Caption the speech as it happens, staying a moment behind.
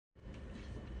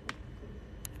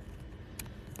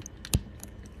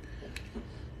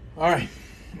All right,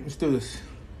 let's do this.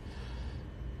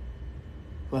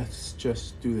 Let's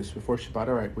just do this before Shabbat.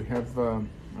 All right, we have, I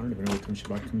don't even know what time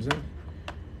Shabbat comes in,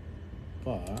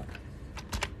 but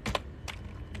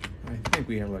I think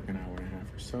we have like an hour and a half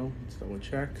or so. Let's double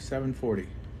check. 7:40.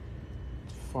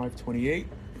 5:28.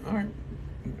 All right,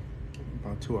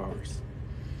 about 2 hours.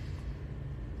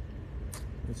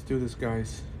 Let's do this,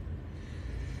 guys.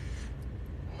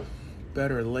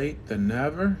 Better late than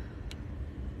never.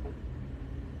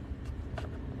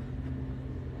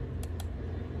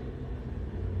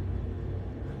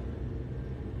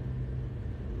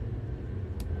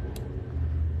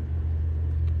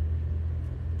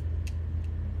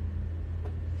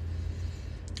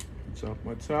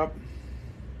 What's up?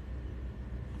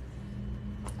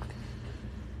 A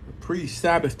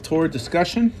pre-Sabbath Torah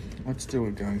discussion. Let's do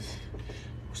it, guys.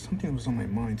 Something was on my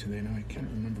mind today. Now I can't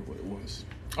remember what it was.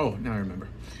 Oh, now I remember.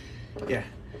 Yeah,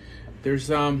 there's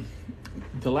the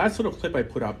last little clip I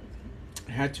put up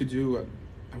had to do.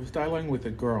 I was dialoguing with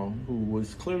a girl who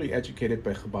was clearly educated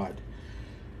by Chabad.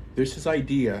 There's this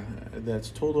idea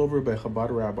that's told over by Chabad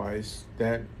rabbis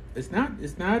that it's not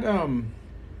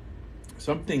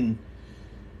something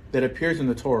that appears in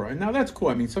the Torah. And now that's cool.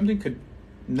 I mean, something could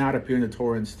not appear in the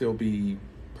Torah and still be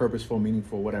purposeful,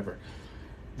 meaningful, whatever.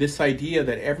 This idea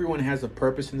that everyone has a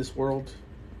purpose in this world,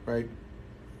 right?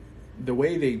 The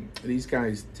way these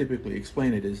guys typically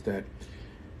explain it is that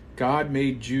God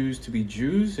made Jews to be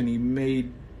Jews, and he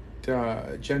made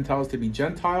Gentiles to be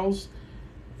Gentiles.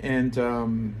 And,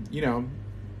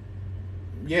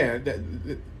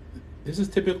 this is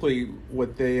typically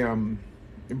what they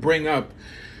bring up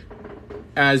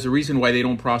as a reason why they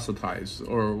don't proselytize,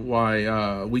 or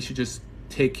why we should just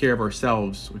take care of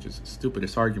ourselves, which is the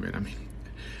stupidest argument. I mean,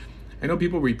 I know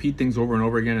people repeat things over and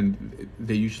over again, and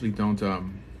they usually don't.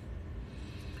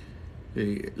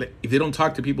 If they don't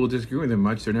talk to people who disagree with them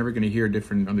much, they're never going to hear a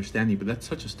different understanding. But that's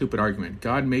such a stupid argument.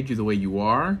 God made you the way you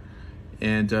are,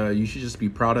 and you should just be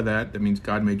proud of that. That means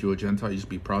God made you a Gentile. You should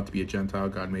be proud to be a Gentile.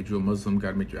 God made you a Muslim.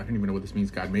 God made you. I don't even know what this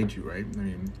means. God made you, right? I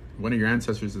mean, one of your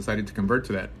ancestors decided to convert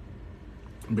to that,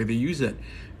 but they use it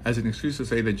as an excuse to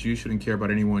say that Jews shouldn't care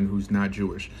about anyone who's not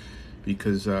Jewish,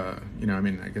 because I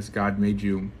guess God made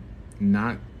you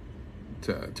not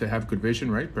to have good vision,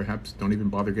 right? Perhaps don't even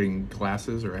bother getting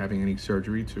glasses or having any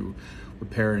surgery to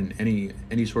repair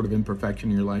any sort of imperfection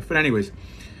in your life. But anyways,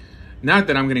 not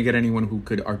that I'm going to get anyone who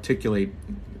could articulate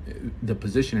the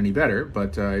position any better,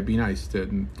 but it'd be nice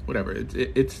to, whatever.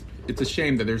 It's a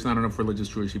shame that there's not enough religious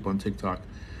Jewish people on TikTok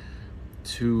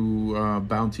to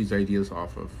bounce these ideas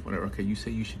off of. Whatever. Okay, you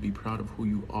say you should be proud of who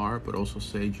you are, but also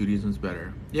say Judaism's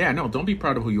better. Yeah, no, don't be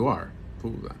proud of who you are.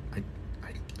 I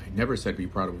never said be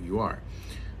proud of who you are.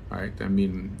 All right, I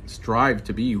mean, strive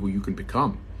to be who you can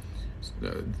become,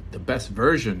 the best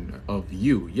version of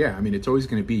you. Yeah, I mean, it's always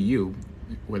going to be you,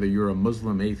 whether you're a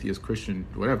Muslim, atheist, Christian,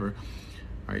 whatever.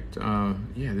 All right,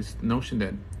 this notion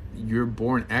that you're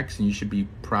born X and you should be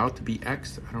proud to be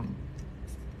X,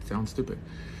 sound stupid.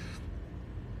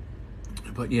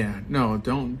 But yeah, no,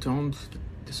 don't.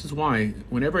 This is why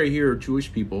whenever I hear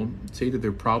Jewish people say that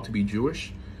they're proud to be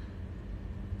Jewish,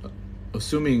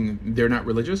 assuming they're not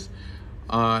religious,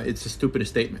 it's the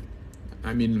stupidest statement.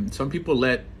 I mean, some people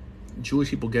let Jewish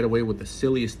people get away with the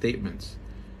silliest statements.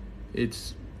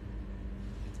 It's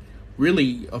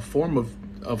really a form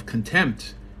of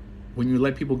contempt when you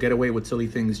let people get away with silly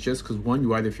things just because, one,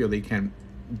 you either feel they can't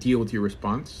deal with your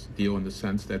response, deal in the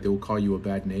sense that they'll call you a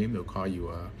bad name, they'll call you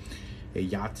a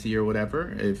Yahtzee or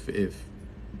whatever, if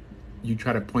you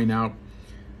try to point out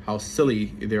how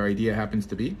silly their idea happens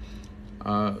to be.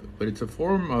 But it's a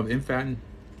form of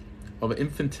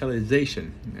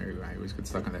infantilization. There you go. I always get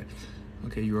stuck on that.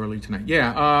 Okay, you're early tonight.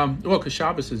 Yeah. Because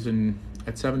Shabbos is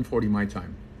at 7:40 my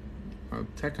time.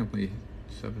 Technically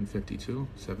 7:52,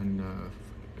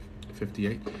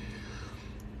 7:58.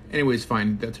 Anyways,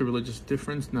 fine. That's a religious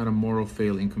difference, not a moral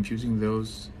failing. Confusing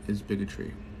those is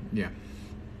bigotry. Yeah.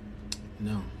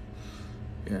 No.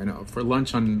 Yeah, no. For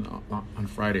lunch on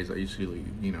Fridays, I usually,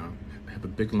 have a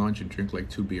big lunch and drink like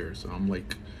 2 beers. So I'm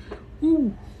like,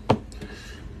 ooh.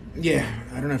 Yeah,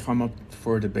 I don't know if I'm up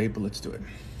for a debate, but let's do it.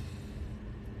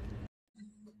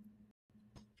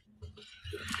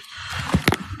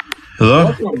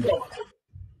 Hello? Welcome.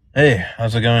 Hey,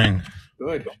 how's it going?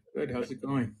 Good. How's it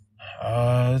going?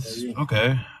 It's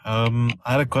okay. I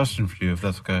had a question for you, if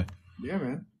that's okay. Yeah,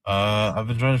 man. I've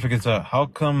been trying to figure this out. How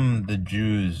come the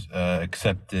Jews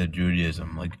accepted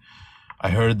Judaism? Like, I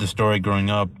heard the story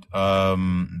growing up.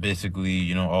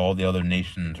 Basically, all the other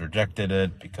nations rejected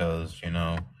it because,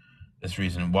 this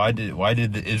reason. Why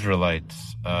did the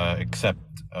Israelites accept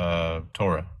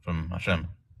Torah from Hashem?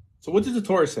 So what does the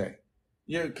Torah say?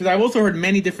 Yeah, because I've also heard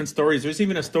many different stories. There's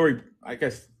even a story, I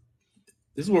guess,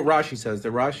 this is what Rashi says.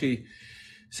 That Rashi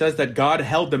says that God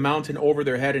held the mountain over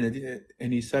their head,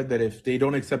 and he said that if they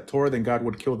don't accept Torah, then God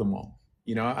would kill them all.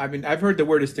 You know, I mean, I've heard the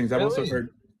weirdest things. I've also Really? heard,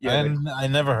 yeah, like, And I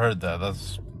never heard that.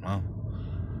 That's well,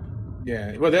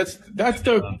 yeah. Well, that's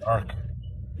the dark.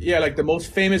 yeah, like the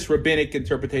most famous rabbinic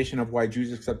interpretation of why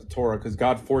Jews accept the Torah because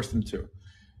God forced them to.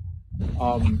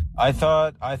 I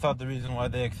thought the reason why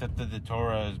they accepted the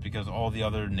Torah is because all the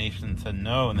other nations said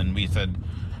no, and then we said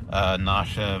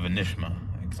Nasha v'Nishma,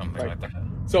 like something Right. like that.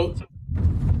 So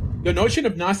the notion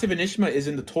of Nasiv and Ishma is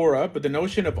in the Torah, but the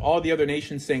notion of all the other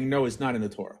nations saying no is not in the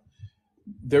Torah.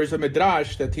 There's a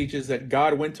midrash that teaches that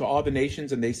God went to all the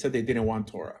nations and they said they didn't want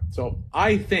Torah. So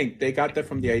I think they got that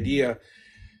from the idea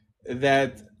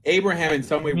that Abraham in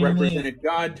some way represented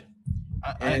God,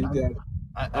 I, and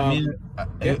I mean,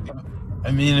 yeah,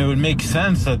 I mean, it would make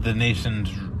sense that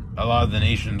a lot of the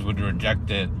nations would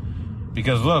reject it,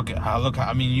 because look.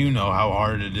 I mean, you know how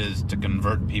hard it is to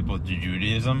convert people to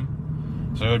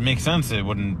Judaism, so it would make sense it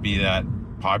wouldn't be that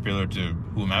popular to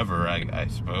whomever. I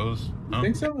suppose. you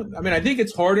think so? I mean, I think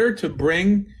it's harder to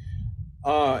bring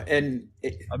a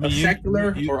secular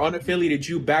or unaffiliated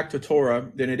Jew back to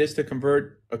Torah than it is to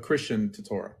convert a Christian to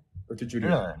Torah or to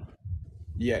Judaism. Really?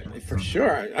 Yeah, for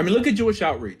sure. I mean, look at Jewish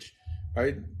outreach,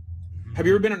 right? Have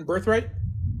you ever been on Birthright?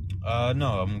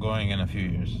 No, I'm going in a few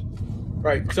years.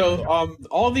 Right. So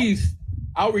all these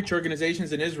outreach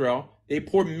organizations in Israel, they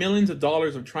pour millions of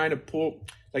dollars of trying to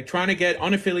get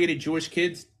unaffiliated Jewish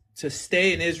kids to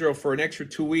stay in Israel for an extra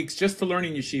 2 weeks just to learn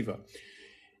in yeshiva.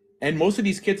 And most of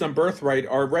these kids on Birthright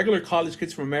are regular college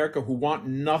kids from America who want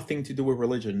nothing to do with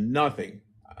religion. Nothing.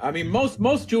 I mean,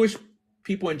 most Jewish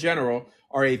people in general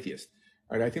are atheists.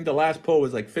 Right? I think the last poll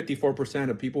was like 54%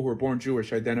 of people who are born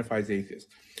Jewish identify as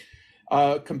atheists.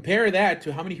 Compare that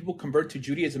to how many people convert to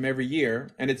Judaism every year,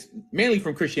 and it's mainly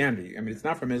from Christianity. I mean, it's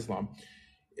not from Islam.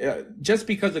 Just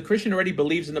because a Christian already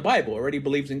believes in the Bible, already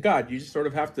believes in God, you just sort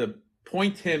of have to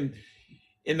point him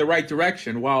in the right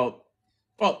direction. Well,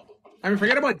 I mean,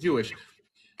 forget about Jewish.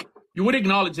 You would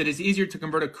acknowledge that it's easier to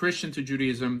convert a Christian to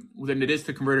Judaism than it is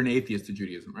to convert an atheist to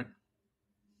Judaism, right?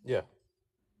 Yeah.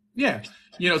 Yeah.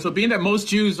 You know, so being that most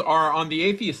Jews are on the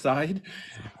atheist side,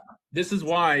 this is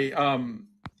why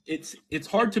it's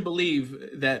hard to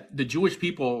believe that the Jewish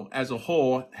people as a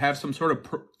whole have some sort of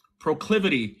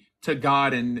proclivity to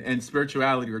God and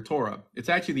spirituality or Torah. It's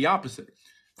actually the opposite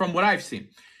from what I've seen.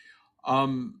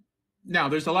 Now,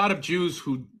 there's a lot of Jews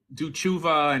who do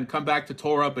tshuva and come back to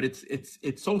Torah, but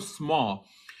it's so small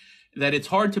that it's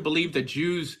hard to believe that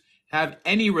Jews have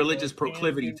any religious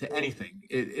proclivity to anything.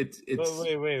 It's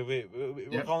Wait.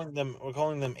 Yeah. We're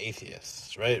calling them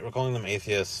atheists, right? We're calling them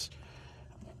atheists,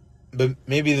 but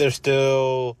maybe they're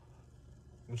still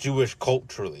Jewish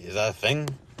culturally. Is that a thing?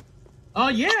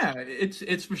 Yeah,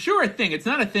 it's for sure a thing. It's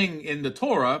not a thing in the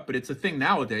Torah, but it's a thing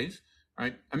nowadays,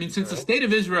 right? I mean, since the state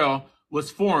of Israel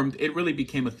was formed, it really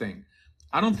became a thing.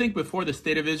 I don't think before the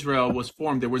state of Israel was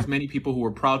formed, there was many people who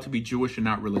were proud to be Jewish and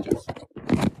not religious.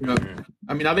 You know,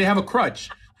 I mean, now they have a crutch,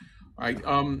 right?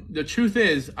 The truth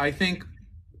is, I think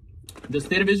the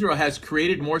state of Israel has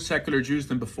created more secular Jews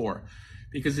than before,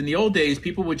 because in the old days,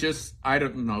 people would just, I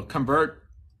don't know, convert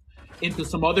into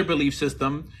some other belief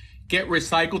system, get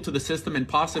recycled to the system, and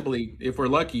possibly, if we're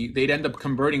lucky, they'd end up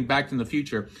converting back in the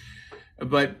future.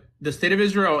 But the state of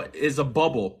Israel is a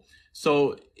bubble,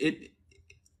 so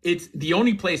it's the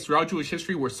only place throughout Jewish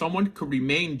history where someone could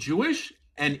remain Jewish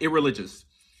and irreligious.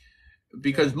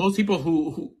 Because most people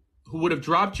who would have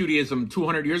dropped Judaism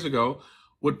 200 years ago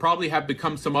would probably have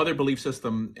become some other belief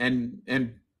system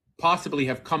and possibly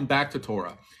have come back to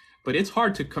Torah. But it's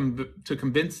hard to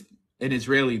convince an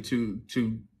Israeli to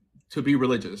be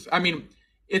religious. I mean,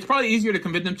 it's probably easier to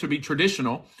convince them to be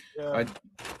traditional. Yeah.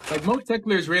 Like most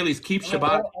secular Israelis keep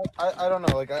Shabbat. I don't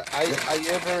know. Like I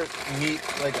ever meet,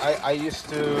 like I used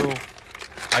to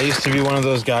be one of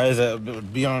those guys that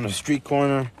would be on a street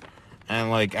corner and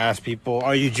like ask people,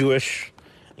 "Are you Jewish?"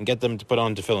 and get them to put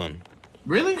on tefillin.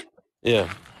 Really?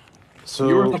 Yeah. So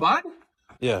You were Chabad?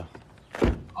 yeah.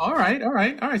 All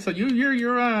right. So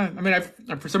you're. I mean,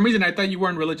 for some reason I thought you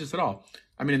weren't religious at all.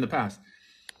 I mean, in the past.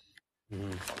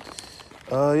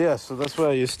 Yeah. So that's what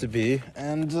I used to be,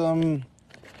 and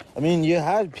I mean, you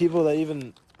had people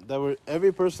that were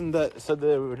every person that said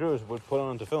they were Jewish would put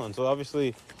on tefillin. So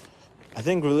obviously, I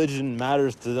think religion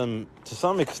matters to them to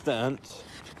some extent.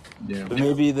 Yeah. But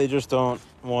maybe they just don't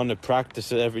want to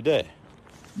practice it every day.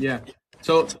 Yeah.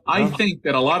 So I think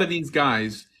that a lot of these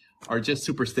guys are just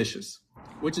superstitious,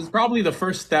 which is probably the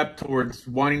first step towards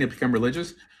wanting to become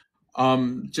religious.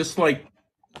 Just like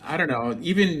I don't know.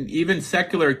 Even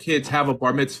secular kids have a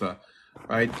bar mitzvah,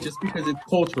 right? Just because it's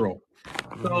cultural.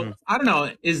 So Hmm. I don't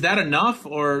know. Is that enough,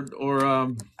 or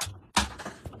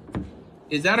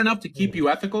is that enough to keep you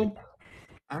ethical?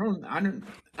 I don't. I don't.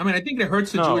 I mean, I think it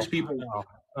hurts the No, Jewish people no,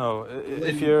 no. If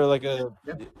when. you're like a,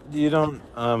 Yeah, you don't.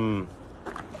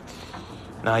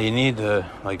 Now you need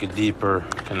like a deeper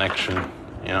connection.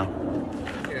 You know.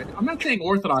 yeah. I'm not saying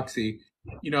orthodoxy.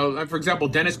 For example,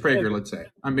 Dennis Prager. Let's say.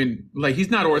 I mean, like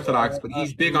he's not orthodox, but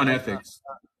he's big on ethics.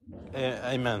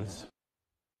 Amen.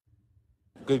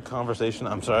 Good conversation.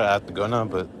 I'm sorry I have to go now,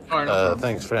 but All right, no problem.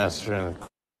 thanks for answering.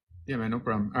 Yeah, man, no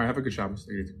problem. All right, have a good Shabbos.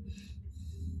 Take it easy.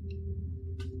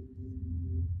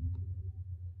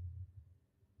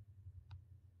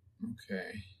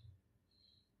 Okay.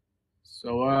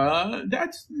 So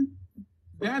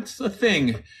that's a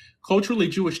thing. Culturally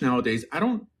Jewish nowadays. I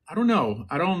don't know.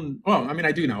 I don't well, I mean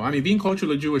I do know. I mean being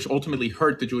culturally Jewish ultimately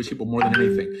hurt the Jewish people more than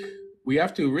anything. We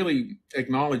have to really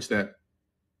acknowledge that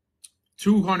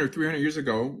 200, 300 years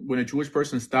ago, when a Jewish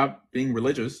person stopped being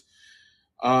religious,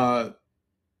 uh,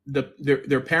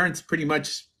 their parents pretty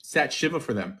much sat shiva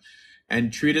for them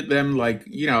and treated them like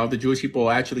the Jewish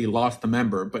people actually lost a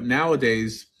member. But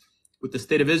nowadays, with the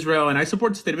state of Israel, and I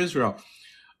support the state of Israel,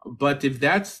 but if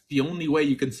that's the only way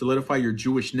you can solidify your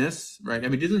Jewishness, right? I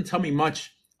mean, it doesn't tell me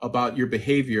much about your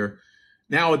behavior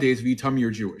nowadays if you tell me you're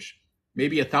Jewish.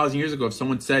 Maybe 1,000 years ago, if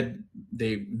someone said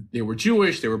they were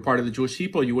Jewish, they were part of the Jewish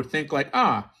people, you would think like,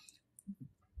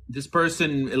 this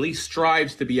person at least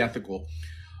strives to be ethical,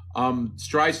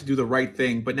 strives to do the right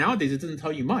thing. But nowadays, it doesn't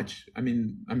tell you much. I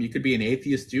mean, you could be an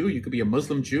atheist Jew, you could be a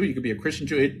Muslim Jew, you could be a Christian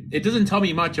Jew. It doesn't tell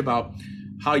me much about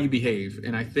how you behave,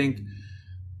 and I think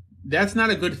that's not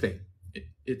a good thing.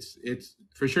 It's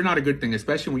for sure not a good thing,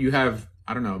 especially when you have,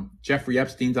 I don't know, Jeffrey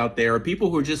Epstein's out there, or people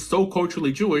who are just so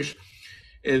culturally Jewish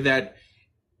that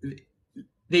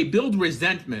they build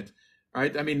resentment,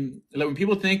 right? I mean, like when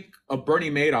people think of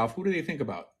Bernie Madoff, who do they think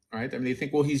about, right? I mean, they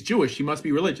think, well, he's Jewish, he must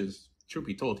be religious. Truth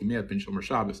be told, he may have been Shomer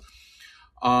Shabbos.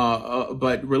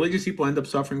 But religious people end up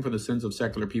suffering for the sins of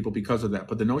secular people because of that.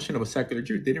 But the notion of a secular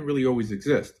Jew didn't really always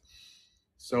exist.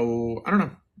 So I don't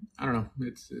know.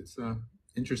 It's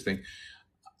interesting.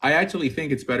 I actually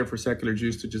think it's better for secular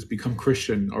Jews to just become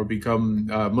Christian or become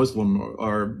Muslim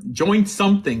or join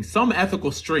something, some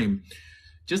ethical stream,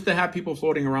 just to have people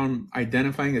floating around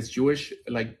identifying as Jewish.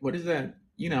 Like, what is that?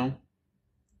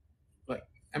 Like,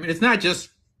 I mean, it's not just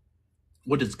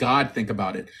what does God think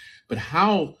about it, but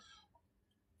how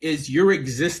is your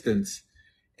existence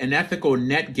an ethical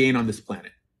net gain on this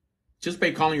planet just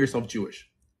by calling yourself Jewish?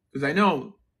 Because I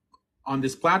know on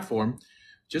this platform,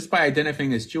 just by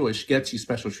identifying as Jewish gets you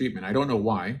special treatment. I don't know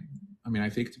why. I mean, I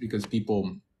think it's because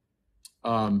people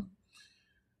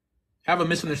have a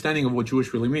misunderstanding of what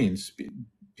Jewish really means.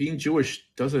 Being Jewish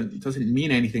doesn't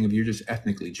mean anything if you're just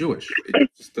ethnically Jewish. It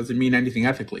just doesn't mean anything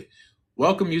ethically.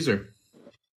 Welcome, user.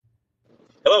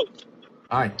 Hello.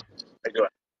 Hi. How you doing?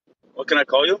 What can I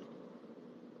call you?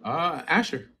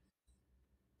 Asher.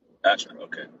 Asher.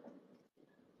 Okay.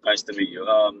 Nice to meet you.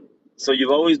 So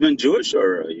you've always been Jewish,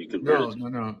 or you converted?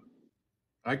 No.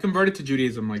 I converted to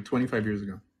Judaism like 25 years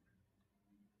ago.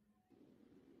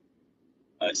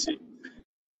 I see.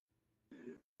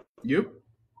 You?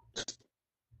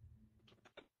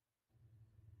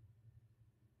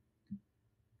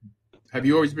 Have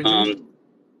you always been Jewish?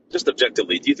 Just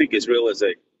objectively, do you think Israel is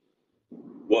a?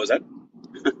 What was that?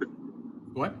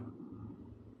 What?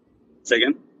 Say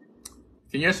again.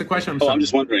 Can you ask the question? I'm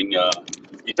just wondering.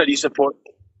 You said you support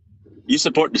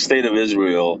the state of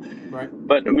Israel, Right.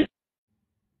 but I mean,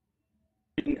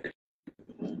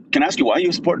 can I ask you why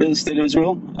you support the state of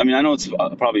Israel? I mean, I know it's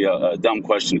probably a dumb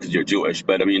question because you're Jewish,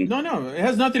 but I mean, No. It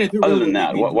has nothing to do other really than with me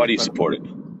that, being why do Jewish, you by the way. support it?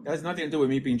 It has nothing to do with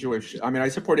me being Jewish. I mean, I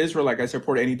support Israel like I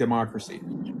support any democracy.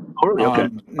 Oh, really? Okay.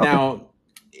 Now,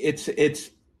 it's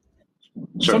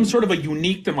Sure. some sort of a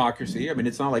unique democracy. I mean,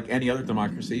 it's not like any other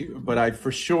democracy, but I'd for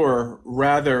sure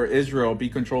rather Israel be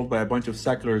controlled by a bunch of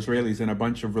secular Israelis than a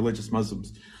bunch of religious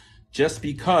Muslims, just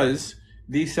because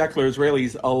these secular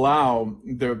Israelis allow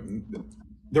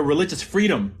the religious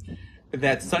freedom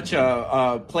that such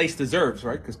a place deserves,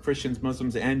 right? Because Christians,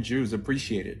 Muslims, and Jews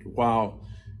appreciate it. While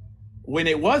when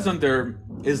it was under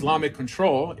Islamic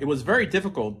control, it was very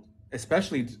difficult,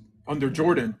 especially under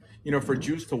Jordan, for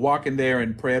Jews to walk in there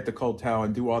and pray at the kotel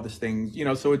and do all these things,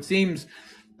 So it seems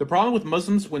the problem with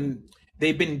Muslims, when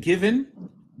they've been given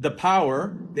the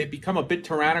power, they become a bit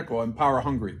tyrannical and power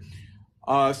hungry.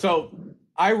 So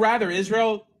I rather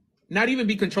Israel not even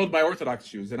be controlled by Orthodox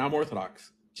Jews, and I'm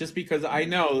Orthodox, just because I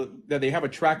know that they have a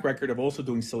track record of also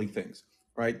doing silly things,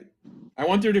 right? I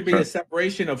want there to be a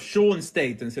separation of shul and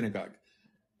state and synagogue.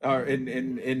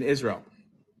 in Israel.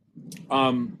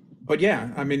 But yeah,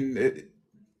 I mean,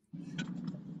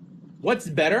 what's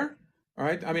better? All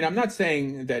right. I mean, I'm not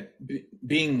saying that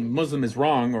being Muslim is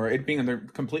wrong or it being under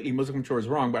completely Muslim control is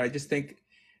wrong, but I just think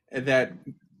that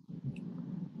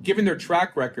given their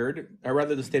track record, I'd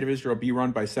rather the state of Israel be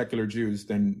run by secular Jews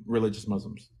than religious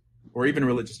Muslims or even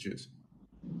religious Jews.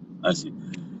 I see.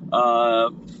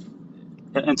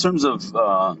 In terms of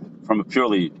from a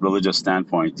purely religious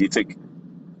standpoint, do you think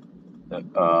that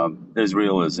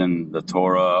Israel is in the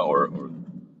Torah, or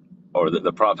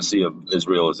the prophecy of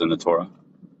Israel is in the Torah?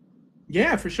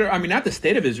 Yeah, for sure. I mean, not the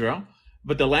state of Israel,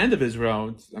 but the land of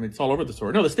Israel. It's all over the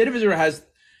Torah. No, the state of Israel has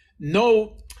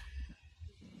no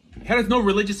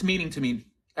religious meaning to me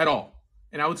at all.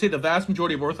 And I would say the vast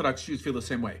majority of Orthodox Jews feel the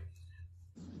same way.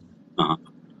 Uh-huh.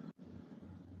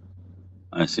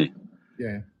 I see.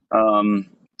 Yeah.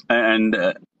 And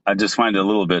I just find it a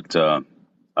little bit.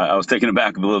 I was taken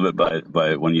aback a little bit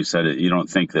by when you said it. You don't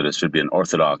think that it should be an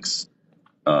Orthodox,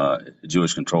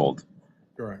 Jewish controlled.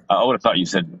 Correct. I would have thought you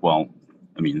said, well,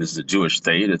 I mean, this is a Jewish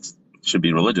state. It should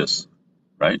be religious,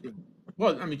 right?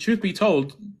 Well, I mean, truth be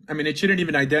told, I mean, it shouldn't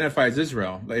even identify as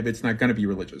Israel if it's not going to be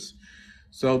religious.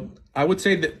 So I would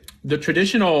say that the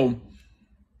traditional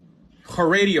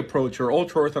Haredi approach or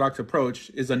ultra-Orthodox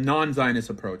approach is a non-Zionist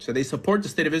approach. So they support the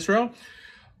state of Israel,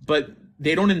 but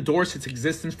they don't endorse its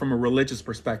existence from a religious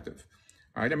perspective.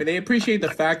 All right. I mean, they appreciate the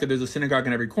fact that there's a synagogue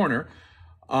in every corner,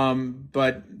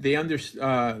 but they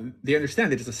understand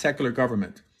that it's a secular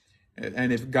government.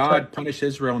 And if God punished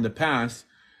Israel in the past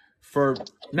for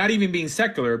not even being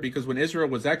secular, because when Israel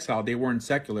was exiled, they weren't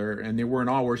secular and they weren't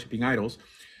all worshiping idols.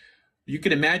 You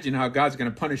can imagine how God's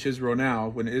going to punish Israel now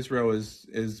when Israel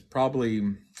is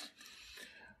probably,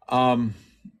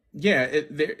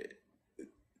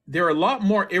 they're a lot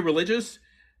more irreligious,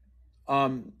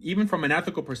 even from an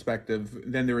ethical perspective,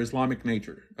 than their Islamic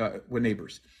nature with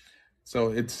neighbors.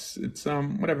 So it's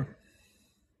whatever.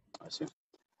 I see.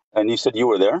 And you said you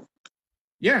were there?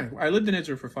 Yeah, I lived in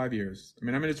Israel for 5 years. I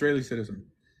mean, I'm an Israeli citizen.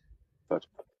 But,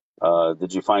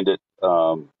 did you find it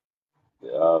like,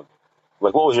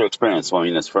 what was your experience? I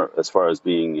mean, as far as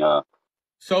being,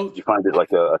 so did you find it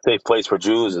like a safe place for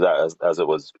Jews, as it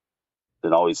was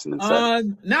been always been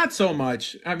said? Not so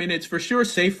much. I mean, it's for sure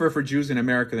safer for Jews in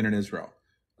America than in Israel.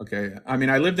 Okay, I mean,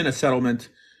 I lived in a settlement,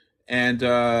 and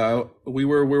we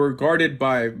were guarded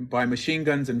by machine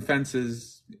guns and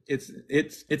fences.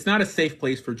 It's not a safe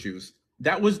place for Jews.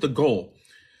 That was the goal.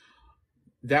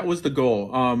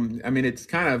 I mean, it's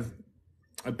kind of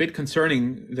a bit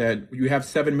concerning that you have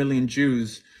 7 million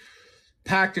Jews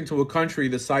packed into a country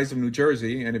the size of New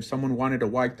Jersey, and if someone wanted to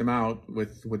wipe them out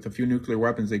with a few nuclear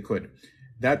weapons, they could.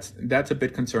 That's a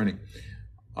bit concerning.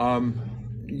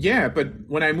 Yeah, but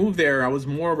when I moved there, I was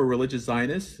more of a religious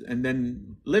Zionist, and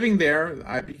then living there,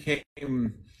 I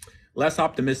became less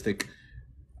optimistic.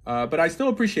 But I still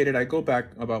appreciate it. I go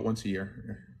back about once a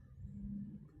year.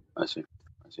 I see.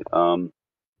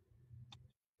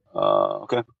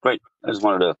 Okay, great. I just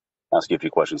wanted to ask you a few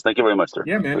questions. Thank you very much, sir.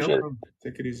 Yeah, man. Appreciate No problem.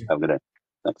 Take it easy. Have a good day.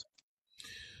 Thanks.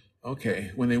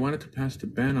 Okay, when they wanted to pass the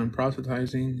ban on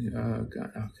proselytizing, okay,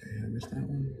 I missed that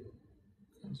one.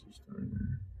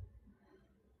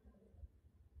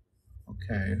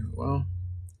 Okay, well,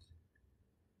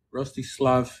 Rusty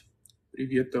Slav,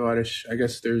 Privyet Tovarish. I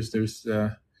guess there's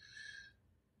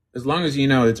as long as you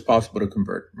know it's possible to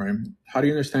convert, right? How do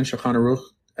you understand Shulchan Aruch?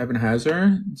 Evan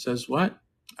Hazar says what?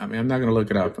 I mean, I'm not going to look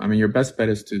it up. I mean, your best bet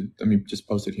is to, just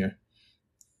post it here.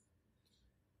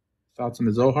 Thoughts on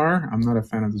the Zohar? I'm not a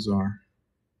fan of the Zohar.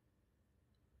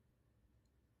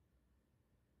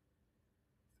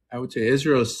 I would say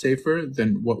Israel is safer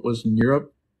than what was in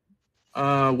Europe.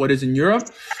 What is in Europe?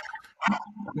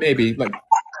 Maybe. Like,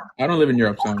 I don't live in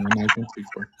Europe, so I can't speak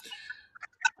for it.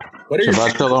 What are your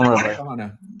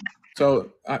Shabbat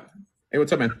So, hey,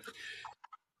 what's up, man?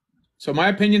 So my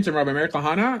opinions on Rabbi Meir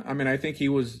Kahana, I mean, I think he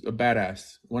was a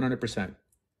badass, 100%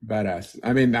 badass.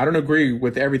 I mean, I don't agree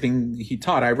with everything he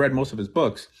taught. I've read most of his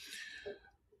books.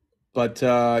 But,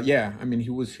 yeah, I mean, he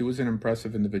was an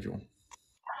impressive individual.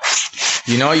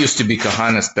 You know, I used to be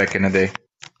Kahanas back in the day.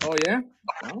 Oh, yeah?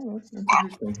 Oh, that's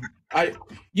interesting.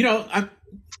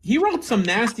 He wrote some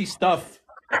nasty stuff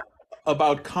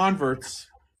about converts.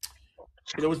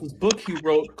 There was this book he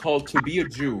wrote called To Be a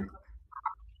Jew.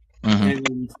 Mm-hmm.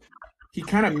 And he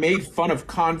kind of made fun of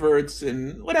converts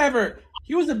and whatever.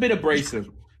 He was a bit abrasive.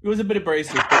 But he was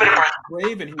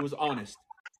brave and he was honest.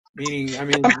 Meaning, I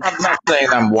mean, I'm not saying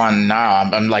I'm one now.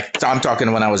 I'm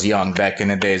talking when I was young, back in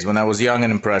the days, when I was young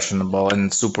and impressionable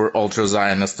and super ultra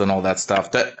Zionist and all that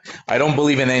stuff. That I don't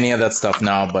believe in any of that stuff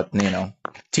now, but you know.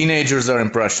 Teenagers are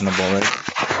impressionable,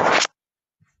 right?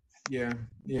 Yeah,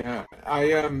 yeah.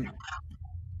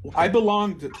 I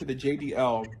belonged to the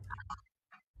JDL,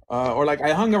 or like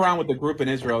I hung around with the group in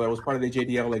Israel that was part of the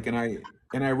JDL, like, and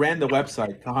I ran the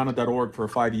website kahana.org for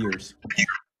 5 years,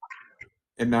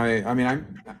 and I mean, I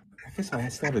guess I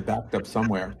still have it backed up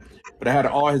somewhere, but I had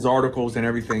all his articles and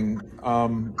everything.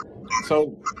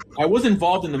 So I was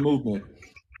involved in the movement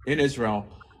in Israel,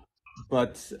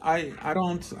 but I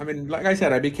don't. I mean, like I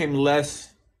said, I became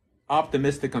less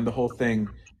optimistic on the whole thing,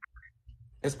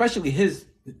 especially his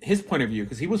point of view,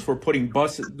 because he was for putting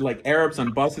buses, like Arabs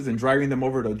on buses and driving them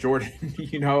over to Jordan.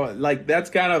 Like that's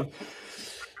kind of,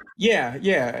 yeah,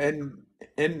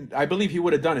 and I believe he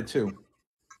would have done it too.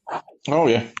 Oh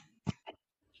yeah.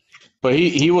 But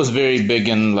he was very big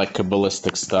in like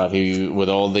Kabbalistic stuff. He with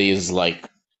all these like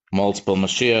multiple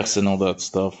Mashiachs and all that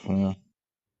stuff. Yeah.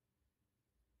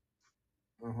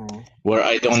 Where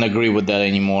I don't agree with that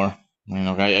anymore.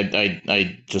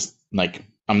 I just like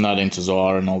I'm not into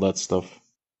Zohar and all that stuff.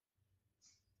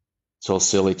 It's all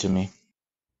silly to me.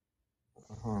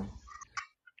 It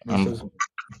says,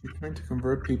 if you're trying to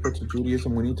convert people to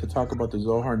Judaism, we need to talk about the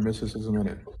Zohar and mysticism in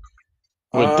it.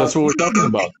 That's what we're talking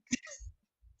about.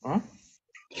 Huh?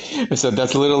 I said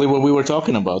that's literally what we were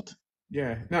talking about.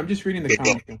 Yeah. No, I'm just reading the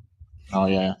comment. Oh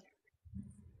yeah.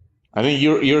 I think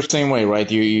you're the same way, right?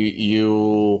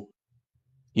 You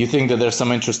think that there's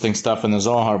some interesting stuff in the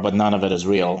Zohar, but none of it is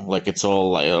real. Like it's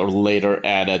all later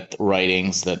added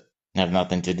writings that have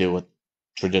nothing to do with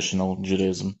traditional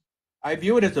Judaism. I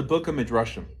view it as a book of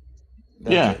midrashim.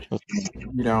 Yeah.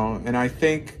 And I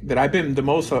think that I've been the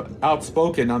most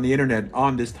outspoken on the internet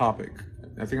on this topic.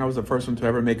 I think I was the first one to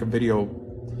ever make a video.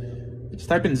 Just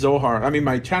type in Zohar. I mean,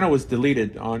 my channel was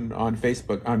deleted on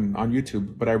Facebook, on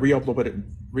YouTube, but I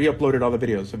re-uploaded all the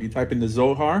videos. So if you type in the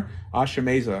Zohar, Asher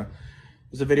Meza,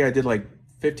 there's a video I did like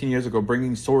 15 years ago,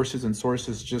 bringing sources and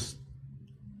sources, just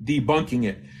debunking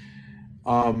it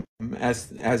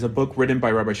as a book written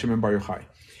by Rabbi Shimon Bar Yochai.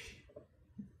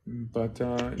 But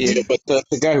yeah, but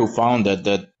the guy who found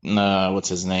that what's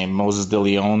his name, Moses de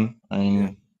Leon. I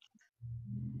mean,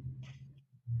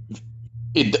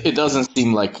 it doesn't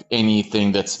seem like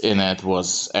anything that's in it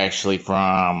was actually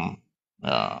from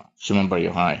Shimon Bar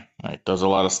Yochai. Right? There's a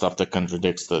lot of stuff that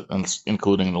contradicts that,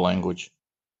 including the language.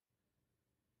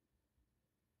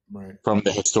 Right. From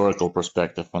the historical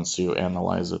perspective, once you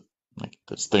analyze it, like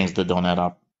there's things that don't add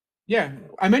up. Yeah,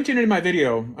 I mentioned it in my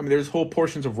video. I mean, there's whole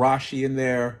portions of Rashi in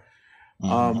there.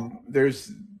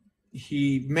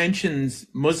 He mentions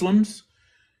Muslims.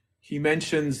 He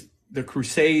mentions the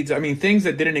Crusades. I mean, things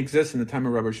that didn't exist in the time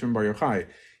of Rabbi Shimon Bar Yochai.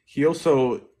 He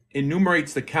also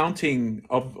enumerates the counting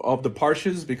of the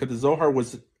parshas, because the Zohar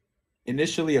was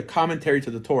initially a commentary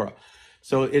to the Torah.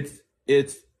 So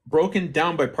it's broken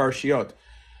down by parshiot.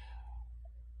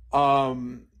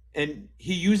 And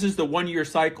he uses the 1 year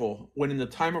cycle, when in the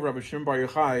time of Rabbi Shimon Bar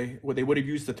Yochai, where they would have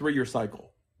used the 3 year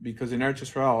cycle, because in Eretz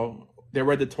Yisrael, they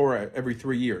read the Torah every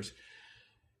 3 years.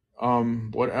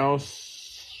 What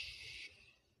else?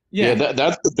 Yeah,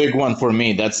 that's the big one for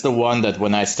me. That's the one that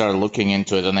when I started looking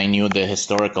into it and I knew the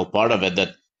historical part of it,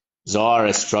 that Zohar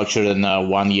is structured in a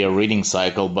 1 year reading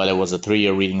cycle, but it was a 3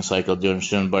 year reading cycle during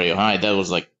Shimon Bar Yochai. That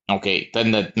was like, okay,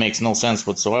 then that makes no sense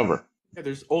whatsoever. Yeah,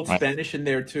 there's Old Spanish in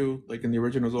there too, like in the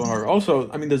original Zohar.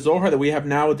 Also, I mean, the Zohar that we have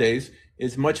nowadays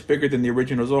is much bigger than the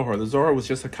original Zohar. The Zohar was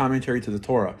just a commentary to the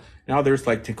Torah. Now there's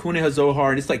like Tikkun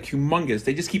HaZohar, and it's like humongous.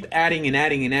 They just keep adding and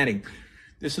adding and adding.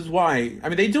 This is why, I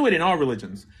mean, they do it in all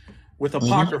religions with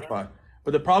Apocrypha.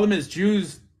 But the problem is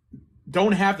Jews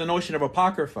don't have the notion of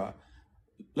Apocrypha.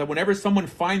 Like whenever someone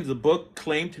finds a book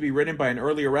claimed to be written by an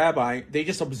earlier rabbi, they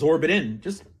just absorb it in,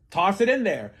 just toss it in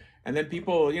there. And then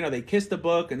people, they kiss the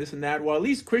book and this and that. Well, at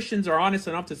least Christians are honest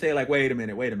enough to say, like, wait a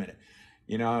minute.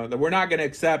 That we're not going to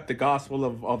accept the gospel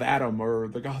of Adam or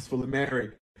the gospel of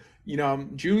Mary.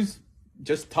 Jews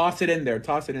just toss it in there,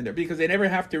 because they never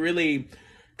have to really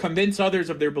convince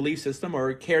others of their belief system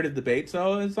or care to debate.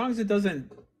 So as long as it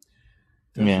doesn't.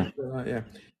 This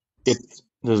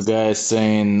guy is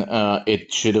saying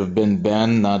it should have been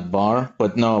Ben, not Bar.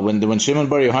 But no, when Shimon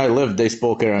Bar Yochai lived, they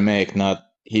spoke Aramaic, not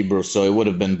Hebrew, so it would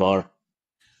have been Bar.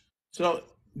 So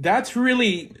that's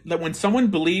really, that when someone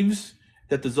believes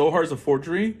that the Zohar is a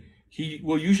forgery, he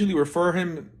will usually refer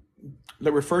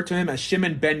to him as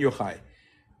Shimon ben Yochai.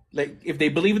 Like if they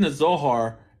believe in the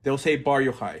Zohar, they'll say Bar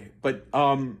Yochai. But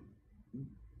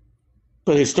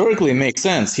historically it makes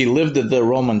sense. He lived at the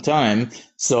Roman time,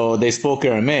 so they spoke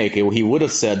Aramaic. He would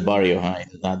have said Bar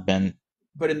Yochai, not Ben.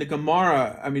 But in the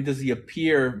Gemara, I mean, does he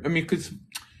appear? I mean, because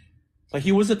like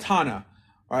he was a Tana,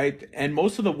 right? And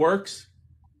most of the works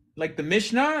like the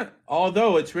Mishnah,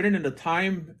 although it's written in a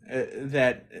time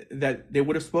that they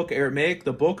would have spoke Aramaic,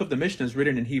 the bulk of the Mishnah is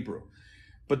written in Hebrew.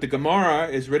 But the Gemara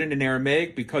is written in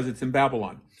Aramaic because it's in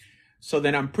Babylon. So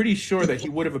then I'm pretty sure that he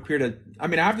would have appeared at, I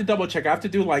mean, I have to double check. I have to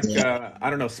do like, I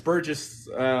don't know, Spurge's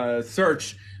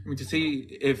search, I mean, to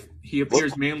see if he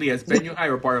appears mainly as Ben Yochai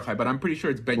or Bar Yochai, but I'm pretty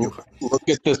sure it's Ben Yochai. Look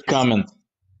at this comment.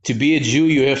 To be a Jew,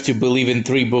 you have to believe in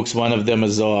 3 books. One of them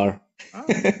is Zohar. Oh,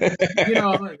 you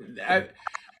know,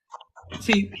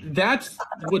 see, that's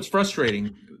what's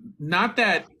frustrating. Not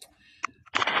that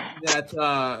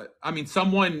I mean,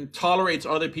 someone tolerates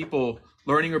other people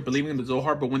learning or believing in the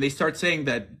Zohar, but when they start saying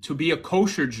that to be a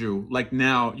kosher Jew, like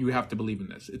now you have to believe in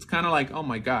this, it's kind of like, oh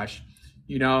my gosh,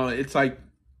 you know, it's like,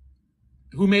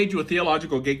 who made you a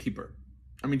theological gatekeeper?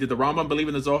 I mean, did the Rambam believe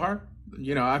in the Zohar?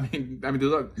 You know, I mean, no,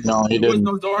 he there was didn't.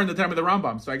 no Zohar in the time of the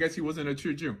Rambam, so I guess he wasn't a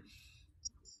true Jew.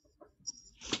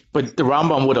 But the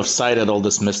Rambam would have cited all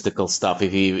this mystical stuff but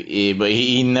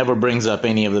he never brings up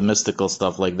any of the mystical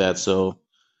stuff like that. So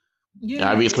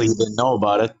obviously he didn't know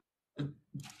about it.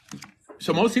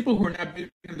 So most people who are not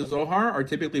big on the Zohar are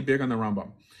typically big on the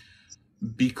Rambam,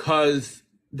 because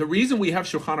the reason we have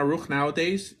Shulchan Aruch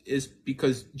nowadays is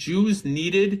because Jews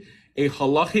needed a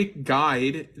halachic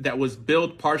guide that was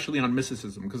built partially on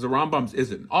mysticism, because the Rambam's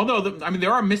isn't. Although, I mean,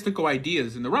 there are mystical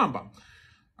ideas in the Rambam.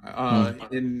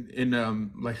 In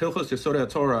like Hilchos Yesodei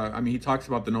Torah, I mean, he talks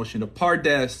about the notion of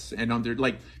pardes and under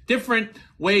like different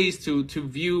ways to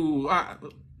view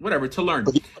whatever, to learn.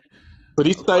 But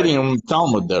he's citing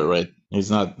Talmud there, right? He's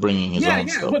not bringing his own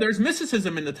stuff. Well, there's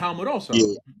mysticism in the Talmud also.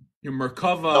 Yeah. Your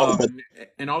Merkava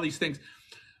and all these things.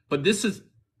 But this is,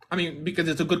 I mean, because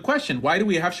it's a good question. Why do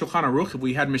we have Shulchan Aruch if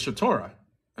we had Mishnah Torah?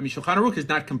 I mean, Shulchan Aruch is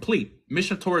not complete.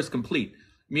 Mishnah Torah is complete,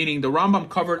 meaning the Rambam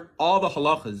covered all the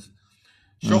halachas.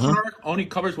 Shulchan Aruch only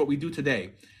covers what we do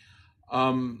today.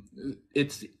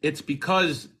 It's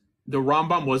because the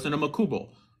Rambam wasn't a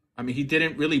makubal. I mean, he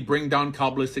didn't really bring down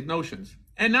Kabbalistic notions.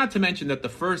 And not to mention that the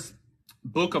first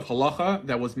book of halacha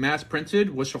that was mass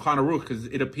printed was Shulchan Aruch, because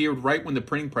it appeared right when the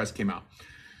printing press came out.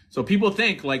 So people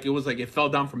think like it was like it fell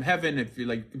down from heaven. If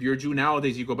you're a Jew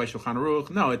nowadays, you go by Shulchan Aruch.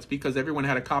 No, it's because everyone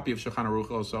had a copy of Shulchan Aruch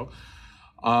also.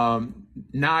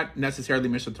 Not necessarily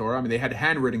Mishnah Torah. I mean, they had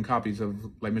handwritten copies of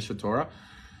like Mishnah Torah,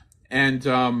 and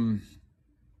the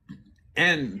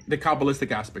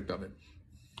Kabbalistic aspect of it.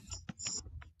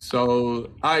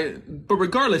 So but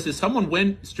regardless, if someone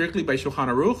went strictly by Shulchan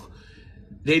Aruch,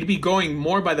 they'd be going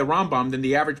more by the Rambam than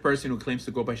the average person who claims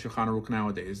to go by Shulchan Aruch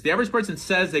nowadays. The average person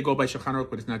says they go by Shulchan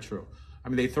Aruch, but it's not true. I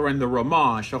mean, they throw in the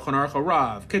Ramah, Shulchan Aruch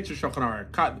Harav, Kitzur Shulchan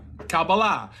Aruch,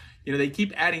 Kabbalah. You know, they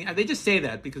keep adding, and they just say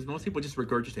that because most people just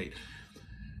regurgitate.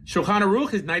 Shulchan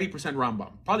Aruch is 90%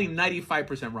 Rambam, probably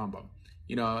 95% Rambam.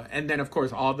 You know, and then of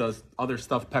course all the other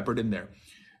stuff peppered in there.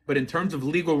 But in terms of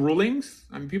legal rulings,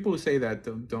 I mean, people who say that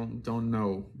don't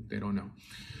know. They don't know.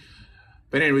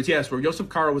 But anyways, yes, where Yosef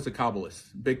Karo was a Kabbalist,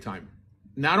 big time.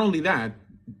 Not only that,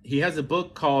 he has a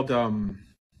book called I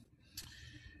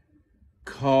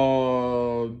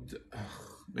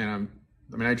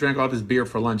drank all this beer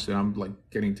for lunch and I'm like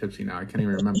getting tipsy now. I can't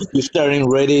even remember. You're starting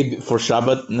ready for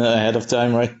Shabbat ahead of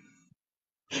time, right?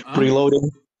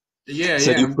 Preloading. Yeah.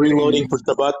 You're preloading for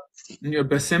Shabbat. Yeah,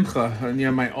 besimcha.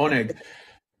 Yeah, my oneg.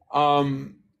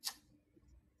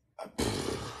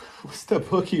 What's the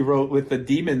book he wrote with the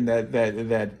demon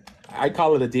that I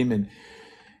call it a demon?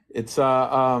 It's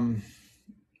well,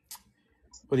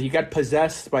 he got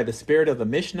possessed by the spirit of the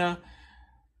Mishnah,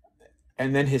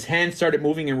 and then his hand started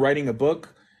moving and writing a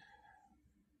book.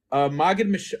 Magid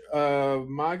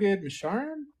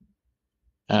Misharim?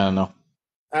 I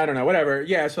don't know. Whatever.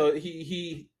 Yeah, so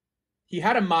he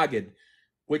had a Magid,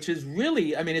 which is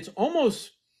really, I mean, it's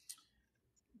almost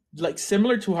like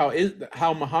similar to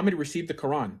how Muhammad received the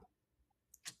Quran.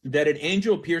 That an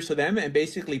angel appears to them and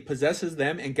basically possesses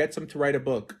them and gets them to write a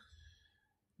book.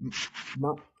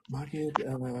 Magid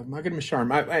Misharim.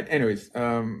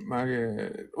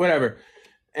 Whatever.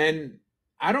 And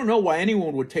I don't know why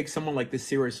anyone would take someone like this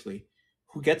seriously,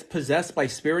 who gets possessed by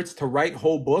spirits to write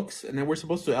whole books, and then we're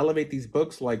supposed to elevate these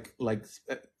books like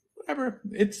whatever.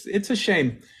 It's a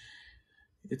shame.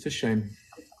 It's a shame.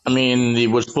 I mean, they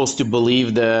were supposed to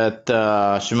believe that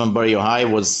Shimon Bar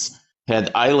Yochai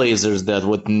had eye lasers that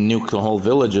would nuke the whole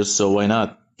villages, so why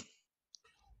not?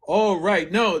 Oh,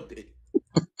 right. No.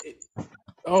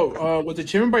 Was it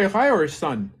Shimon Bar Yochai or his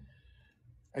son?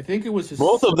 I think it was his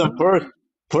both son. Of them first.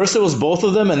 First it was both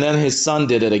of them, and then his son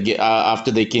did it again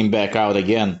after they came back out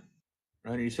again.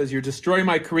 Right. He says, "You're destroying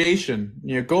my creation.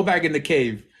 You know, go back in the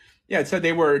cave." Yeah, it said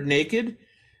they were naked,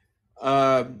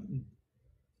 up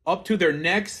to their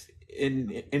necks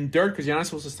in dirt, because you're not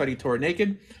supposed to study Torah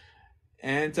naked.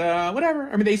 And whatever.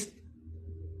 I mean,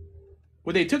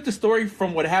 they took the story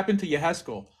from what happened to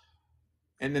Yehezkel,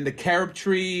 and then the carob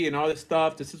tree and all this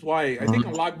stuff. This is why I think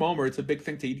in Lag Bomer it's a big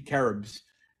thing to eat carobs,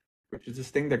 which is this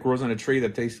thing that grows on a tree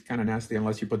that tastes kind of nasty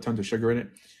unless you put tons of sugar in it.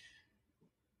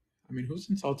 I mean, who's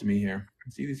insulting me here?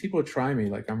 See, these people try me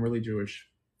like I'm really Jewish.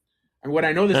 I mean, what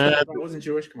I know this stuff, if I wasn't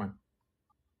Jewish, come on.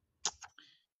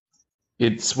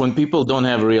 It's when people don't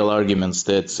have real arguments.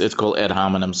 It's called ad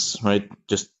hominems, right?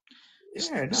 Just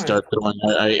start throwing.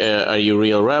 Are you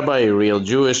real rabbi? Are you real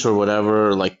Jewish or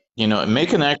whatever? Like,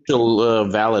 make an actual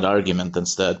valid argument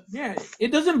instead. Yeah,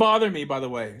 it doesn't bother me, by the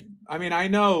way. I mean, I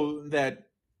know that.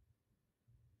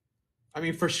 I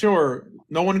mean, for sure,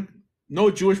 no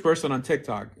Jewish person on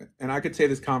TikTok, and I could say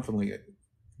this confidently.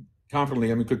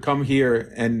 I mean, could come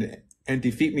here and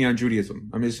defeat me on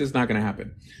Judaism. I mean, it's just not going to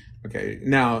happen. Okay.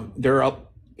 Now, there are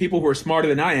people who are smarter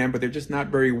than I am, but they're just not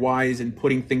very wise in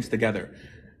putting things together.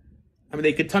 I mean,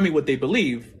 they could tell me what they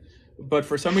believe, but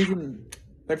for some reason,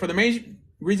 like for the main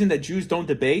reason that Jews don't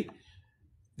debate,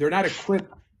 they're not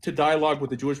equipped to dialogue with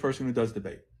the Jewish person who does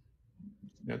debate.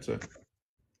 That's it.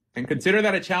 And consider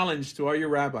that a challenge to all your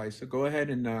rabbis. So go ahead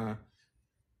and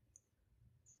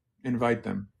invite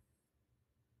them.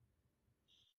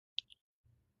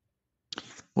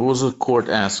 What was the court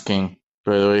asking?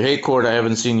 By the way, hey, court, I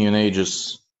haven't seen you in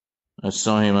ages. I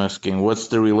saw him asking, what's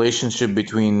the relationship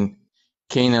between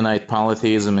Canaanite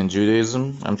polytheism and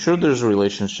Judaism? I'm sure there's a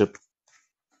relationship.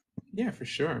 Yeah, for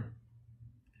sure.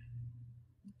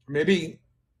 Maybe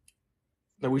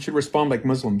that we should respond like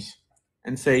Muslims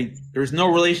and say there's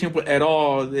no relationship at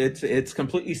all. It's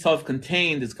completely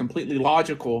self-contained. It's completely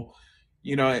logical,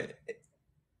 and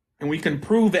we can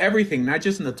prove everything, not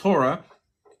just in the Torah,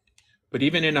 but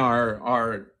even in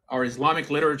our Islamic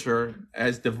literature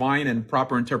as divine and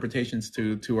proper interpretations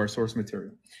to our source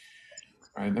material.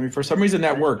 Right? I mean, for some reason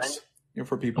that works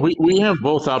for people. We have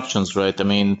both options, right? I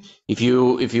mean, if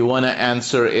you want to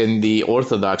answer in the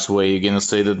Orthodox way, you're going to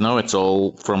say that no, it's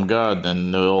all from God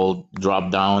and it all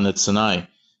drop down at Sinai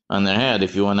on their head.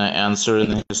 If you want to answer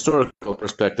in a historical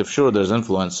perspective, sure, there's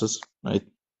influences, right?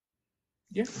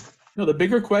 Yeah. No, the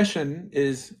bigger question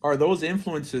is, are those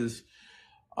influences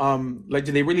do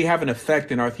they really have an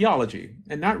effect in our theology?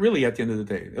 And not really at the end of the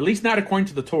day, at least not according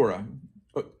to the Torah.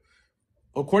 But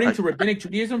according to rabbinic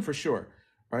Judaism, for sure,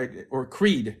 right? Or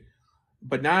creed,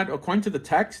 but not according to the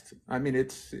text. I mean,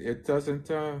 it doesn't,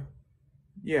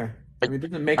 yeah. I mean, it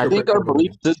doesn't make. I think our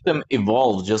belief system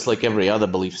evolves just like every other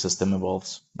belief system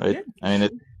evolves, right? Yeah, I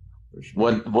mean,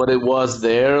 what it was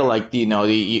there, like,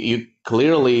 you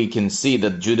clearly can see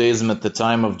that Judaism at the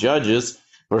time of Judges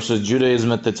versus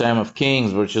Judaism at the time of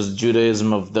Kings, versus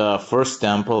Judaism of the First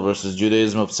Temple versus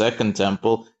Judaism of Second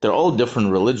Temple. They're all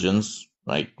different religions,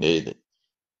 right?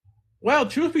 Well,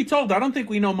 truth be told, I don't think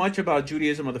we know much about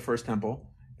Judaism of the First Temple,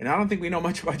 and I don't think we know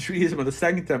much about Judaism of the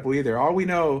Second Temple either. All we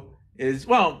know is,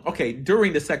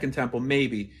 during the Second Temple,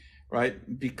 maybe,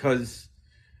 right? Because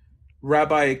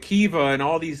Rabbi Akiva and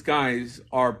all these guys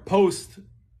are post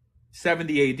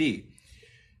 70 AD.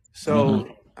 So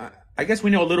I guess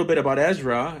we know a little bit about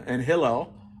Ezra and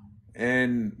Hillel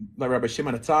and Rabbi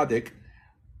Shimon HaTzadik,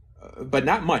 but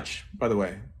not much, by the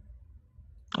way.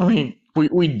 I mean,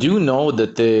 we do know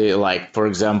that for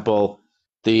example,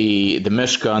 the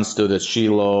Mishkan stood at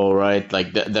Shiloh, right?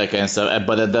 Like that kind of stuff.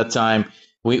 But at that time,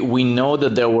 we know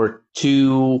that there were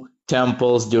two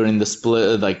temples during the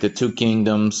split, like the two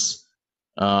kingdoms,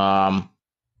 and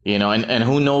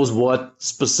who knows what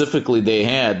specifically they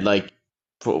had. Like,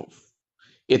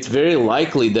 it's very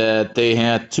likely that they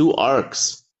had two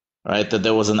arcs, right? That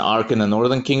there was an arc in the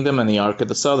Northern Kingdom and the arc of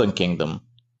the Southern Kingdom.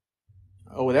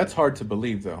 Oh, well, that's hard to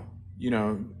believe, though.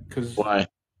 Because why?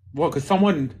 Well, because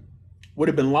someone would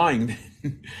have been lying. I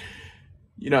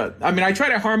mean, I try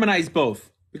to harmonize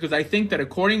both because I think that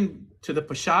according to the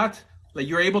Peshat, like,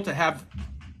 you're able to have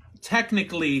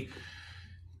technically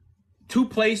two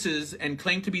places and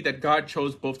claim to be that God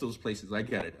chose both those places. I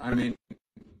get it. I mean,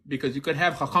 because you could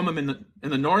have Chachamim in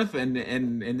the north and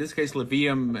in this case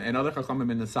Levium and other Chachamim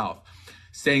in the south,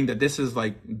 saying that this is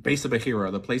like Beis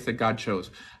HaBechira, the place that God chose.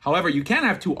 However, you can't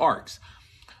have two arcs.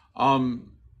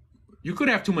 You could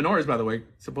have two menorahs, by the way.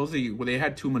 Supposedly, they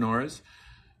had two menorahs.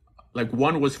 Like,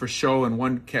 one was for show and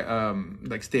one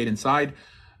stayed inside.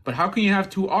 But how can you have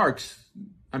two arcs?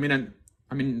 I mean,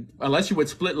 unless you would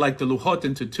split like the luchot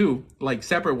into two, like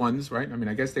separate ones, right? I mean,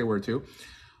 I guess they were two.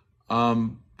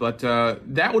 But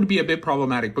that would be a bit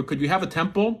problematic. But could you have a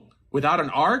temple without an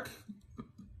ark?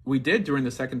 We did during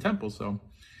the Second Temple. So,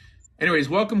 anyways,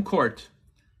 welcome, Court.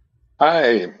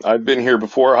 Hi, I've been here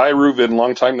before. Hi, Reuven.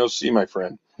 Long time no see, my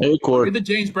friend. Hey, Court. You're the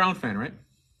James Brown fan, right?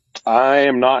 I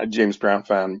am not a James Brown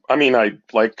fan. I mean, I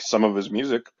like some of his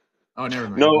music. Oh, never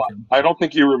mind. No, Okay. I don't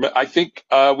think you remember. I think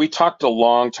we talked a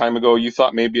long time ago. You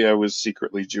thought maybe I was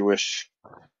secretly Jewish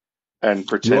and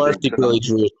You are pretending to secretly not.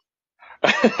 Jewish.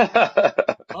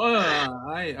 Oh,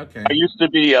 I okay. used to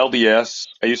be LDS.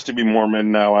 I used to be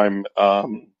Mormon. Now I'm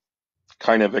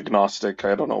kind of agnostic.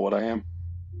 I don't know what I am.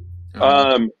 Oh,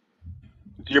 Um,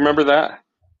 do you remember that?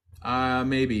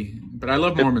 maybe. But I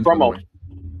love It's Mormons, by from the a way.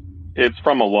 it's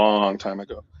from a long time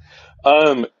ago.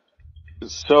 Um,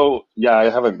 So yeah,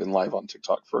 I haven't been live on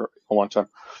TikTok for a long time.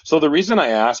 So the reason I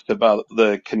asked about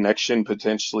the connection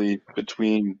potentially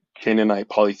between Canaanite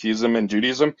polytheism and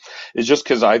Judaism is just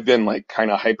because I've been like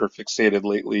kind of hyper fixated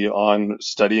lately on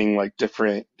studying like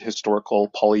different historical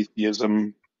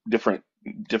polytheism, different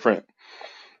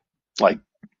like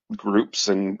groups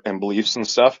and beliefs and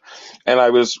stuff. And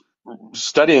I was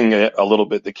studying it a little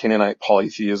bit, the Canaanite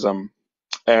polytheism,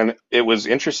 and it was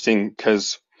interesting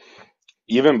because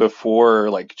even before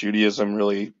like Judaism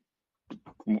really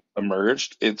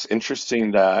emerged, it's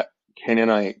interesting that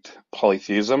Canaanite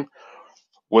polytheism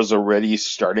was already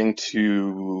starting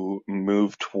to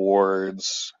move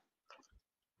towards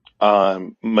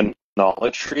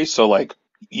monolatry. So, like,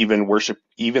 even worship,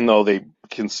 even though they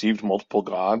conceived multiple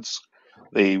gods,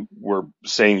 they were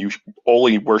saying you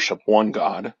only worship one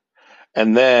God.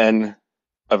 And then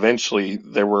eventually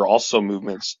there were also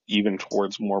movements even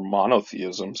towards more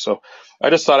monotheism. So I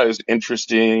just thought it was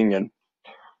interesting. And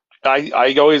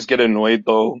I always get annoyed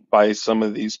though by some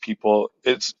of these people.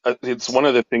 It's one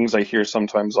of the things I hear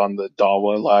sometimes on the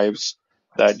Dawa lives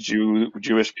that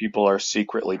Jewish people are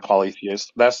secretly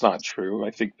polytheists. That's not true.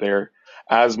 I think they're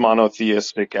as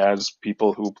monotheistic as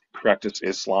people who practice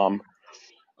Islam.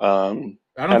 Um,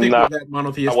 I don't and think we're that that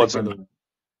monotheistic, by wasn't. the way.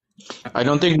 I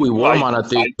don't think we were I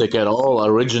monotheistic at all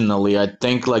originally. I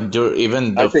think like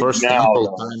even I the think first now temple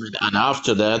though, time and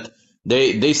after that,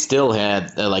 they still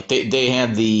had like they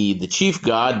had the chief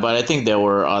god, but I think there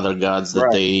were other gods that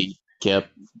right? they kept.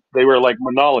 They were like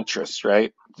monolatrists,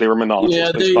 right? They were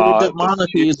Yeah, monolatrists. They the saw the chief,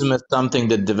 monotheism is something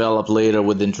that developed later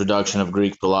with the introduction of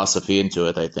Greek philosophy into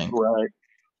it, I think. right?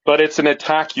 But it's an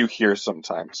attack you hear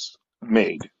sometimes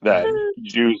made that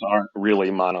Jews aren't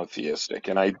really monotheistic,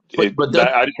 and But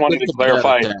I just wanted that's to a bad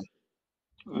clarify attack,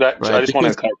 that. I right? just wanted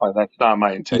Because to clarify that's not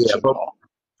my yeah, intention at all.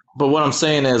 but what I'm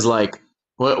saying is like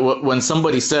when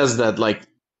somebody says that, like,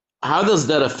 how does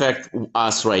that affect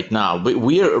us right now?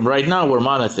 We're right now we're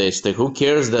monotheistic. Who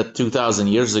cares that 2,000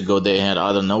 years ago they had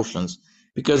other notions?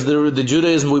 Because the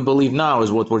Judaism we believe now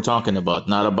is what we're talking about,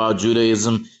 not about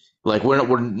Judaism. Like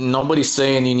we're nobody's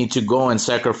saying you need to go and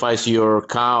sacrifice your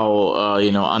cow,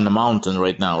 on the mountain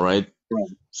right now, right? Right.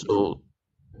 So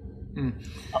Hmm.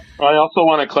 I also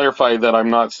want to clarify that I'm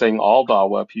not saying all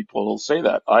Dawa people say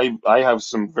that. I have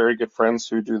some very good friends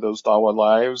who do those Dawa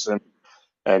lives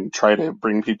and try to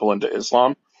bring people into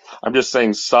Islam. I'm just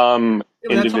saying some Yeah,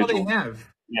 but that's all they individuals. have.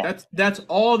 Yeah, That's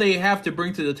all they have to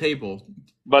bring to the table,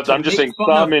 but to I'm just make saying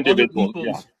fun some of other individuals.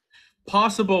 Yeah, people's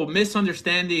possible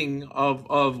misunderstanding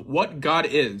of what God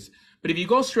is. But if you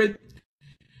go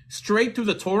straight through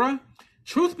the Torah,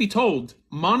 truth be told,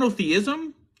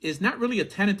 monotheism is not really a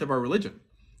tenet of our religion.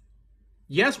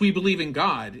 Yes, we believe in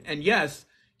God, and yes,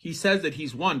 he says that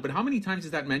he's one, but how many times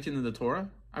is that mentioned in the Torah?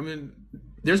 I mean,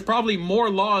 there's probably more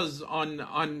laws on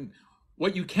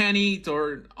what you can eat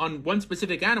or on one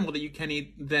specific animal that you can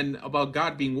eat than about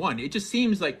God being one. It just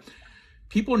seems like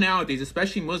people nowadays,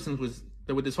 especially Muslims,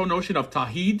 with this whole notion of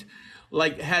Tawheed,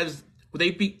 like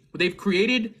they've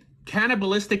created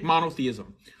cannibalistic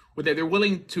monotheism, where they're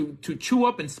willing to chew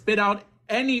up and spit out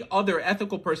any other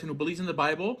ethical person who believes in the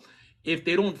Bible if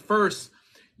they don't first,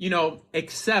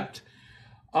 accept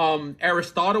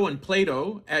Aristotle and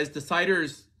Plato as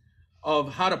deciders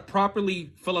of how to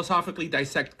properly philosophically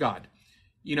dissect God.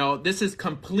 This is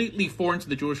completely foreign to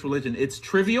the Jewish religion. It's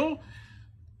trivial.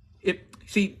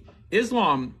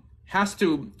 Islam has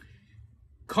to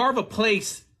carve a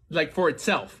place like for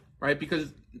itself, right?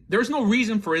 Because there's no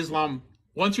reason for Islam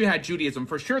once you had Judaism.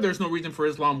 For sure, there's no reason for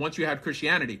Islam once you had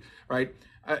Christianity, right?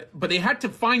 But they had to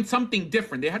find something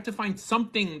different. They had to find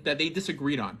something that they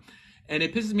disagreed on. And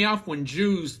it pisses me off when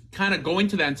Jews kind of go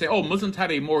into that and say, oh, Muslims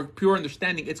have a more pure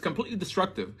understanding. It's completely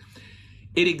destructive.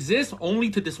 It exists only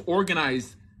to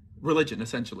disorganize religion,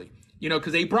 essentially.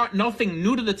 Because they brought nothing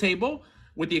new to the table,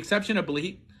 with the exception of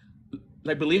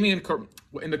believing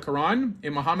in the Quran,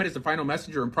 in Muhammad as the final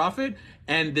messenger and prophet,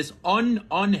 and this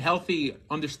unhealthy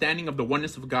understanding of the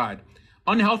oneness of God.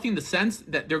 Unhealthy in the sense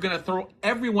that they're going to throw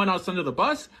everyone else under the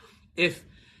bus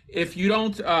if you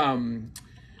don't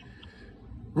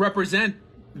represent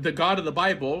the God of the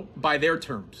Bible by their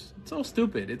terms. It's so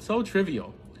stupid. It's so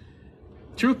trivial.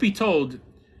 truth be told,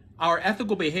 our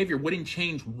ethical behavior wouldn't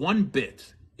change one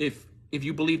bit if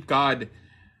you believed God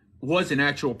was an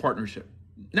actual partnership.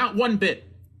 Not one bit.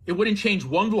 It wouldn't change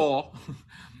one law,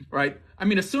 right? I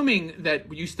mean, assuming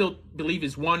that you still believe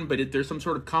is one, but there's some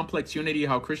sort of complex unity,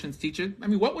 how Christians teach it. I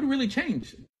mean, what would really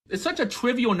change? It's such a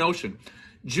trivial notion.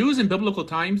 Jews in biblical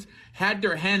times had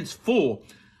their hands full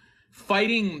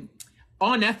fighting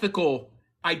unethical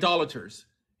idolaters.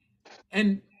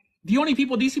 And the only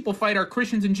people these people fight are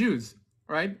Christians and Jews,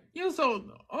 right? So,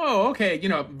 okay,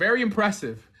 very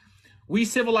impressive. We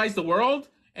civilized the world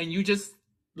and you just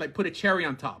like put a cherry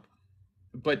on top.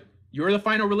 But you're the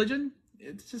final religion?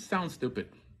 It just sounds stupid.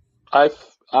 I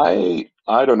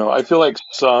don't know. I feel like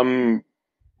some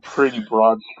pretty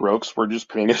broad strokes were just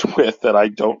painted with that I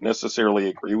don't necessarily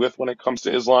agree with when it comes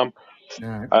to Islam.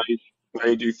 Right.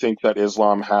 I do think that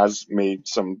Islam has made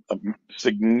some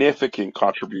significant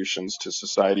contributions to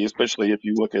society, especially if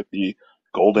you look at the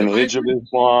golden age of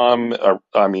Islam.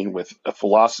 With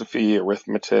philosophy,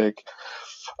 arithmetic.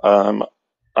 I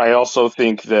also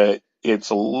think that it's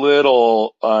a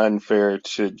little unfair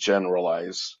to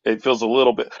generalize. It feels a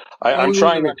little bit. I'm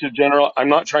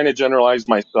not trying to generalize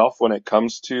myself when it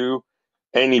comes to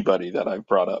anybody that I've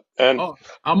brought up. And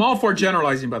I'm all for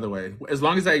generalizing, by the way, as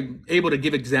long as I'm able to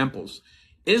give examples.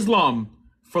 Islam,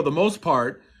 for the most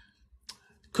part,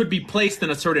 could be placed in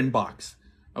a certain box.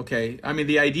 Okay, I mean,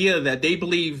 the idea that they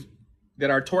believe that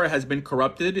our Torah has been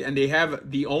corrupted and they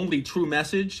have the only true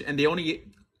message and they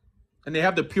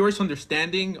have the purest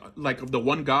understanding, like, of the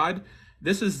one God.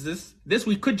 This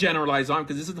we could generalize on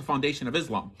because this is the foundation of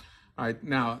Islam. All right,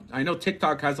 now I know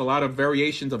TikTok has a lot of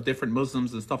variations of different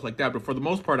Muslims and stuff like that, but for the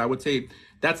most part, I would say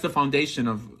that's the foundation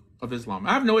of Islam.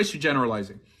 I have no issue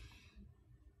generalizing.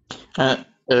 I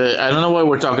don't know why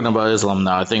we're talking about Islam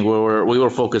now. I think we were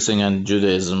focusing on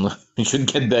Judaism. We should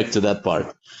get back to that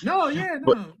part. No.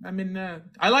 I mean,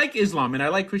 I like Islam and I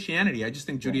like Christianity. I just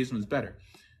think Judaism is better.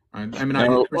 I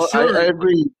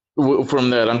agree from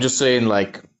that. I'm just saying,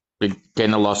 like, we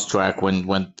kind of lost track when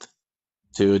went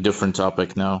to a different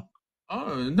topic now.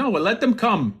 Oh, no, well, let them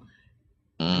come.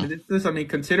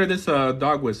 Consider this a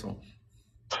dog whistle.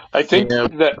 I think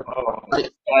that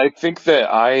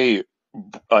I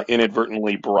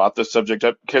inadvertently brought the subject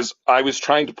up because I was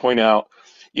trying to point out,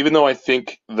 even though I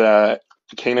think that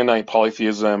Canaanite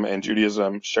polytheism and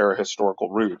Judaism share a historical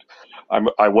root,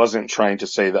 I wasn't trying to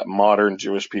say that modern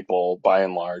Jewish people, by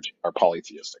and large, are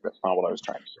polytheistic. That's not what I was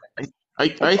trying to say. I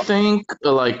think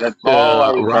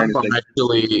Rambam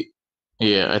actually,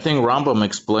 I think Rambam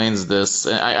explains this.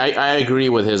 I agree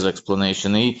with his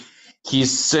explanation.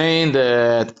 He's saying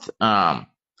that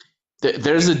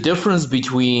there's a difference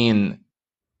between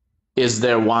is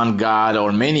there one God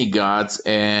or many gods,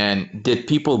 and did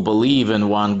people believe in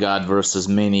one God versus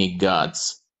many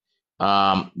gods?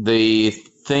 The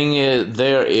thing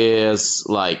is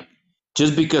like,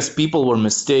 just because people were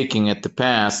mistaking at the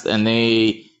past and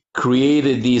they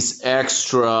created these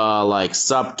extra like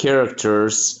sub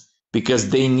characters because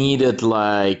they needed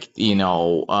something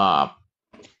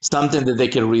that they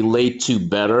can relate to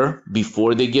better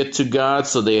before they get to God.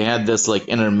 So they had this like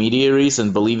intermediaries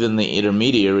and believed in the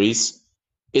intermediaries.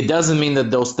 It doesn't mean that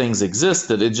those things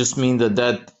existed. It just means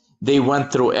that they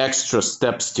went through extra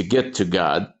steps to get to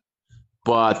God.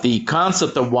 But the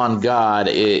concept of one God,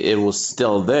 it was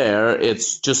still there.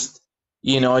 It's just,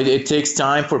 it takes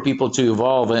time for people to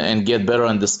evolve and get better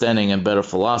understanding and better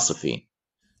philosophy.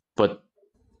 But,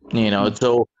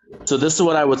 so this is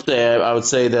what I would say. I would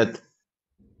say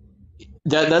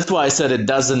that's why I said it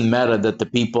doesn't matter that the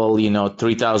people,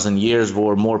 3,000 years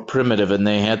were more primitive and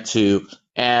they had to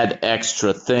add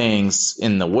extra things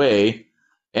in the way.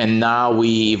 And now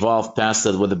we evolved past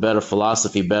it with a better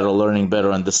philosophy, better learning,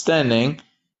 better understanding.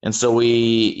 And so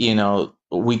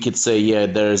we could say,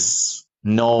 there's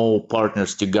no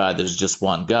partners to God. There's just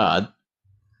one God.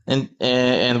 And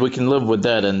we can live with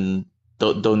that and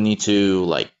don't need to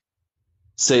like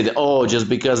say that, just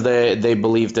because they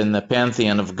believed in the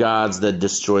pantheon of gods that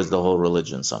destroys the whole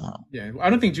religion somehow. Yeah, I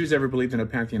don't think Jews ever believed in a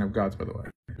pantheon of gods, by the way.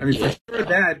 I mean, for sure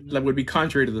that would be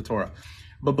contrary to the Torah.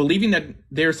 But believing that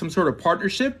there's some sort of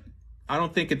partnership, I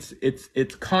don't think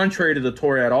it's contrary to the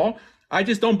Torah at all. I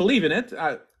just don't believe in it,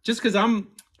 just because I'm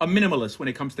a minimalist when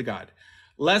it comes to God.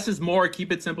 Less is more.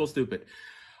 Keep it simple, stupid.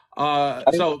 Why?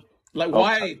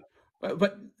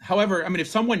 But however, I mean, if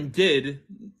someone did,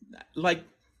 like,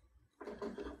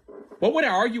 what would I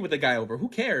argue with the guy over? Who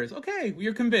cares? Okay,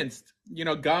 you're convinced.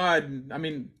 God. I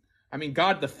mean,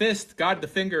 God the fist, God the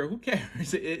finger. Who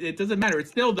cares? It doesn't matter.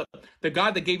 It's still the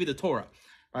God that gave you the Torah.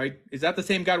 Right? Is that the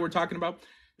same God we're talking about?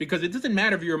 Because it doesn't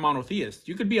matter if you're a monotheist.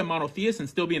 You could be a monotheist and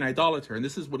still be an idolater. And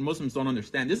this is what Muslims don't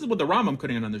understand. This is what the Rambam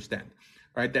couldn't understand,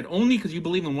 right? That only because you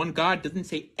believe in one God doesn't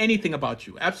say anything about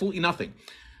you. Absolutely nothing,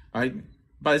 right?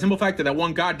 By the simple fact that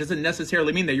one God doesn't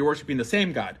necessarily mean that you're worshiping the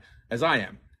same God as I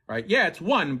am, right? Yeah, it's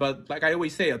one, but like I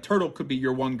always say, a turtle could be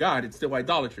your one God. It's still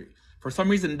idolatry. For some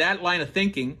reason, that line of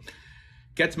thinking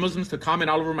gets Muslims to comment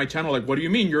all over my channel like, what do you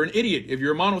mean? You're an idiot. If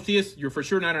you're a monotheist, you're for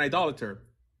sure not an idolater.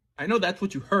 I know that's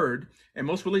what you heard, and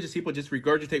most religious people just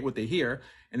regurgitate what they hear,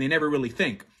 and they never really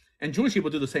think. And Jewish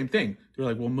people do the same thing. They're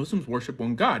like, well, Muslims worship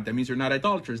one God. That means you're not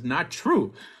idolaters. Not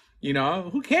true. You know,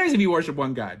 who cares if you worship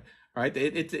one God? Right?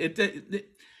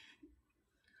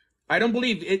 I don't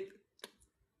believe it.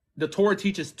 The Torah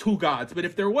teaches two gods, but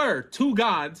if there were two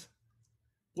gods,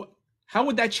 how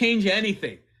would that change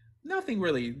anything? Nothing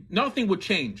really. Nothing would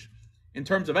change in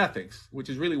terms of ethics, which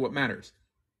is really what matters.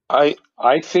 I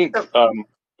think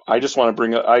I just want to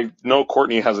bring up. I know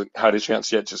Courtney hasn't had a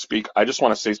chance yet to speak. I just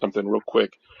want to say something real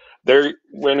quick.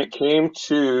 When it came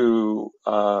to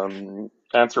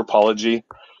anthropology,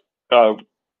 it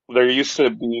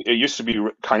used to be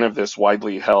kind of this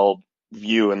widely held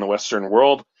view in the Western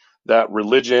world that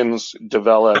religions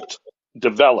developed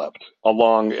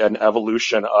along an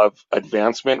evolution of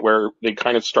advancement, where they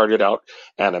kind of started out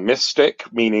animistic,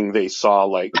 meaning they saw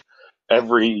like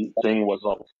everything was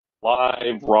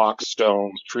alive, rocks,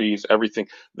 stones, trees, everything.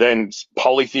 Then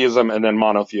polytheism and then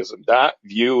monotheism. That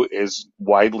view is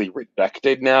widely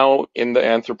rejected now in the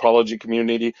anthropology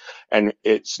community, and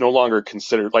it's no longer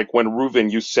considered, like when Reuven,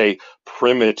 you say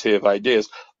primitive ideas,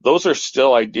 those are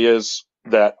still ideas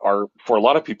that are, for a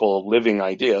lot of people, a living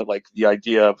idea. Like the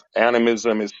idea of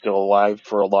animism is still alive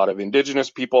for a lot of indigenous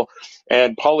people,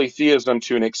 and polytheism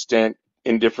to an extent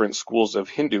in different schools of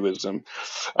Hinduism.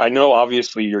 I know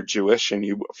obviously you're Jewish and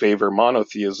you favor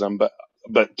monotheism,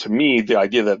 but to me, the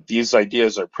idea that these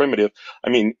ideas are primitive, I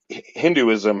mean,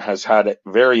 Hinduism has had a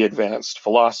very advanced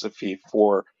philosophy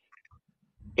for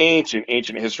ancient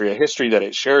history, a history that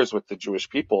it shares with the Jewish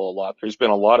people a lot. There's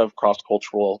been a lot of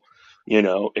cross-cultural,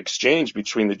 exchange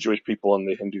between the Jewish people and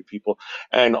the Hindu people.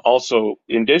 And also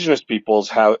indigenous peoples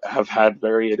have had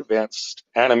very advanced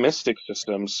animistic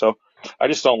systems. So I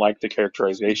just don't like the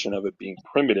characterization of it being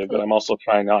primitive, but I'm also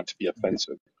trying not to be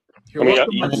offensive. You're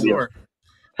welcome, Mansoor.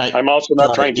 I'm also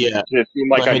not trying to seem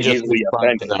like I'm easily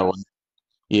offended.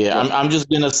 Yeah, I'm just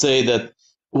going to say that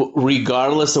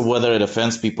regardless of whether it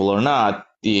offends people or not,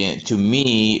 to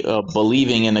me,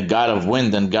 believing in a God of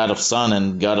wind and God of sun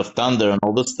and God of thunder and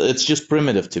all this, it's just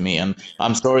primitive to me. And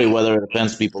I'm sorry whether it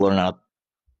offends people or not.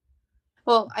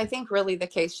 Well, I think really the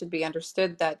case should be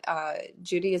understood that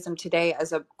Judaism today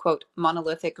as a, quote,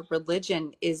 monolithic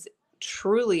religion is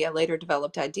truly a later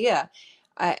developed idea.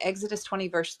 Exodus 20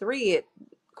 verse 3, it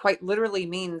quite literally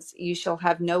means you shall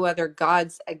have no other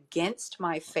gods against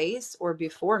my face or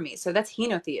before me. So that's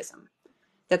henotheism.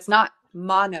 That's not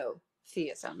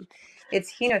monotheism.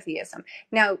 It's henotheism.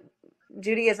 Now,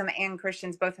 Judaism and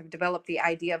Christians both have developed the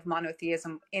idea of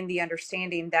monotheism in the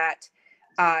understanding that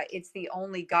it's the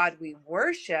only God we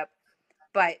worship.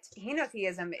 But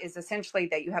henotheism is essentially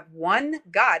that you have one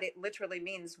God. It literally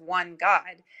means one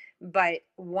God, but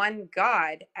one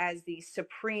God as the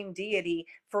supreme deity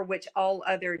for which all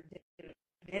other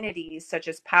divinities, such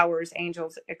as powers,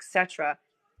 angels, etc.,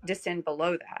 descend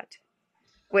below that,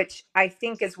 which I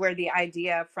think is where the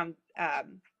idea from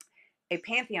a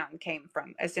pantheon came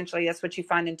from. Essentially, that's what you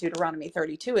find in Deuteronomy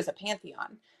 32 is a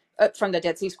pantheon from the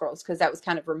Dead Sea Scrolls, because that was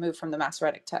kind of removed from the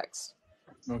Masoretic text.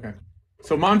 Okay.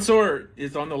 So Mansoor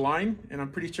is on the line, and I'm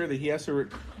pretty sure that he has to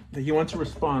that he wants to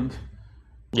respond.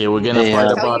 Yeah, we're gonna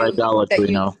fight about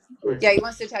idolatry now. Yeah, he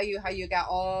wants to tell you how you got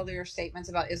all your statements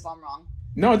about Islam wrong.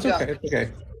 No, it's okay. It's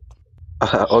okay.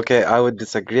 Okay, I would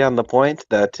disagree on the point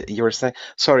that you were saying.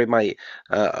 Sorry, I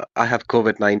have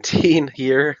COVID-19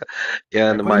 here,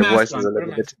 and my voice is a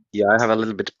little bit. Yeah, I have a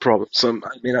little bit problem, so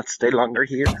I may not stay longer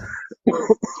here.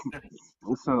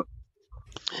 So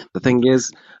the thing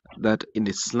is that in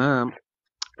Islam,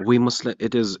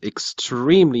 it is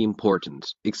extremely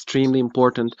important,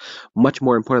 much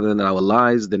more important than our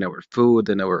lives, than our food,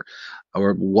 than our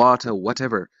water,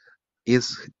 whatever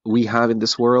is we have in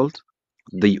this world.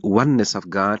 The oneness of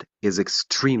God is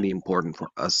extremely important for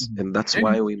us, and that's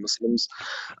why we Muslims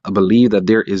believe that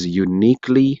there is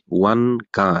uniquely one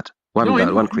God,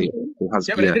 one Creator. But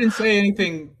I didn't say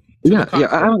anything.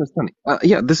 I understand.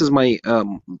 This is my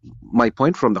my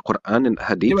point from the Quran and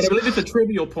Hadith. Yeah, but I believe it's a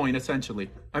trivial point, essentially.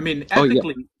 I mean,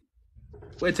 ethically,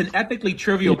 it's an ethically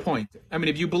trivial point. I mean,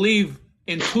 if you believe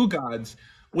in two gods,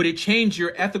 would it change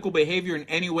your ethical behavior in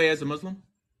any way as a Muslim?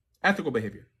 Ethical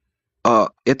behavior.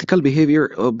 Ethical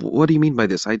behavior. What do you mean by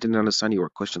this? I didn't understand your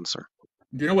question, sir.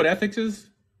 Do you know what ethics is?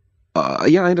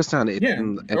 Yeah, I understand it Yeah,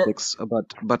 in or ethics, but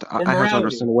or I have to morality.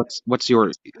 understand what's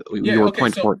your Yeah, okay.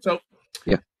 point for it. So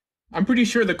Yeah, I'm pretty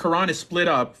sure the Quran is split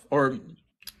up, or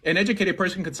an educated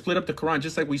person could split up the Quran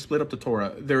just like we split up the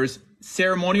Torah. There's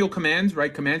ceremonial commands,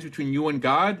 right? Commands between you and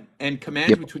God, and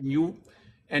commands yep. between you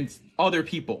and other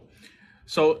people.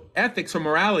 So ethics or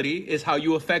morality is how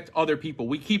you affect other people.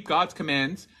 We keep God's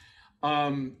commands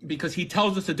because He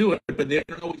tells us to do it, but they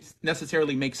don't always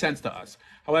necessarily make sense to us.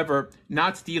 However,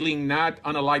 not stealing, not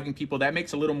unaliving people, that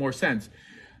makes a little more sense.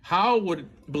 How would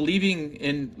believing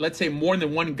in, let's say, more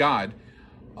than one God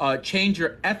change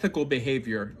your ethical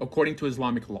behavior according to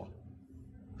Islamic law?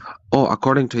 Oh,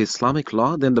 according to Islamic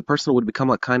law, then the person would become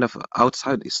a kind of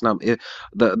outside Islam.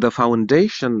 The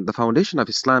foundation of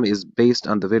Islam is based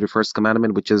on the very first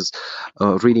commandment, which is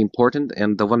really important,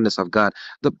 and the oneness of God.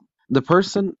 The the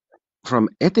person, from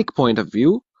ethic point of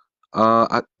view,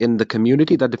 in the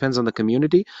community, that depends on the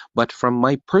community. But from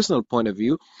my personal point of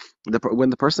view, when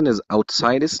the person is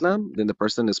outside Islam, then the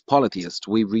person is polytheist.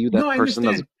 We view that No, I person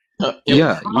as, understand. Yeah, but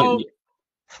yeah, how,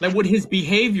 like, would his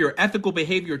behavior, ethical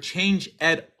behavior, change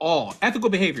at all? Ethical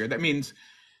behavior, that means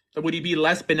that would he be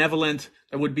less benevolent?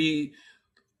 That would he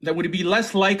be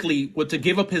less likely to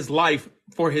give up his life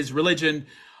for his religion?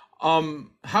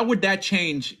 How would that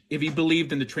change if he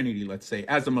believed in the Trinity, let's say,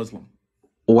 as a Muslim?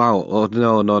 wow. Oh,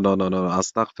 no, no, no, no, no.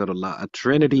 Astaghfirullah. A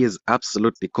Trinity is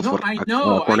absolutely No, kufr I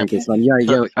know. I according to get. Islam. Yeah,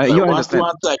 yeah. You one, understand.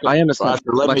 one second, I understand.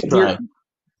 Roger, let But me here, try.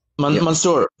 yeah.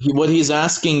 Mansoor, what he's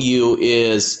asking you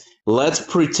is, let's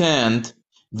pretend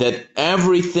that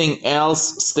everything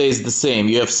else stays the same.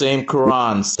 You have same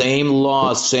Quran, same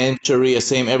laws, same Sharia,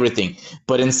 same everything.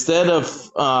 But instead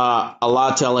of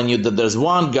Allah telling you that there's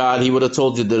one God, He would have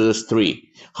told you that there's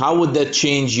three. How would that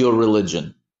change your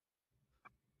religion?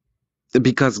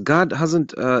 Because God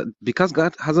hasn't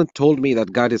told me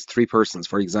that God is three persons,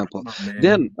 for example. Oh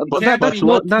Then man, it But can't but that's be. It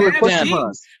not let's not a can't question pretend. for be.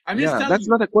 us. I'm just Yeah, telling that's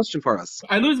you. not a question for us.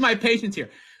 I lose my patience here.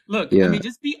 Look, I Yeah, mean,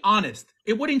 just be honest.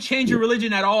 It wouldn't change yeah. your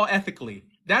religion at all ethically.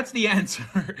 That's the answer.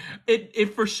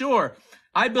 It for sure.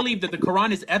 I believe that the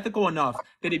Quran is ethical enough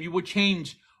that if you would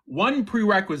change one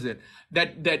prerequisite,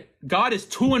 that God is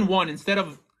two in one instead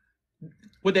of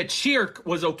that shirk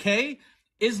was okay,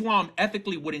 Islam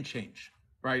ethically wouldn't change,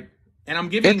 right? And I'm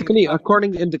giving. Ethically,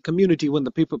 according in the community, when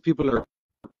the people are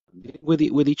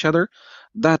with each other,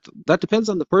 that depends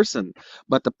on the person.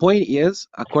 But the point is,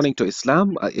 according to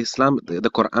Islam,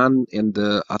 the Quran and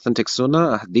the authentic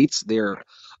Sunnah, Hadiths,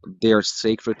 they're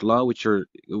sacred law which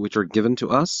are given to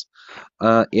us.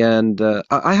 And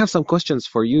I have some questions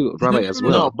for you, No, Rabbi, no, as no, no,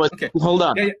 no. No, well. but Okay. hold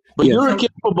on. Yeah, yeah. But Yes. you're So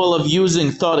capable of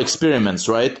using thought experiments,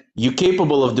 right? You're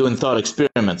capable of doing thought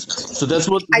experiments. So that's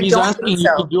what I he's don't think asking you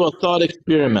to so. do, a thought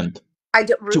experiment I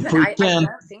don't, to Reuven, I pretend.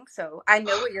 don't think so. I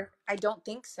know what you're, I don't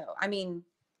think so. I mean,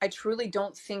 I truly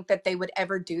don't think that they would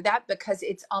ever do that, because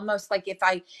it's almost like if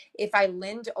I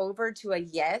leaned over to a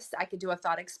yes, I could do a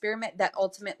thought experiment that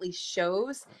ultimately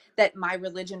shows that my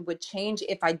religion would change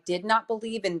if I did not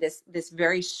believe in this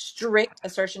very strict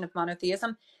assertion of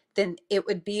monotheism, then it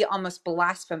would be almost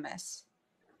blasphemous.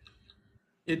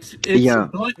 it's Yeah.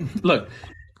 look,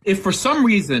 if for some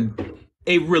reason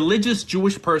a religious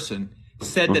Jewish person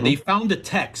said that Hmm. they found a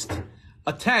text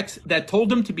that told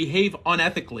them to behave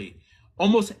unethically,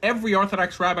 almost every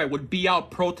Orthodox rabbi would be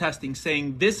out protesting,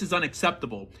 saying this is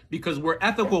unacceptable because we're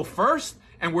ethical first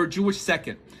and we're Jewish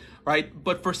second, right?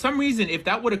 But for some reason, if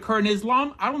that would occur in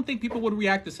Islam, I don't think people would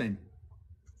react the same.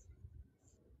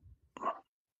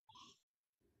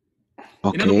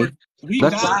 In other Okay. words, we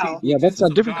That's validate Wow. the yeah, that's a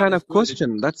existence of different God kind as of good.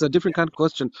 question. That's a different kind of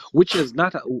question, which is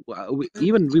not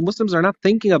even we Muslims are not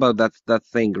thinking about that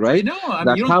thing, I right? know. I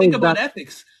mean, That you don't how think is about that?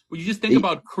 ethics. Well, you just think eh,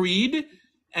 about creed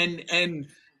and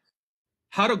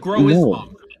how to grow No,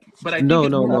 Islam. But I think no,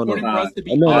 it's no, more no, no, important for us to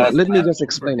be no, no. That's honest Let and me just ethical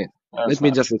explain first. it. that's Let me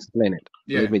not just true. explain it.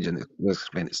 Yeah. Let me just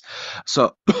explain this.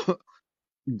 So,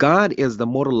 God is the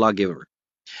moral lawgiver.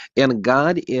 And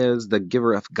God is the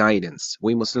giver of guidance.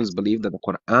 We Muslims believe that the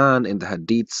Quran and the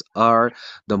Hadiths are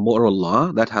the moral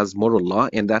law that has moral law,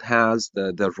 and that has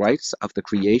the rights of the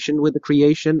creation with the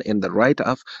creation and the right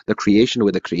of the creation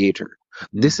with the creator.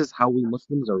 Mm. This is how we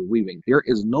Muslims are viewing. There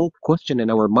is no question in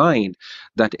our mind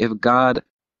that if God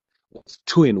was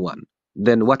two in one,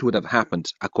 then what would have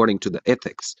happened according to the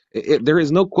ethics? There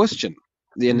is no question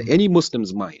in Mm. any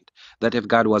Muslim's mind that if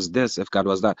God was this, if God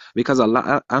was that, because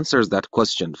Allah answers that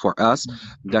question for us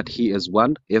that He is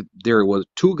one. If there were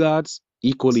two gods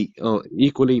equally,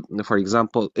 for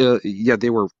example, yeah, they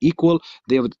were equal,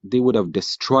 they would have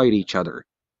destroyed each other.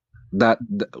 That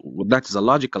is a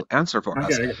logical answer for I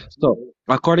us. get it. So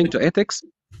according to ethics,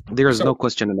 there is no So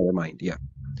question in our mind. Yeah.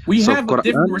 we So have a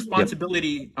different Quran. Yeah.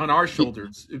 responsibility on our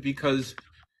shoulders because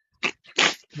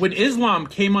when Islam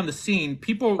came on the scene,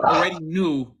 people already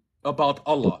knew about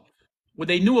Allah. Well,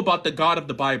 they knew about the God of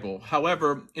the Bible.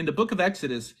 However, in the book of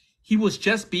Exodus, he was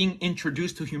just being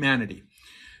introduced to humanity.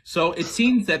 So it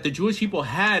seems that the Jewish people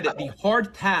had the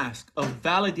hard task of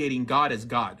validating God as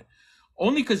God.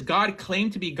 Only because God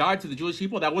claimed to be God to the Jewish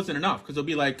people, that wasn't enough. Because they'll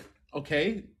be like,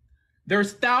 okay,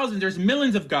 there's thousands, there's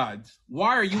millions of gods.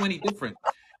 Why are you any different?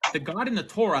 The God in the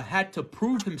Torah had to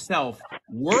prove himself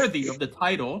worthy of the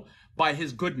title by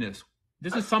his goodness.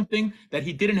 This is something that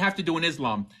he didn't have to do in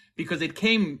Islam because it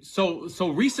came so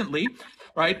recently,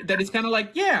 right? That it's kind of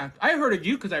like, yeah, I heard of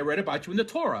you because I read about you in the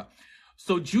Torah.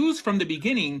 So Jews from the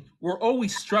beginning were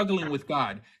always struggling with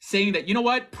God, saying that, you know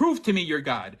what, prove to me you're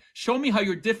God. Show me how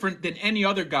you're different than any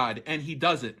other God. And he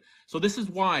does it. So this is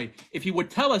why if he would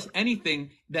tell us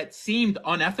anything that seemed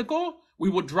unethical, we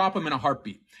would drop him in a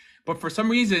heartbeat. But for some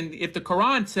reason, if the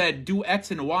Quran said do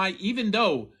X and Y, even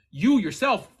though you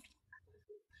yourself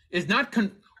is not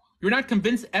you're not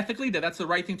convinced ethically that that's the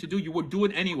right thing to do, you would do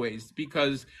it anyways.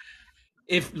 Because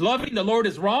if loving the Lord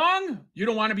is wrong, you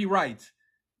don't want to be right.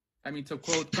 I mean, to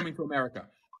quote Coming to America.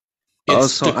 It's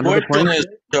Also, the another question point. is,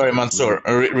 sorry, Mansoor,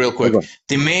 real quick. Okay.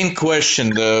 The main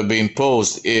question being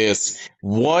posed is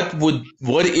what do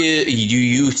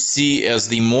you see as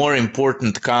the more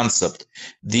important concept?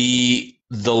 The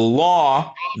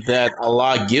law that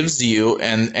Allah gives you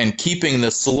and keeping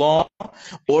this law,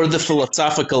 or the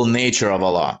philosophical nature of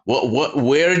Allah?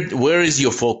 Where is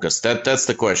your focus? That's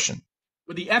the question.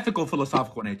 With the ethical,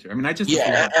 philosophical nature. I mean, not just the Yeah,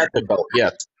 philosophical. ethical.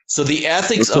 Yes. So the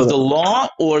ethics of So, the law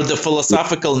or the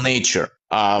philosophical nature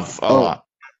of oh, Allah?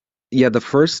 yeah, the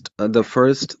first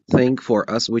thing for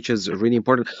us, which is really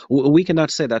important, we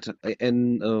cannot say that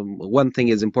and one thing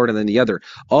is important than the other.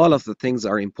 All of the things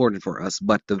are important for us,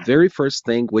 but the very first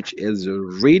thing, which is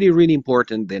really, really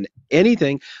important than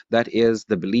anything, that is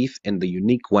the belief in the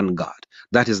unique one God.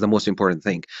 That is the most important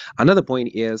thing. Another point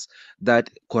is that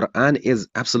Quran is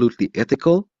absolutely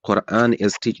ethical. Quran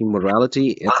is teaching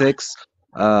morality, ethics,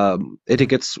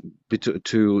 etiquettes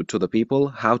to the people,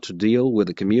 how to deal with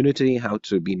the community, how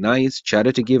to be nice,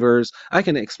 charity givers. I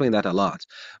can explain that a lot,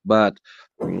 but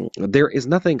there is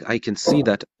nothing I can see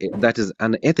that is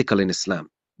unethical in Islam.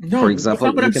 For No, that's example,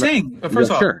 not what we I'm cannot. saying. Yeah,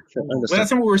 First off, sure, I well, understand.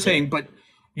 that's not what we're saying. But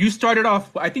you started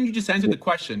off. I think you just answered Yeah, the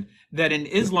question that in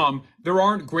Islam there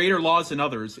aren't greater laws than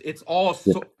others. It's all,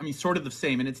 yeah, I mean, sort of the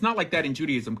same, and it's not like that in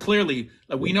Judaism. Clearly,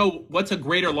 like, we know what's a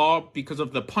greater law because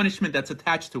of the punishment that's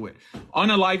attached to it.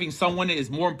 Unaliving someone is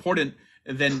more important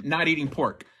than not eating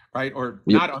pork, right? Or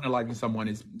yeah. not unaliving someone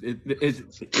is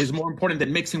more important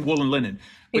than mixing wool and linen.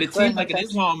 But it seems Growing like in offense.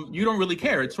 Islam you don't really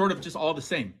care. It's sort of just all the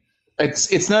same.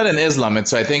 It's not in Islam.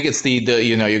 I think it's the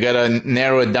you gotta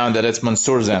narrow it down that it's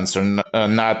Mansour's answer,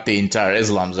 not the entire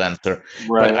Islam's answer.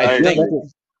 But Right. I I Yeah, think, agree. that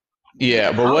is.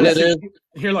 yeah, but How what Yeah, it is is,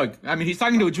 here? Look, I mean, he's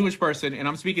talking to a Jewish person, and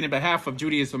I'm speaking in behalf of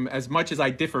Judaism as much as I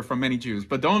differ from many Jews.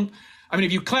 But don't, I mean,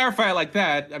 if you clarify it like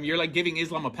that, I mean, you're like giving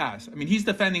Islam a pass. I mean, he's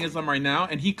defending Islam right now,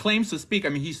 and he claims to speak. I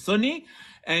mean, he's Sunni,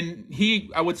 and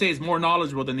he, I would say, is more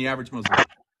knowledgeable than the average Muslim.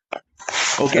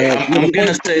 okay, yeah. I'm The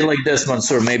gonna point. say like this,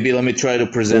 Mansour. Maybe let me try to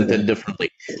Yeah, present it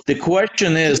differently. The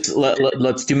question is,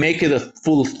 let's to make it a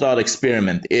full thought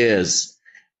experiment. Is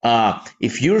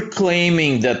if you're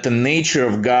claiming that the nature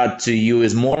of God to you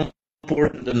is more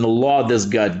important than the law this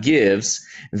God gives,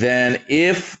 then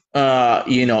if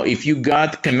you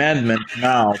got commandments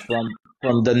now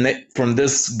from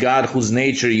this God whose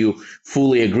nature you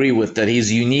fully agree with, that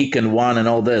He's unique and one and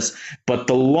all this, but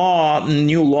the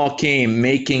new law came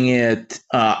making it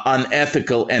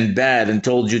unethical and bad and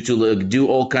told you to do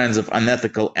all kinds of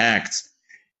unethical acts,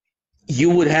 you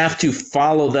would have to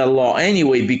follow that law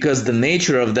anyway because the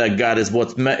nature of that God is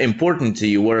what's important to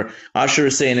you. Where Asher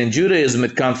is saying in Judaism,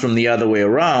 it comes from the other way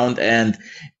around, and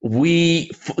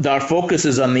our focus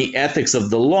is on the ethics of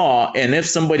the law. And if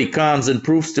somebody comes and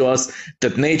proves to us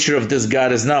that nature of this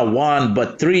God is not one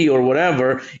but three or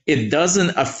whatever, it doesn't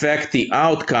affect the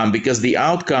outcome because the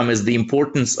outcome is the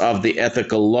importance of the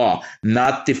ethical law,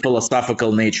 not the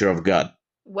philosophical nature of God.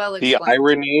 Well The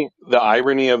explained.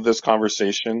 irony of this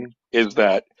conversation is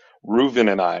that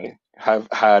Reuven and I have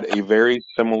had a very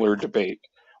similar debate.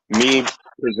 Me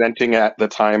presenting at the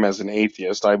time as an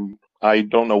atheist, I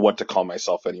don't know what to call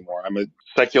myself anymore. I'm a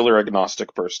secular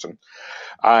agnostic person.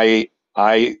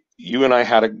 You and I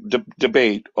had a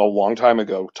debate a long time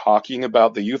ago talking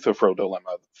about the Euthyphro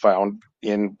dilemma found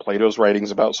in Plato's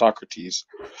writings about Socrates,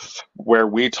 where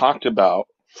we talked about,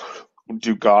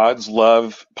 do gods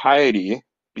love piety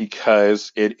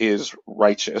because it is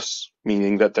righteous,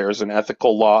 meaning that there is an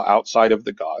ethical law outside of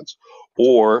the gods,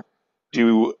 or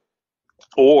do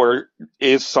or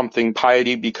is something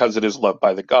piety because it is loved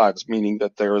by the gods, meaning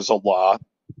that there is a law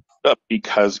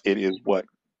because it is what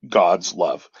gods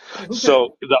love.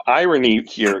 So the irony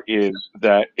here is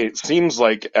that it seems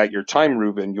like at your time,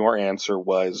 Reuben, your answer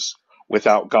was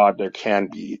without God there can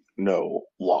be no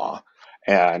law,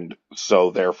 and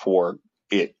so therefore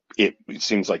it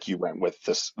seems like you went with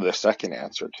the second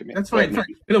answer to me. That's fine.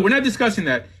 We're not discussing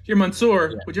that here.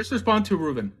 Mansoor would just respond to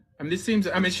Reuben. I mean,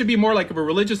 it should be more like of a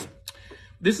religious.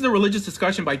 This is a religious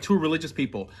discussion by two religious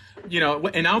people.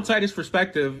 An outsider's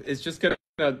perspective is just going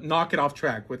to knock it off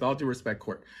track, with all due respect,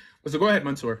 Court. So go ahead,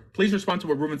 Mansoor. Please respond to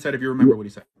what Reuben said if you remember what he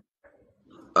said.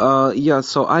 Yeah,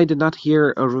 so I did not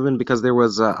hear Reuben because there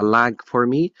was a lag for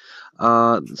me.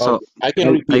 So I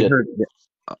can repeat it. Heard,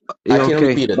 I can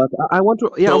repeat it. But I want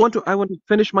to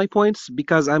finish my points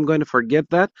because I'm going to forget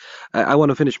that. I want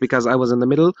to finish because I was in the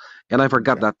middle and I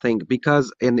forgot that thing.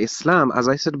 Because in Islam, as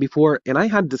I said before, and I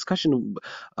had discussion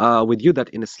with you that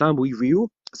in Islam we view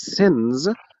sins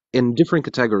in different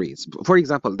categories. For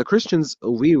example, the Christians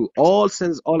view all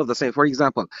sins all of the same. For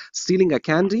example, stealing a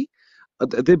candy,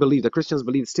 the Christians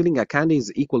believe stealing a candy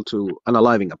is equal to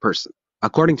unaliving a person,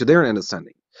 according to their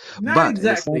understanding. Not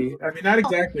exactly. Not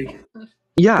exactly.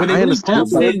 Yeah, I understand.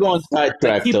 We're going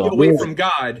sidetrack, keep you away from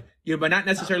God, but not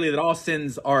necessarily that all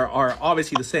sins are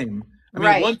obviously the same.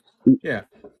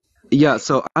 Yeah.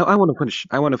 So I want to finish.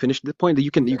 I want to finish the point that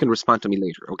you can respond to me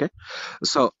later. Okay.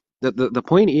 So the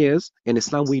point is, in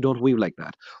Islam we don't view like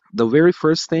that. The very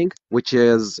first thing, which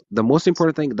is the most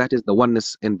important thing, that is the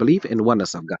oneness and belief in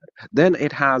oneness of God. Then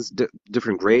it has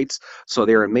different grades. So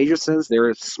there are major sins, there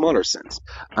are smaller sins.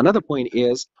 Another point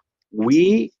is,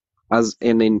 we as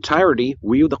an entirety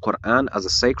view the Quran as a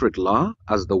sacred law,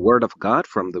 as the word of God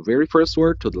from the very first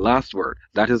word to the last word.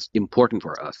 That is important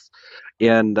for us.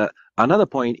 And another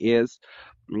point is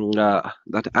that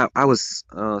I was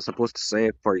supposed to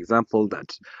say, for example,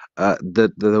 that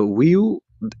the view,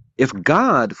 if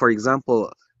God, for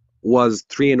example, was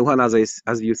 3 in 1,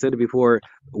 as you said before,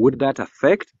 would that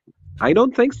affect? I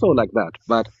don't think so like that.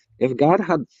 But if God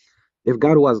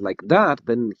was like that,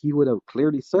 then he would have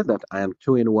clearly said that I am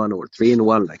 2 in 1 or 3 in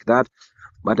 1 like that.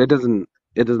 But it doesn't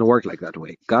work like that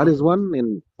way. God is one,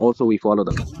 and also we follow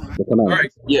the command. All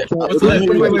right. Yeah. Wait.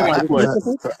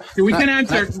 We can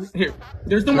answer here.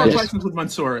 There's no more questions with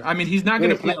Mansoor. He's not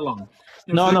going to play along.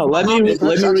 No. Let me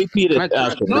repeat it.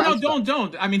 No,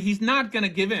 don't. He's not going to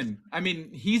give in.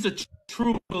 He's a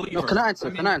true believer. No, can I answer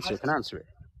it?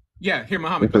 Yeah. Here,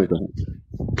 Muhammad.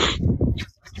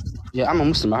 Yeah, I'm a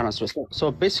Muslim. I can answer it.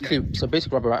 So basically,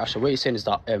 Rabbi Asher, what you're saying is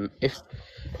that if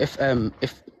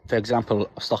for example,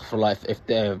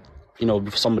 astaghfirullah,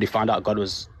 if somebody found out God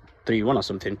was 3-1 or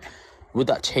something, would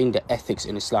that change the ethics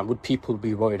in Islam? Would people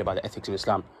be worried about the ethics in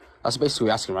Islam? That's basically what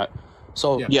you're asking, right?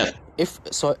 So yeah. If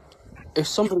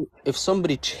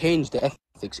somebody changed the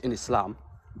ethics in Islam,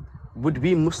 would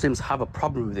we Muslims have a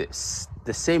problem with it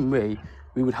the same way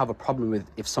we would have a problem with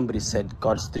if somebody said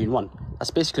God's 3-1?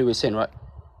 That's basically what you're saying, right?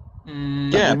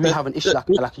 Yeah. We have an issue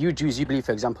like you Jews, you believe,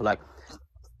 for example, like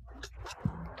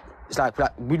it's like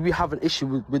would we have an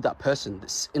issue with that person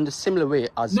in the similar way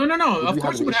as no of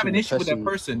course we would have an issue with that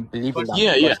person,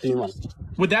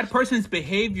 would that person's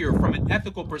behavior from an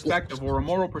ethical perspective or a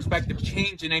moral perspective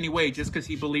change in any way just because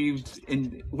he believes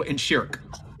in shirk?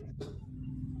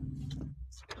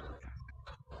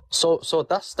 So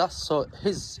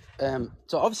his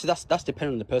so obviously that's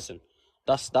dependent on the person.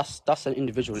 That's an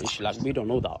individual issue. Like, we don't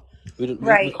know that. We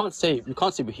can't say he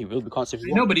will. We can't say he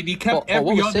won't. No, but if he kept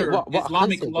every other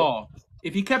Islamic law,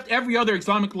 if he kept every other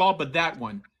Islamic law but that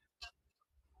one.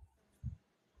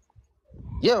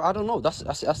 Yeah, I don't know. That's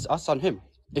on him.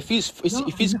 If he's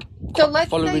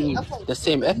following the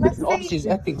same ethics, obviously his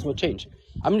ethics will change.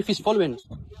 If he's following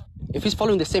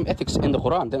the same ethics in the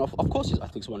Quran, then of course his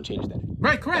ethics won't change then.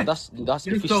 Right, correct. That's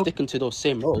if he's sticking to those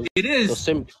same rules. It is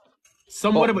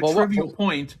somewhat of a trivial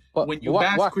point when you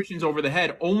bash Christians over the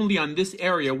head only on this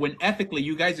area when ethically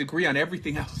you guys agree on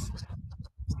everything else.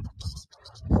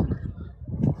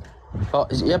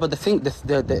 But the thing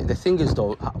is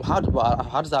though, how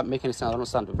does that make any sense? I don't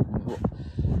understand.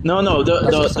 No.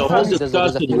 The whole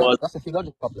discussion was. That's a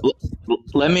theological problem.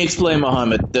 Let me explain,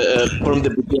 Muhammad, from the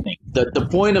beginning. The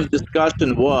point of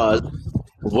discussion was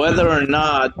whether or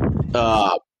not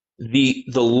the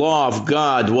law of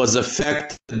God was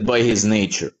affected by his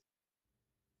nature.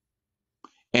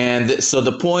 And so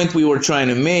the point we were trying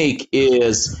to make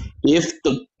is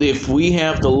if we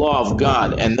have the law of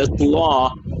God and this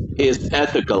law is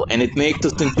ethical and it makes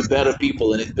us into better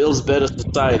people and it builds better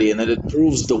society and it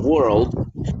improves the world,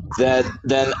 that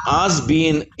then us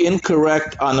being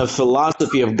incorrect on a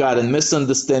philosophy of God and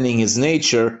misunderstanding his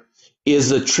nature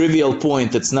is a trivial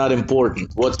point that's not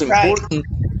important. What's Right. important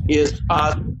is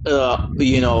us,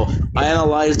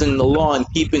 analyzing the law and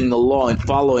keeping the law and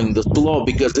following this law,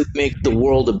 because it makes the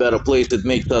world a better place. It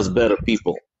makes us better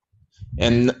people.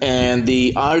 And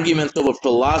the arguments of a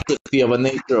philosophy of a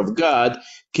nature of God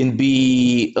can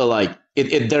be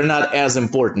they're not as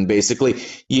important, basically.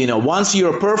 Once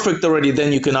you're perfect already,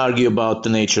 then you can argue about the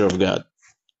nature of God.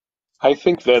 I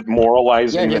think that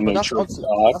moralizing the but that's nature of obviously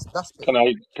God. that's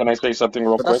Can I say something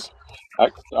real but quick? that's I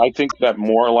think that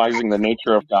moralizing the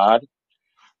nature of God,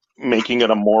 making it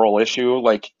a moral issue,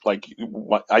 like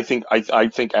what I think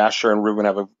Asher and Ruben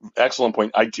have an excellent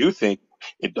point. I do think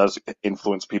it does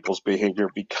influence people's behavior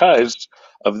because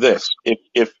of this.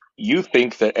 If you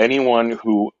think that anyone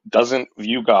who doesn't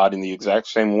view God in the exact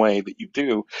same way that you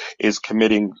do is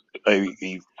committing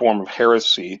a form of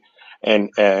heresy and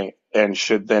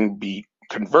should then be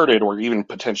converted or even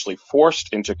potentially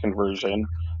forced into conversion,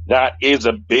 that is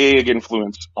a big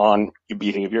influence on your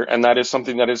behavior, and that is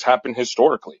something that has happened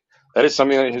historically. That is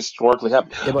something that historically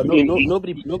happened. yeah, but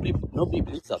nobody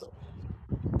believes that though.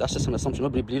 That's just an assumption.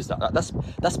 Nobody believes that.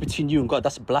 That's between you and God.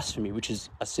 That's blasphemy, which is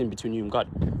a sin between you and God.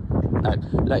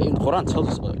 Like in the Quran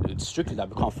tells us it's strictly that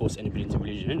we can't force anybody into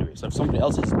religion anyway. So if somebody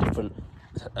else has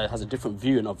a different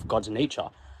viewing of God's nature,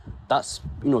 that's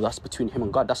between him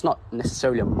and God. That's not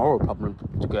necessarily a moral problem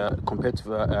compared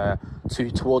to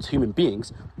towards human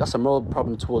beings. That's a moral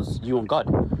problem towards you and God.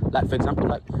 Like for example,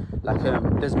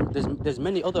 there's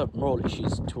many other moral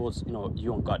issues towards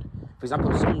you and God. For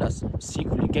example, someone that's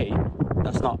secretly gay,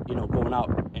 that's not going out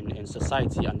in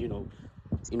society and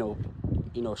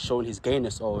showing his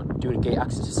gayness or doing gay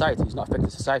acts in society. He's not affecting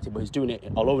society, but he's doing it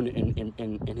alone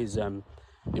in his in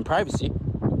privacy.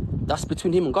 That's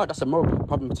between him and God. That's a moral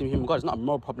problem between him and God. It's not a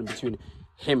moral problem between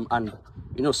him and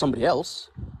somebody else.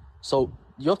 So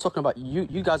you're talking about you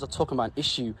guys are talking about an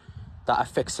issue that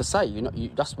affects society.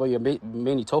 That's what you're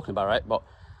mainly talking about, right? But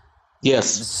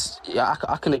yes,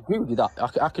 I can agree with that.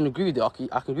 I can agree with it.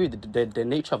 I can agree with the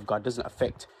nature of God doesn't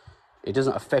affect. It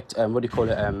doesn't affect what do you call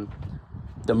it?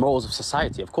 The morals of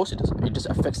society. Of course it doesn't. It just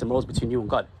affects the morals between you and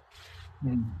God.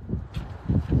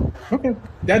 Okay,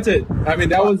 that's it. I mean,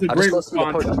 that was a I just great don't see the response,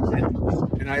 point.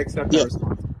 and I accept that yeah,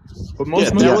 response. But yeah.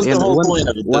 most That Yeah, was the and whole point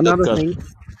of it, the one other discussion. thing.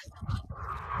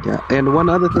 Yeah, and one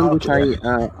other thing which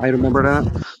I remember that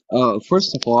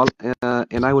first of all,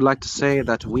 and I would like to say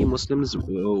that we Muslims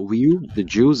view the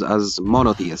Jews as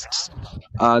monotheists.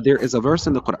 There is a verse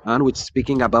in the Quran which is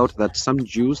speaking about that some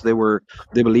Jews they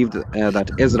believed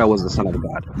that Ezra was the son of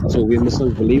God. So we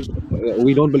Muslims believe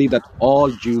we don't believe that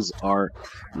all Jews are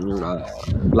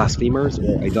blasphemers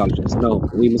or idolaters. No,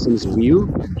 we Muslims view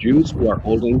Jews who are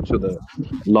holding to the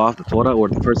law of the Torah or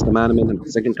the first commandment and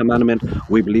the second commandment,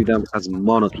 we believe them as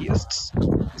monotheists.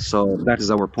 So that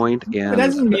is our point, but that and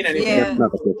doesn't mean that's anything.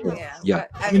 not the question. Yeah, Yeah, but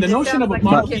I mean, the it notion sounds of a like a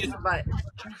but kiss, monotheism. but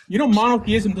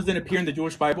Monotheism doesn't appear in the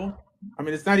Jewish Bible. I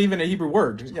mean, it's not even a Hebrew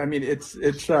word. I mean, it's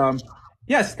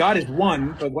yes, God is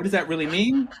one, but what does that really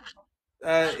mean?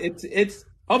 It's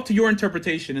up to your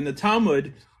interpretation. In the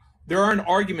Talmud, there aren't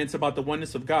arguments about the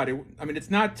oneness of God. It's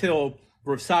not till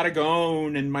Rav Tzadok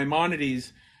Gaon and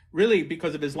Maimonides, really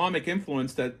because of Islamic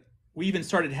influence, that we even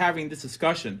started having this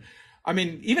discussion. I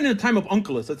mean, even in the time of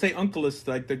Onkelos, let's say Onkelos,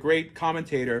 like the great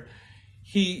commentator,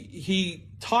 he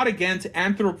taught against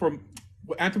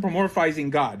anthropomorphizing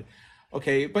God.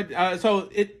 Okay, but so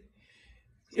it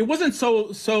wasn't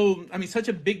such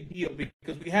a big deal,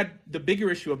 because we had the bigger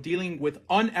issue of dealing with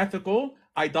unethical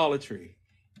idolatry,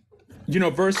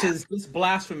 versus this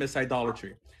blasphemous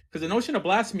idolatry. Because the notion of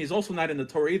blasphemy is also not in the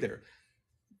Torah either.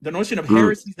 The notion of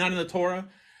heresy is not in the Torah.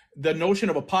 The notion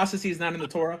of apostasy is not in the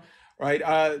Torah, right?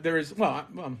 There is,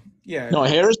 yeah. No,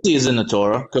 heresy is in the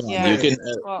Torah. Come on, you yeah. can.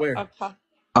 Well, Where?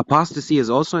 apostasy is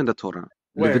also in the Torah.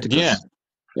 Where? Yeah,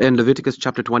 In Leviticus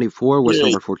chapter 24, verse yeah.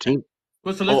 number 14.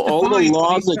 Well, so let's All the define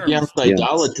laws these terms. against Yeah.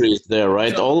 idolatry is there,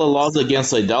 right? So, All the laws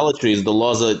against idolatry is the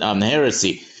laws on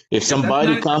heresy. If yeah, but that's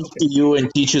somebody not comes okay. to you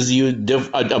and teaches you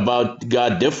about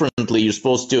God differently, you're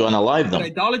supposed to unalive But them.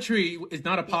 idolatry is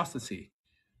not apostasy,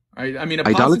 right? I mean,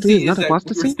 Idolatry is apostasy is not that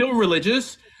you're apostasy? still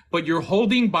religious, but you're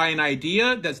holding by an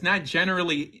idea that's not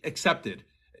generally accepted.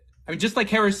 I mean, just like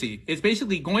heresy, it's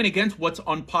basically going against what's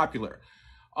unpopular.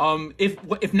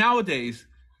 If nowadays,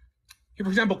 for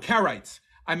example, Karaites.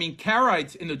 I mean,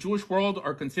 Karaites in the Jewish world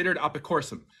are considered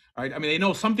apikorsim, right? I mean, they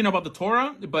know something about the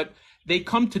Torah, but they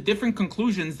come to different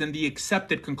conclusions than the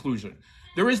accepted conclusion.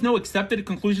 There is no accepted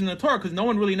conclusion in the Torah because no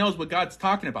one really knows what God's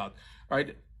talking about,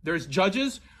 right? There's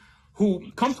judges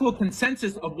who come to a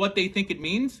consensus of what they think it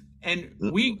means, and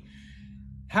we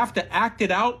have to act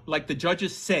it out like the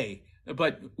judges say.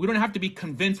 But we don't have to be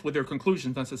convinced with their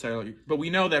conclusions necessarily. But we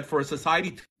know that for a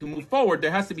society to move forward,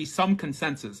 there has to be some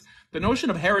consensus. The notion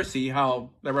of heresy,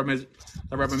 how the Rabbi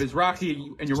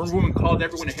Mizrahi and your woman called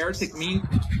everyone a heretic, means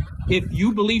if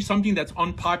you believe something that's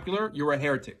unpopular, you're a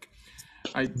heretic.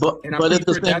 But at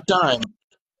the same time,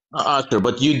 Asher,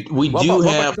 but we do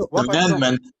have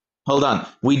commandment. Hold on.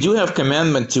 We do have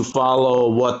commandment to follow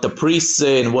what the priests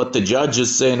say and what the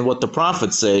judges say and what the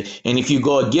prophets say. And if you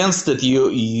go against it,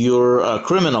 you're a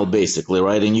criminal, basically,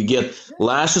 right? And you get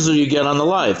lashes or you get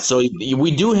unalived. So we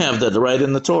do have that right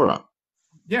in the Torah.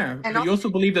 Yeah, but you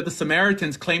also believe that the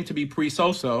Samaritans claim to be priests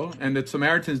also, and that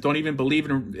Samaritans don't even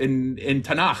believe in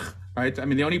Tanakh, right? I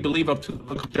mean, they only believe up to the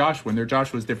book of Joshua, and their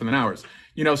Joshua is different than ours.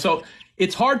 So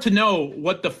it's hard to know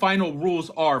what the final rules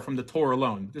are from the Torah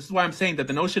alone. This is why I'm saying that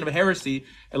the notion of heresy,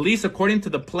 at least according to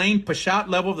the plain Peshat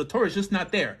level of the Torah, is just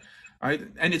not there, right?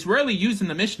 And it's rarely used in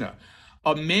the Mishnah.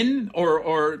 A min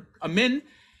or a min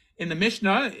in the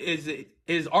Mishnah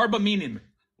is arba minim.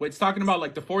 It's talking about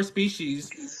like the 4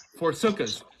 species for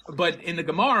sukkahs. But in the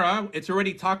Gemara, it's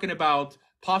already talking about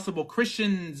possible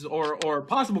Christians or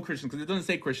possible Christians, because it doesn't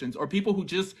say Christians, or people who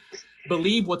just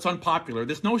believe what's unpopular.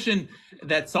 This notion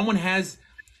that someone has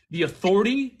the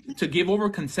authority to give over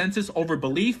consensus over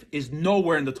belief is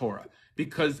nowhere in the Torah,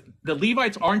 because the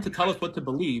Levites aren't to tell us what to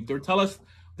believe. They're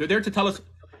there to tell us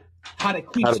how to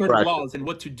keep certain laws and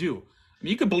what to do. I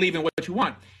mean, you can believe in what you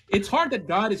want. It's hard that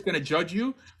God is going to judge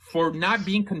you for not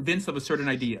being convinced of a certain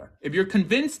idea. If you're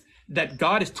convinced that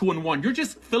God is 2 in 1, you're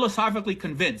just philosophically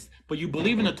convinced, but you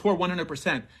believe in the Torah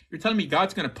 100%. You're telling me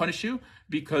God's going to punish you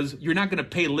because you're not going to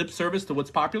pay lip service to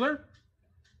what's popular?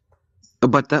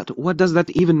 But what does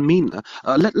that even mean?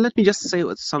 Let me just say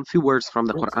some few words from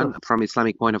the Quran, from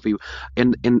Islamic point of view.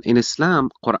 In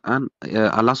Islam, Quran,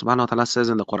 Allah subhanahu wa ta'ala says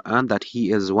in the Quran that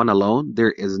He is one alone.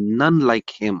 There is none like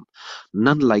Him,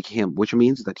 which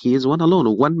means that He is one alone.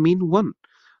 One mean one.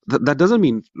 That doesn't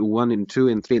mean 1 and 2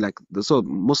 and 3. So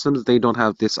Muslims, they don't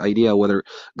have this idea whether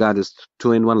God is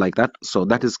 2 in 1 like that. So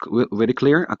that is very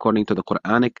clear according to the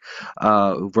Quranic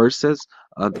verses.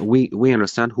 We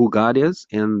understand who God is,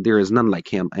 and there is none like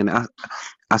Him. And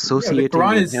associating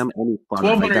with Him,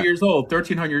 1,200 years old,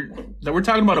 1,300. We're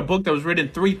talking about a book that was written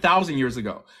 3,000 years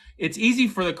ago. It's easy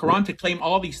for the Quran to claim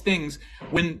all these things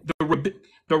when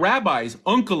the rabbis,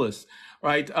 Onkelos,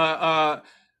 right?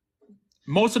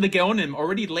 Most of the Geonim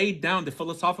already laid down the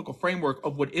philosophical framework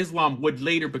of what Islam would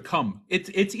later become.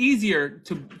 It's easier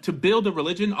to build a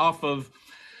religion off of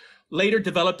later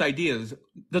developed ideas.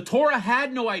 The Torah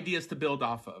had no ideas to build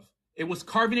off of. It was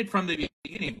carving it from the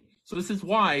beginning. So this is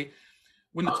why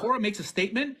when the Torah makes a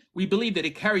statement, we believe that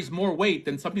it carries more weight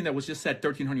than something that was just said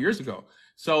 1,300 years ago.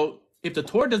 So if the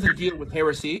Torah doesn't deal with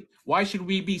heresy, why should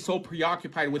we be so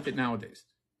preoccupied with it nowadays?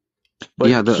 But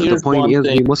yeah, the point is,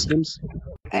 we Muslims.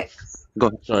 Go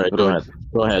ahead. Sorry, go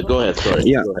ahead. Sorry.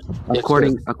 Yeah,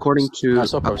 according to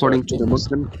the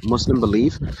Muslim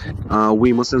belief,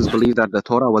 we Muslims believe that the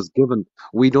Torah was given.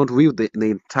 We don't read the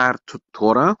entire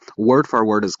Torah word for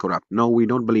word is corrupt. No, we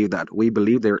don't believe that. We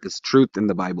believe there is truth in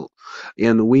the Bible,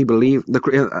 and we believe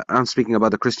I'm speaking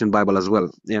about the Christian Bible as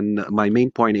well. And my main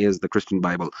point is the Christian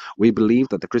Bible. We believe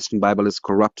that the Christian Bible is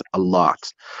corrupt a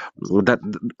lot. That,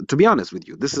 to be honest with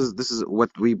you, this is what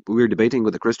we're debating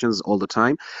with the Christians all the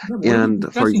time.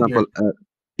 And for example,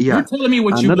 you're telling me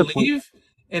what you believe,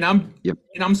 and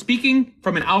I'm speaking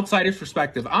from an outsider's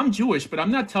perspective. I'm Jewish, but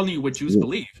I'm not telling you what Jews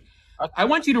believe. I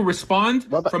want you to respond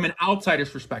from an outsider's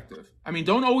perspective. I mean,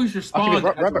 don't always respond as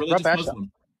a religious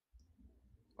Muslim.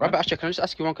 Rabbi Asher, can I just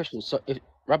ask you one question? So,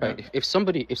 if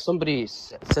somebody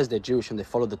says they're Jewish and they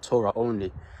follow the Torah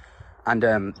only, and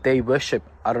they worship,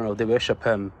 I don't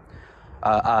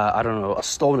know, a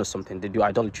stone or something, they do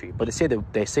idolatry, but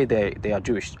they say they are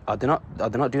Jewish. Are they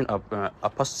not doing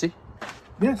apostasy?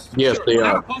 Yes, they are.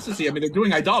 Not apostasy. I mean, they're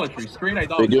doing idolatry, straight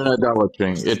idolatry. They're doing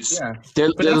idolatry.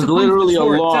 There's literally a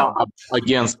law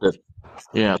against it.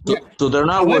 So they're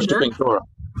not worshiping Torah.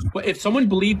 But if someone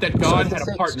believed that God had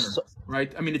a partner,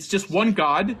 right? I mean, it's just one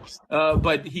God,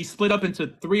 but he split up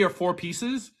into 3 or 4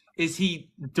 pieces. Is he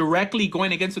directly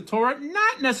going against the Torah?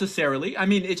 Not necessarily. I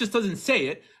mean, it just doesn't say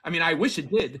it. I mean, I wish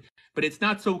it did, but it's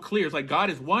not so clear. It's like God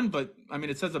is one, but I mean,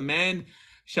 it says a man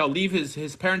shall leave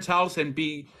his parents' house and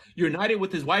be united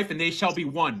with his wife, and they shall be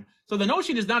one. So the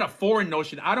notion is not a foreign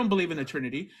notion. I don't believe in the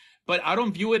Trinity, but I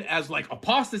don't view it as like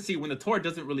apostasy when the Torah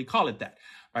doesn't really call it that,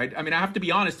 right? I mean, I have to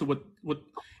be honest to what,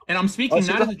 and I'm speaking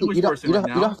not as a Jewish person right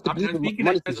now. I'm speaking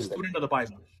as a student of the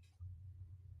Bible.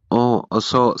 Oh,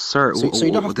 so, sir, So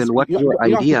you don't have to. then what's your You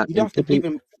idea? don't have to believe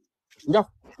in. You don't,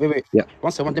 wait. Yeah.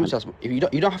 One second. Let me just ask. If you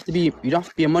don't have to be. You don't have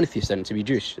to be a monotheist then to be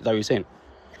Jewish. Is that what you're saying?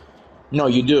 No,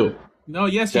 you do. No,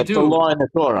 yes, That's you do. the law in the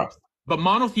Torah. But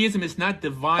monotheism is not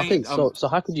divine. Okay, so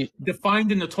how could you defined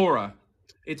in the Torah?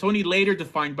 It's only later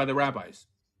defined by the rabbis.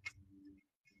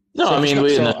 No, So I mean, it's not-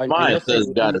 in so the I- Shema you're it says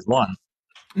saying- God is one.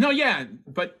 No, yeah,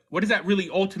 but what does that really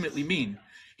ultimately mean?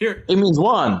 Here, It means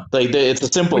one. Like it's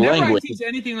a simple whenever language. I teach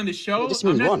anything on the show, It just I'm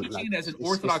means not one, teaching like, it as an it's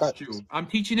Orthodox like- Jew. I'm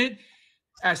teaching it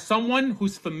as someone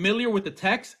who's familiar with the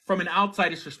text from an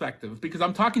outsider's perspective, because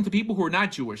I'm talking to people who are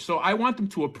not Jewish. So I want them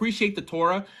to appreciate the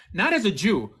Torah, not as a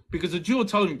Jew, because a Jew will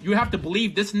tell them, you have to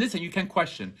believe this and this, and you can't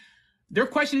question. They're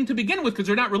questioning to begin with because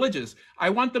they're not religious.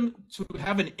 I want them to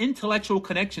have an intellectual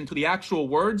connection to the actual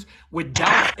words with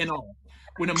doubts and all.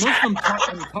 When a Muslim talks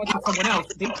to someone else,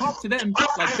 they talk to them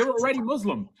like they're already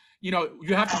Muslim. You know,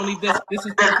 you have to believe this. This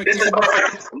is perfect. This is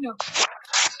perfect. You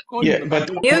know, Yeah, but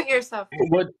Mute yourself.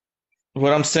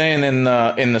 what I'm saying in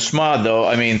the Shema, though,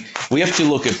 I mean, we have to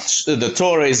look at the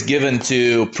Torah is given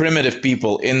to primitive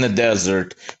people in the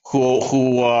desert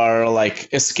who are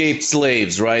like escaped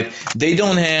slaves, right? They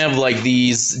don't have like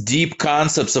these deep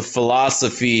concepts of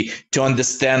philosophy to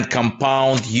understand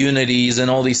compound unities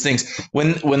and all these things.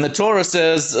 When the Torah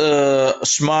says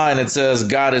Shema and it says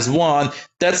God is one,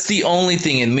 that's the only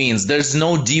thing it means. There's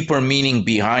no deeper meaning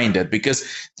behind it because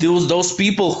those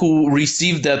people who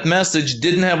received that message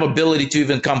didn't have ability to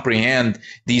even comprehend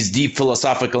these deep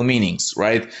philosophical meanings,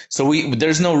 right? So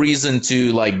there's no reason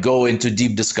to like go into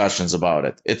deep discussions about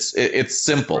it. It's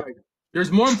simple. Right.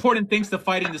 There's more important things to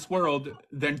fight in this world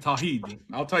than Tawhid.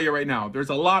 I'll tell you right now. There's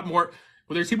a lot more.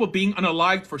 Well, there's people being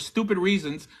unalived for stupid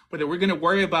reasons, but we're going to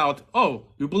worry about, oh,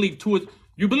 you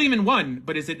believe in one,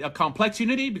 but is it a complex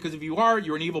unity? Because if you are,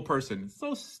 you're an evil person. It's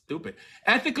so stupid.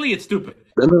 Ethically, it's stupid.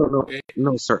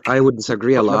 No, sir. I would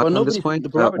disagree a lot on this point.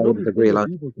 I would disagree a lot.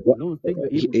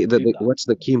 What's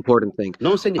the key important thing? No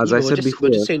one's saying you're As evil. I said before,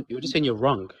 You're just saying you're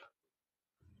wrong.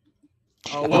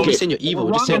 Oh, I'm just saying you're evil.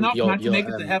 We're We're just wrong saying enough not to make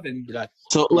it to heaven. you're like,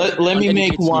 So let me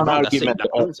make one argument.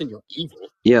 I'm not saying you're evil.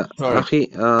 yeah, Sorry.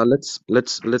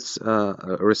 Akhi, let's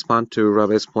respond to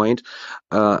Rabbi's point.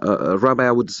 Rabbi,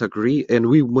 I would disagree, and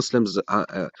we Muslims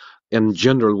in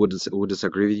general would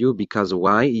disagree with you because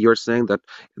why? You're saying that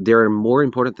there are more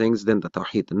important things than the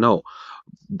Tawhid. No,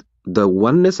 the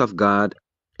oneness of God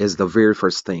is the very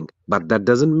first thing, but that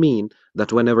doesn't mean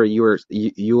that whenever you are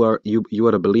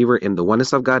a believer in the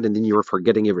oneness of God and then you are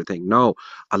forgetting everything. No,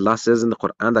 Allah says in the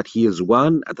Quran that He is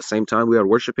one. At the same time, we are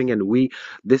worshiping, and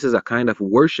this is a kind of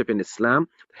worship in Islam,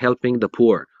 helping the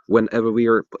poor. Whenever we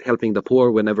are helping the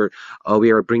poor, whenever we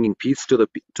are bringing peace to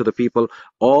the people,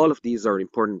 all of these are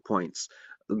important points.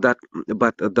 But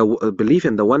the belief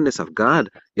in the oneness of God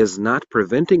is not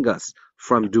preventing us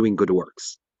from doing good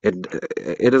works.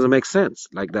 It doesn't make sense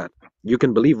like that. You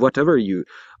can believe whatever you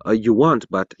want,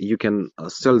 but you can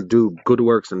still do good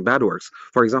works and bad works.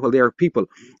 For example, there are people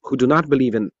who do not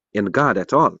believe in God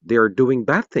at all. They are doing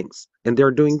bad things and they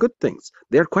are doing good things.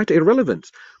 They are quite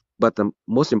irrelevant. But the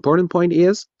most important point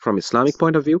is, from Islamic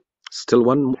point of view, still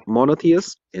one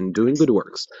monotheist in doing good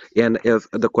works. And if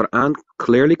the Quran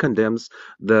clearly condemns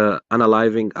the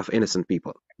unaliving of innocent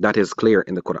people, that is clear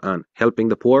in the Quran. Helping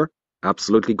the poor,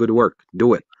 absolutely good work.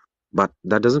 Do it. But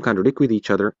that doesn't contradict with each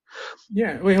other.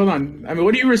 Yeah, wait, hold on. I mean,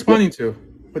 what are you responding to?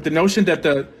 With the notion that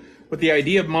with the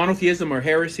idea of monotheism or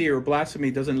heresy or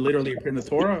blasphemy doesn't literally appear in the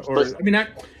Torah? Or, I mean,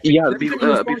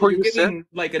 before you said, giving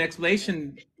like an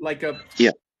explanation, like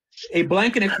yeah, a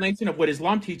blanket explanation of what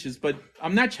Islam teaches, but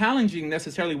I'm not challenging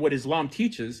necessarily what Islam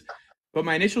teaches. But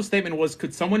my initial statement was,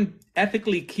 could someone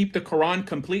ethically keep the Quran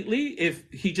completely if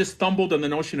he just stumbled on the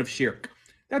notion of shirk?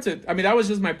 That's it. I mean, that was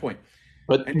just my point.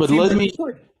 But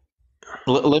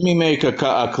let me make a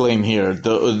claim here.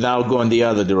 Now go in the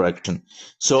other direction.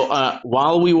 So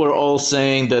while we were all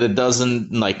saying that it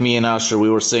doesn't, like me and Asher, we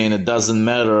were saying it doesn't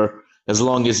matter as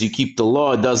long as you keep the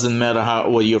law. It doesn't matter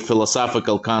what your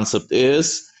philosophical concept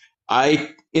is.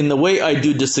 In the way, I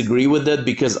do disagree with that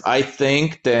because I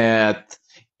think that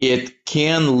it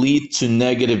can lead to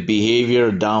negative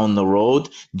behavior down the road,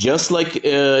 just like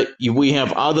we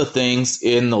have other things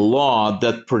in the law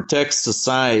that protects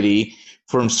society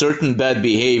from certain bad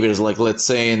behaviors, like let's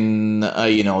say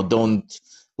don't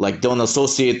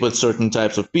associate with certain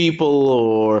types of people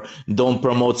or don't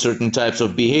promote certain types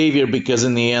of behavior because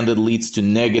in the end it leads to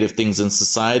negative things in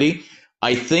society.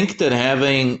 I think that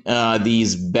having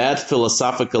these bad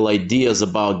philosophical ideas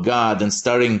about God and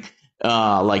starting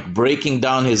like breaking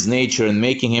down his nature and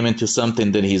making him into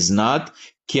something that he's not,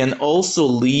 can also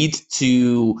lead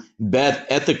to bad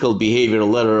ethical behavior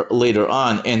later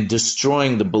on, and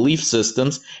destroying the belief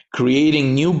systems,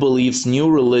 creating new beliefs, new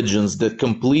religions that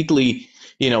completely,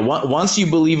 once you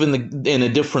believe in a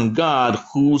different God,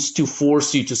 who's to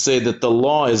force you to say that the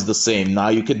law is the same? Now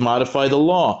you could modify the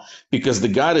law because the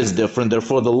God is different,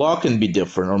 therefore the law can be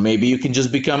different. Or maybe you can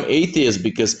just become atheist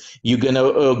because you're going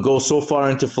to go so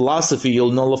far into philosophy,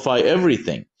 you'll nullify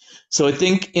everything. So I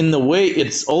think in the way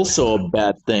it's also a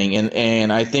bad thing.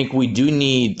 And I think we do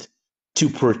need to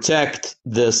protect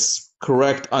this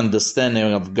correct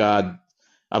understanding of God,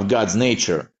 of God's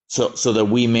nature, so that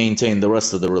we maintain the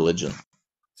rest of the religion.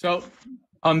 So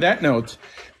on that note,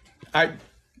 I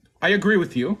agree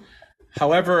with you.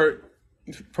 However,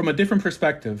 from a different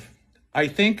perspective, I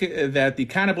think that the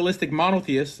cannibalistic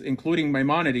monotheists, including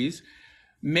Maimonides,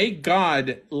 make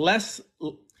God less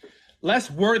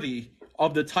worthy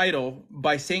of the title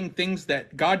by saying things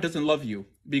that God doesn't love you,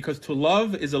 because to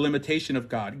love is a limitation of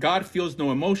God. God feels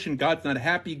no emotion. God's not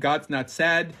happy. God's not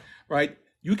sad, right?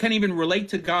 You can't even relate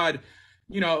to God,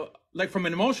 like from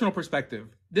an emotional perspective.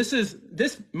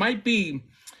 This might be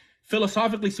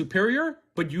philosophically superior,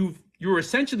 but you're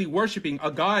essentially worshiping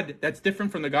a God that's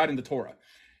different from the God in the Torah.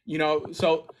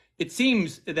 So it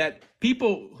seems that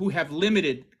people who have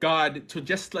limited God to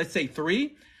just, let's say,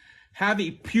 3, have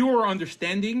a pure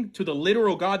understanding to the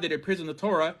literal God that appears in the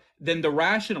Torah than the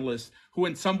rationalists, who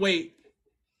in some way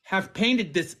have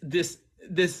painted this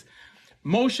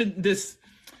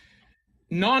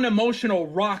non-emotional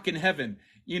rock in heaven,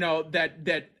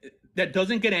 that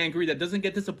doesn't get angry, that doesn't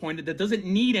get disappointed, that doesn't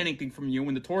need anything from you.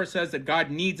 When the Torah says that God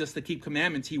needs us to keep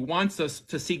commandments, he wants us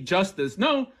to seek justice.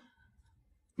 No,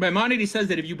 Maimonides says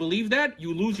that if you believe that,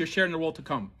 you lose your share in the world to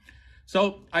come.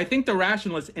 So I think the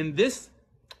rationalists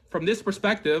from this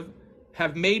perspective,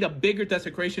 have made a bigger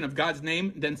desecration of God's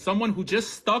name than someone who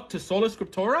just stuck to sola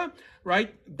scriptura,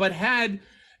 right? But had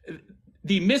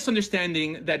the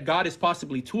misunderstanding that God is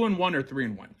possibly 2 in 1 or 3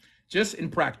 in 1, just in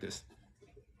practice.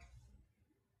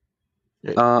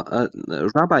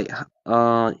 Rabbi,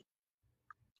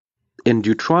 in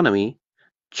Deuteronomy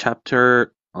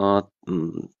chapter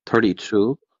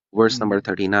 32, verse number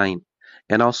 39,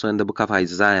 and also in the book of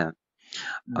Isaiah,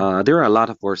 there are a lot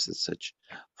of verses such.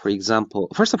 For example,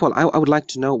 first of all, I would like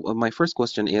to know, my first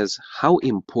question is, how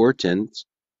important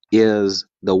is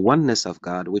the oneness of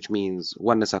God, which means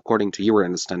oneness according to your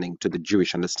understanding, to the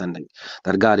Jewish understanding,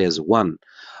 that God is one.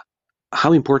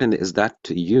 How important is that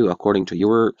to you according to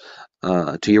your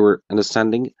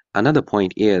understanding? Another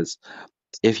point is,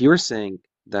 if you're saying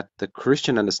that the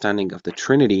Christian understanding of the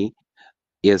Trinity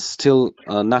is still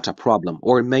not a problem,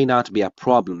 or it may not be a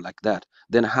problem like that,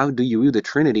 then how do you view the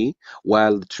Trinity,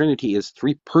 while the Trinity is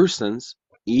 3 persons,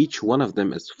 each one of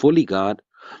them is fully God,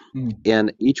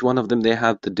 and each one of them, they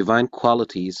have the divine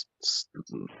qualities?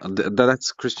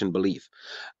 That's Christian belief.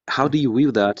 How do you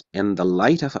view that in the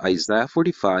light of Isaiah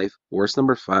 45, verse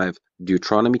number 5,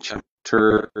 Deuteronomy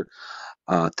chapter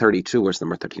 32, verse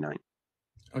number 39?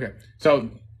 Okay, so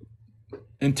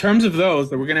in terms of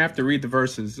those, we're going to have to read the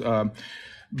verses.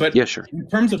 But yeah, sure. In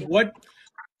terms of what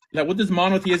does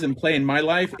monotheism play in my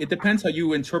life, it depends how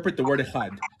you interpret the word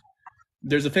echad.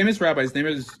 There's a famous rabbi, his name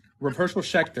is Rav Hershel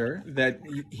Schechter, that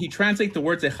he translates the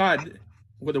words echad,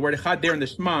 with the word echad there in the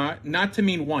Shema, not to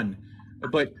mean one,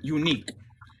 but unique.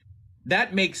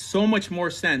 That makes so much more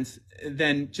sense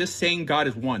than just saying God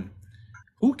is one.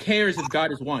 Who cares if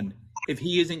God is one if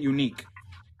he isn't unique?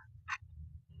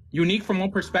 Unique from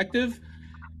one perspective,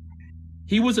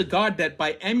 he was a God that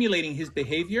by emulating his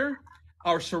behavior,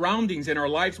 our surroundings and our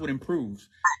lives would improve.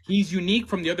 He's unique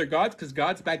from the other gods because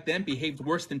gods back then behaved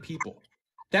worse than people.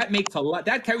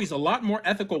 That carries a lot more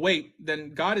ethical weight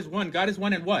than God is one. God is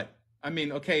one and what? I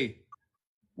mean, okay,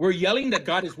 we're yelling that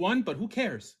God is one, but who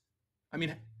cares? I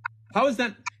mean, how is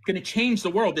that going to change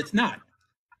the world? It's not.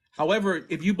 However,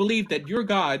 if you believe that your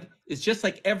God is just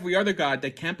like every other God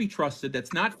that can't be trusted,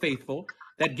 that's not faithful,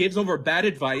 that gives over bad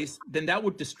advice, then that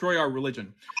would destroy our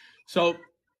religion. So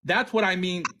that's what I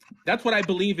mean. That's what I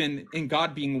believe in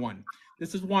God being one.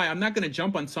 This is why I'm not going to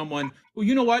jump on someone who,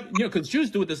 you know what, because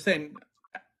Jews do it the same.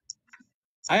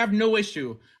 I have no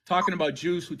issue talking about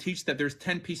Jews who teach that there's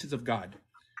 10 pieces of God.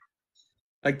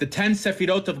 Like the 10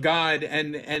 Sefirot of God,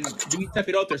 and these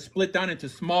Sefirot are split down into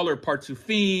smaller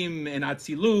Partsufim and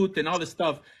Atzilut and all this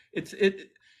stuff.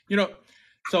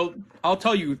 So I'll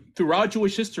tell you, throughout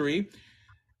Jewish history,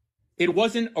 it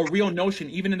wasn't a real notion,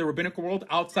 even in the rabbinical world,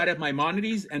 outside of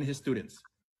Maimonides and his students.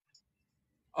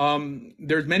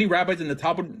 There's many rabbis in the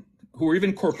Talmud who were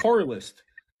even corporealist,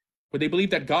 where they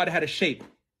believed that God had a shape,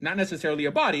 not necessarily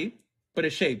a body, but a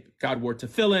shape. God wore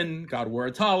tefillin, God wore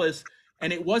a tallis,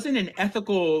 and it wasn't an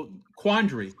ethical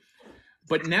quandary.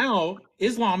 But now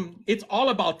Islam, it's all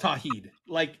about Tawheed.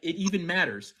 Like it even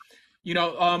matters.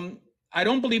 I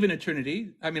don't believe in a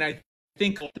Trinity. I mean, I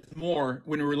think more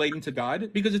when we're relating to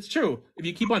God, because it's true. If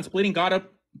you keep on splitting God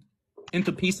up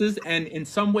into pieces and in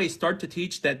some way start to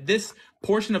teach that this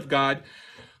portion of God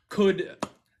could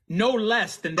no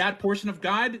less than that portion of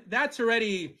God, that's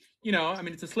already,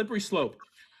 it's a slippery slope.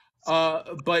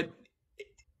 But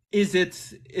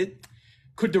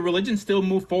could the religion still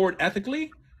move forward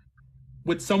ethically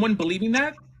with someone believing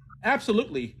that?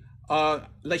 Absolutely.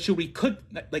 Should we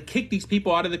kick these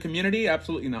people out of the community?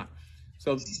 Absolutely not.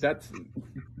 So that's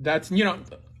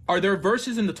are there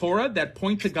verses in the Torah that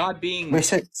point to God being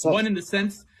one in the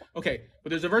sense? Okay,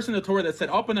 but there's a verse in the Torah that said,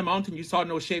 up on the mountain you saw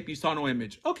no shape, you saw no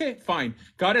image. Okay, fine.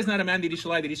 God is not a man that he should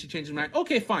lie, that he should change his mind.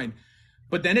 Okay, fine.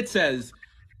 But then it says,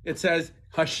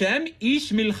 Hashem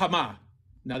ish milchama.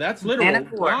 Now that's literal.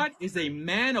 God is a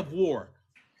man of war.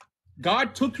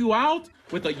 God took you out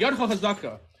with a yad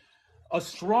hazaka, a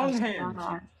strong hand,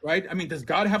 right? I mean, does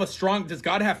God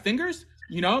have fingers?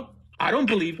 I don't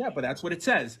believe that, but that's what it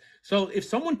says. So if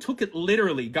someone took it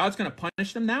literally, God's going to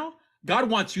punish them now. God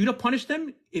wants you to punish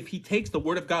them if he takes the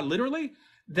word of God literally.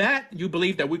 That you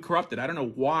believe that we corrupted. I don't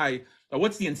know why.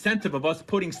 What's the incentive of us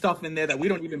putting stuff in there that we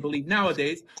don't even believe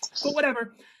nowadays? But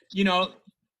whatever.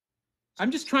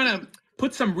 I'm just trying to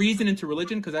put some reason into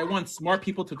religion because I want smart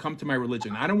people to come to my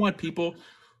religion. I don't want people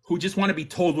who just want to be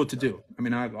told what to do. I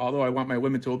mean, although I want my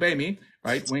women to obey me,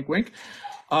 right? Wink, wink.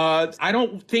 I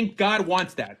don't think God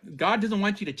wants that. God doesn't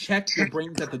want you to check your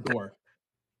brains at the door.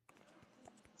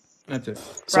 That's it.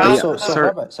 So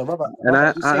Robert, and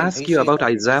I ask you about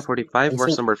Isaiah 45,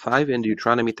 verse number 5, and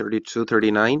Deuteronomy 32,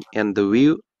 39, and the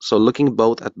view. So looking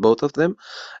at both of them,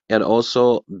 and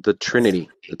also the Trinity,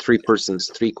 the three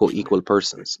persons, three co-equal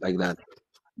persons, like that.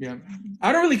 Yeah.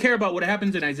 I don't really care about what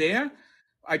happens in Isaiah.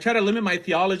 I try to limit my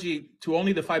theology to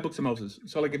only the 5 books of Moses.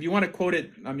 So, if you want to quote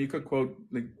it, you could quote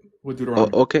with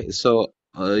Deuteronomy. Okay, so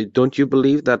don't you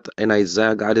believe that in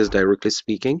Isaiah God is directly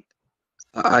speaking?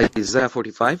 Isaiah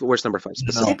 45, verse number 5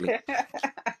 specifically.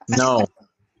 No.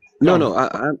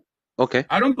 Okay.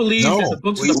 I don't believe that the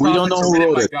books of the prophets are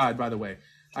written by God, by the way.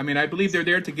 I mean, I believe they're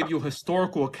there to give you a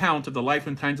historical account of the life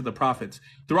and times of the prophets.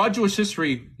 Throughout Jewish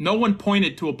history, no one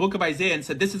pointed to a book of Isaiah and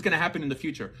said, this is going to happen in the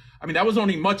future. I mean, that was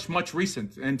only much, much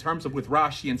recent in terms of with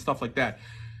Rashi and stuff like that.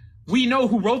 We know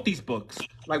who wrote these books.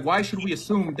 Why should we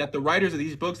assume that the writers of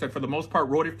these books that for the most part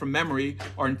wrote it from memory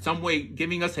are in some way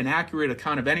giving us an accurate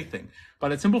account of anything? But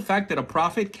the simple fact that a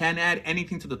prophet can add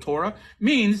anything to the Torah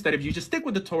means that if you just stick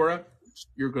with the Torah,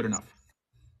 you're good enough.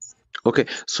 Okay,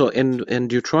 so in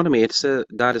Deuteronomy, it says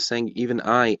God is saying, even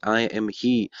I am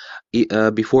He.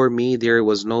 Before me there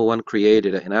was no one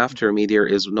created, and after me there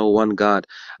is no one God.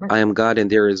 I am God, and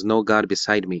there is no God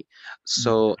beside me.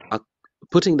 So,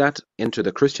 putting that into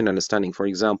the Christian understanding, for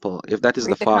example, if that is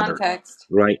the Father, context.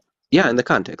 Right? Yeah, in the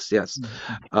context, yes.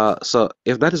 So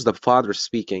if that is the Father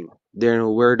speaking, then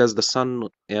where does the Son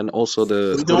and also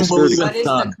the Holy Spirit? What is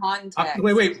the context?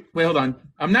 Wait, hold on.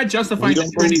 I'm not justifying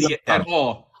the Trinity at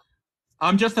all.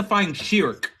 I'm justifying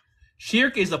shirk.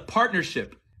 Shirk is a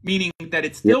partnership, meaning that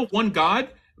it's still one God,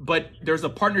 but there's a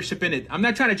partnership in it. I'm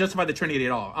not trying to justify the Trinity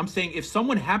at all. I'm saying if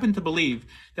someone happened to believe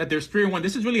that there's 3 in 1,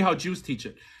 this is really how Jews teach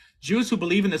it. Jews who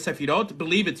believe in the Sefirot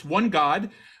believe it's one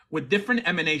God with different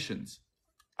emanations.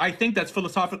 I think that's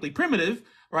philosophically primitive,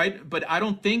 right? But I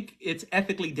don't think it's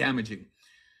ethically damaging.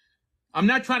 I'm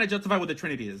not trying to justify what the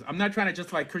Trinity is. I'm not trying to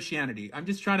justify Christianity. I'm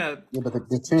just trying to but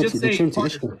the Trinity, just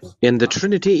say and the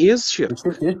Trinity is shirk. The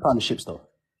Trinity is partnerships, though.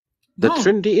 The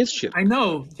Trinity is shirk. I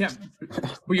know, yeah.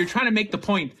 But you're trying to make the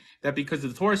point that because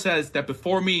the Torah says that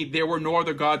before me there were no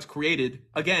other gods created.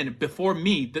 Again, before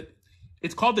me,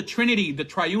 it's called the Trinity, the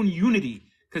triune unity,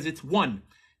 because it's one.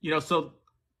 So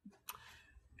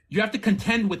you have to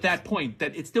contend with that point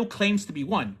that it still claims to be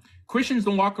one. Christians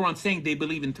don't walk around saying they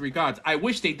believe in 3 gods. I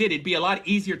wish they did. It'd be a lot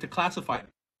easier to classify them.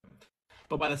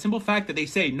 But by the simple fact that they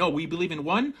say, no, we believe in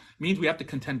one, means we have to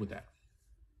contend with that.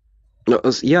 No,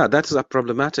 yeah, that's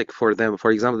problematic for them.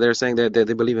 For example, they're saying that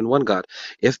they believe in one God.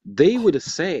 If they would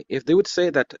say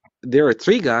that there are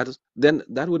 3 gods, then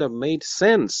that would have made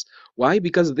sense. Why?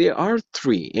 Because there are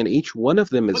 3, and each one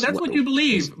of them is. Well, that's what you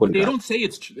believe, but they don't say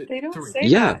it's true. They don't 3. say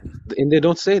that. that. And they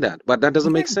don't say that, but that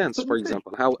doesn't make sense. For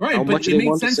example, how much they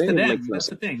want to say it makes sense. That's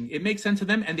the thing. It makes sense to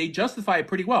them, and they justify it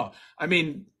pretty well. I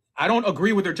mean, I don't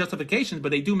agree with their justifications, but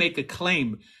they do make a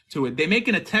claim to it. They make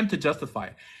an attempt to justify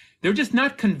it. They're just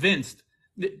not convinced,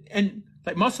 and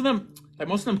most of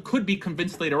them could be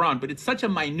convinced later on. But it's such a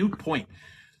minute point.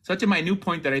 such a minute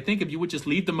point that I think if you would just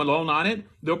leave them alone on it,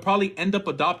 they'll probably end up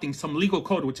adopting some legal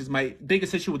code, which is my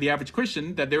biggest issue with the average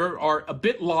Christian, that they are a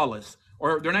bit lawless,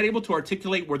 or they're not able to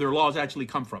articulate where their laws actually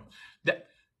come from.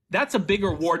 That's a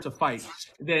bigger war to fight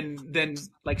than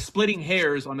like splitting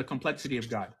hairs on the complexity of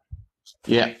God.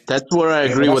 Yeah, that's where I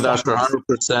agree with Asher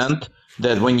 100%.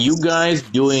 That when you guys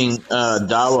doing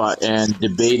dawah and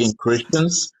debating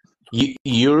Christians,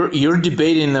 you're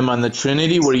debating them on the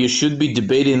Trinity, where you should be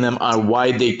debating them on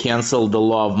why they canceled the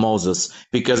law of Moses.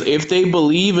 Because if they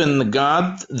believe in the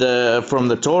God from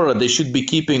the Torah, they should be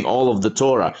keeping all of the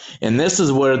Torah. And this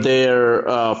is where they're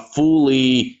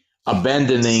fully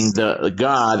abandoning the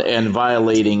God and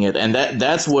violating it, and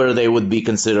that's where they would be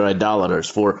considered idolaters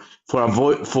for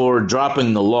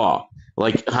dropping the law.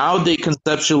 Like how they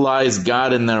conceptualize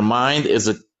God in their mind is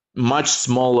a much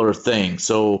smaller thing.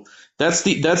 So that's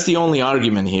the only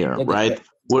argument here, right?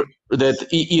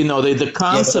 The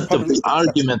concept of the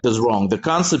argument is wrong. The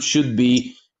concept should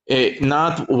be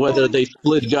not whether they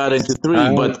split God into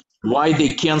three, but why they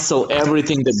cancel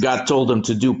everything that God told them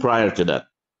to do prior to that.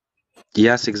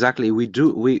 Yes, exactly. We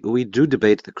do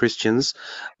debate the Christians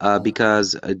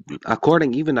because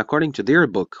according to their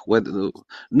book,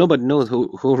 nobody knows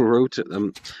who wrote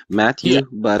Matthew, Yeah.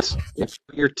 but if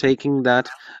we're taking that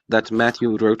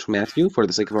Matthew wrote Matthew for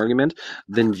the sake of argument,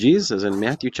 then Jesus in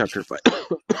Matthew chapter 5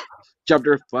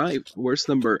 chapter 5 verse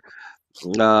number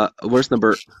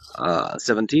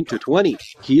 17 to 20,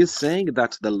 he is saying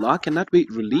that the law cannot be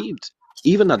relieved.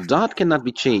 Even a dot cannot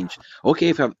be changed. Okay,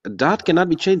 if a dot cannot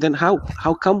be changed, then how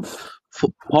come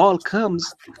Paul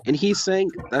comes and he's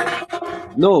saying that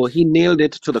no, he nailed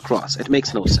it to the cross? It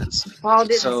makes no sense. Paul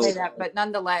didn't So say that, but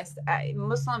nonetheless,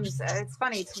 Muslims. It's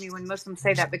funny to me when Muslims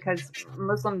say that because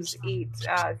Muslims eat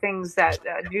things that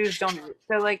Jews don't eat.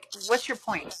 So, like, what's your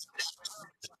point?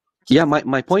 yeah,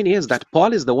 my point is that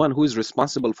Paul is the one who is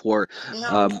responsible for No, he's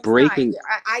not. breaking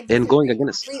I and going disagree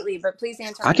against. completely. But please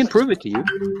answer I my can question. prove it to you.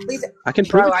 Please, I can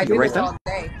prove bro. it to I you do right this now. all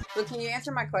day. But can you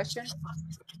answer my question?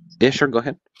 Yeah, sure, go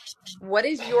ahead. What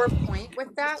is your point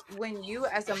with that when you,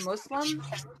 as a Muslim,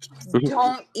 Mhm.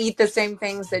 don't eat the same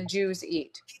things that Jews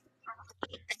eat?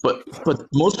 But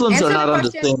Muslims are Answer the not on the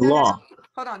question. same No. law.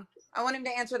 Hold on. I want him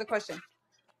to answer the question.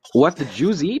 What the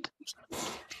Jews eat?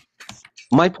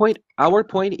 Our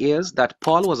point is that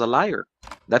Paul was a liar.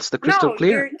 That's the crystal No,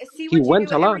 clear. see He what you went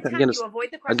do a lot every time you avoid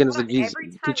the question. against Hold the on. Every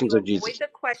time teachings you of avoid Jesus. the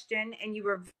question and you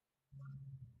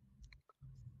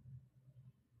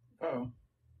Oh.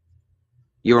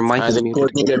 Your mic I is think muted.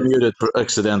 Courtney got muted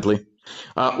accidentally.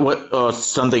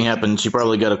 Something happened. She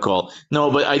probably got a call.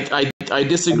 No, but I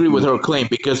disagree with her claim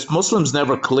because Muslims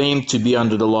never claim to be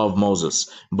under the law of Moses,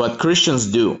 but Christians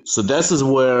do. So this is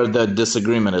where the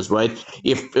disagreement is, right?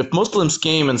 If Muslims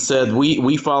came and said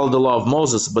we follow the law of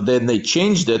Moses, but then they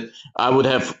changed it, I would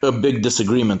have a big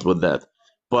disagreement with that.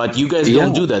 But you guys Yeah.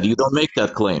 don't do that. You don't make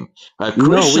that claim. No, we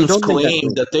Christians don't make that claim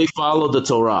claim. that they follow the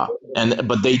Torah,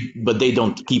 but they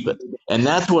don't keep it, and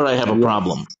that's where I have a Yeah.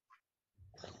 problem.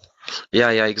 Yeah,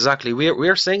 exactly.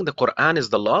 We're saying the Quran is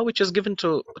the law which is given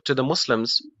to the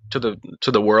Muslims, to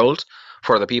the world,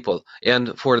 for the people.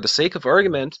 And for the sake of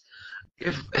argument,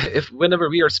 if whenever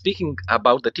we are speaking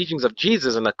about the teachings of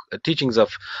Jesus and the teachings of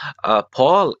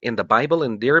Paul in the Bible,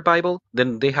 in their Bible,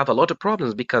 then they have a lot of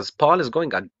problems because Paul is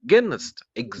going against,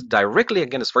 directly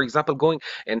against, for example, going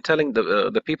and telling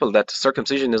the people that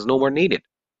circumcision is no more needed.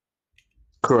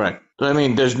 Correct. I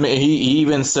mean, he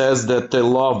even says that the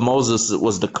law of Moses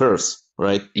was the curse,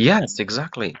 right? Yes,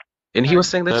 exactly. And he was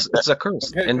saying that it's a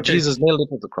curse, and Okay. Jesus nailed it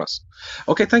to the cross.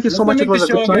 Okay, thank you so Let's not much. It make the was a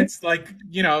show good time. against, like,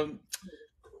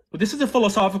 well, this is a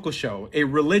philosophical show, a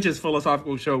religious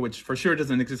philosophical show, which for sure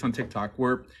doesn't exist on TikTok,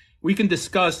 where we can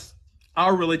discuss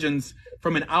our religions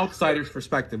from an outsider's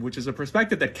perspective, which is a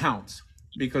perspective that counts.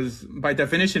 Because by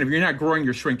definition, if you're not growing,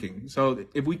 you're shrinking. So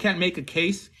if we can't make a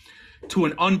case to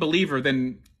an unbeliever,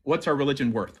 then what's our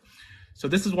religion worth? So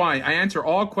this is why I answer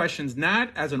all questions not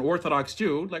as an Orthodox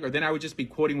Jew, or then I would just be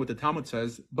quoting what the Talmud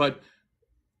says, but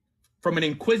from an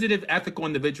inquisitive, ethical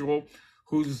individual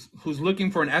who's looking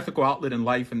for an ethical outlet in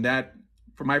life, and that,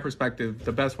 from my perspective,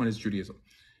 the best one is Judaism.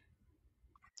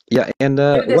 Yeah, and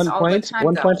one point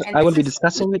and I will be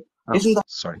discussing it. Oh,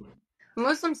 sorry.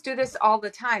 Muslims do this all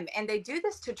the time, and they do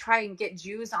this to try and get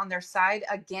Jews on their side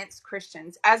against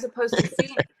Christians, as opposed to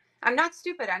seeing. I'm not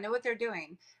stupid. I know what they're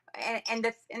doing, and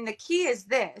the key is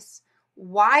this: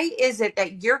 why is it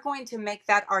that you're going to make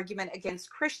that argument against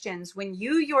Christians when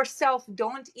you yourself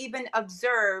don't even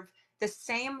observe the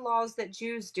same laws that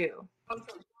Jews do?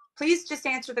 Please just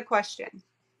answer the question.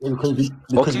 Because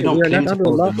Okay, we we don't are not claim to under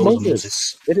the follow law the of laws of Moses.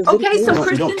 Moses. It is very Okay, so clear.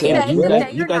 We don't Christians claim. Where, say You where, that guys,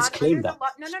 they you are guys not claim under the that. law.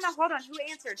 No, no, no. Hold on. Who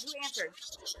answered? Who answered?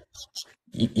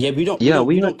 Yeah, we don't. We yeah, don't.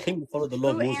 we We are. don't claim to follow the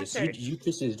law of Who Moses. You, answered? you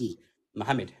Christians do.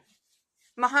 Muhammad.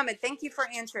 Muhammad, thank you for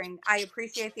answering. I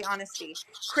appreciate the honesty.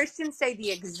 Christians say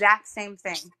the exact same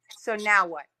thing. So now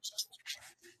what?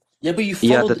 Yeah, but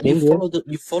Yeah, the thing is,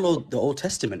 you follow the Old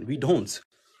Testament. We don't.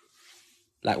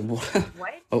 Like what?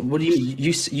 What? What do you mean?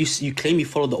 You claim you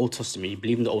follow the Old Testament. You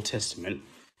believe in the Old Testament.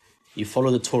 You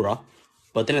follow the Torah,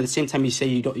 but then at the same time you say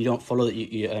you don't follow.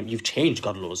 You've changed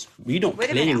God laws. We don't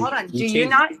Wait a minute. claim Hold on. you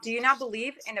change. Do you not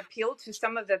believe and appeal to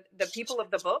some of the people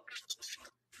of the book,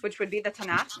 which would be the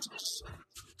Tanakh?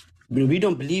 We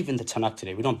don't believe in the Tanakh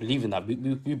today. We don't believe in that. We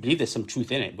believe there's some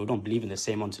truth in it, but we don't believe in the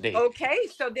same one today. Okay,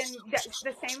 so then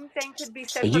the same thing could be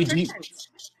said But for you do. Christians.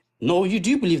 No, you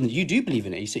do believe in it. You do believe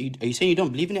in it. Are you saying you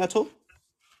don't believe in it at all?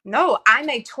 No, I'm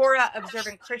a Torah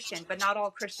observant Christian, but not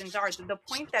all Christians are. The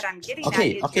point that I'm getting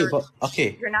at is Okay,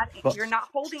 but you're not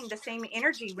holding the same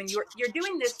energy when you're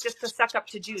doing this just to suck up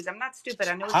to Jews. I'm not stupid.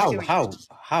 I know what you're how doing.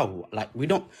 how like we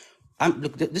don't.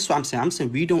 Look. This is what I'm saying. I'm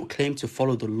saying we don't claim to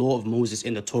follow the law of Moses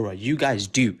in the Torah. You guys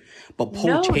do, but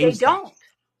Paul No, they changed that. don't.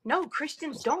 No,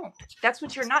 Christians don't. That's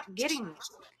what you're not getting.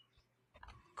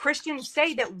 Christians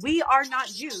say that we are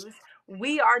not Jews.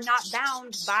 We are not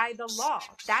bound by the law.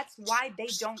 That's why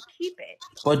they don't keep it.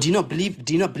 But do you not believe?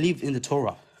 Do you not believe in the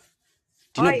Torah?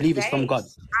 Do you not Oy believe it's from vey. God?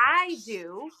 I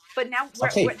do, but now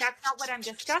Okay, that's not what I'm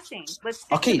discussing. Let's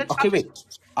stick to the okay. topic. Wait.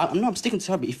 I'm sticking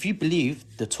to that. But if you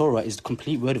believe the Torah is the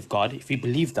complete word of God, if you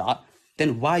believe that,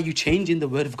 then why are you changing the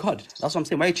word of God? That's what I'm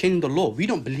saying. Why are you changing the law? We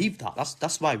don't believe that.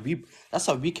 That's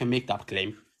how we can make that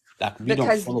claim. Like we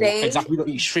don't Because follow. For example, we don't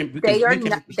eat shrimp. they are We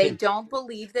can not, make the they claim. don't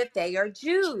believe that they are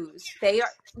Jews. They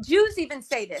are Jews even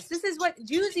say this is what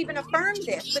Jews even affirm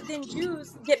this, but then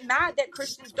Jews get mad that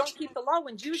Christians don't keep the law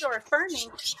when Jews are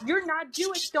affirming you're not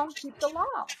Jewish, don't keep the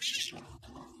law.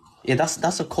 Yeah,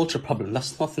 that's a culture problem.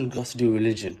 That's nothing got to do with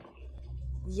religion.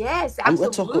 Yes, And we're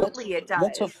talking. absolutely it We're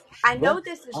talking. does. I Well, know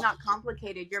this is not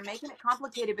complicated. You're making it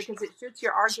complicated because it shoots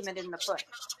your argument in the foot.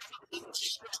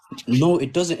 no,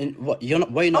 it doesn't. What you're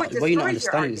not. Oh, it What you're not destroys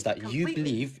your understanding is argument that you completely.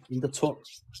 believe in the Torah.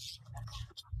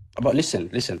 But listen.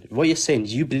 What you're saying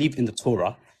is you believe in the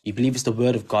Torah. You believe it's the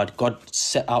word of God. God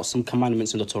set out some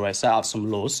commandments in the Torah. Set out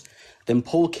some laws. Then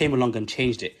Paul came along and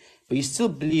changed it. But you still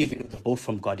believe in both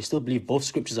from God. You still believe both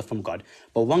scriptures are from God.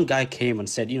 But one guy came and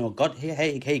said, God,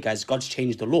 hey guys, God's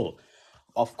changed the law.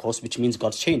 Of course, which means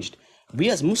God's changed. We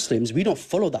as Muslims, we don't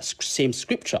follow that same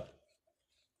scripture.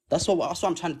 That's what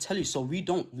I'm trying to tell you. So we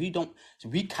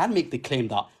can make the claim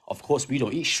that of course we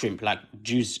don't eat shrimp like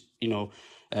Jews,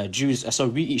 Jews. So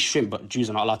we eat shrimp, but Jews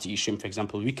are not allowed to eat shrimp. For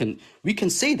example, we can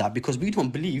say that because we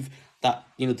don't believe that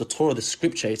the Torah, the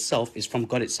scripture itself, is from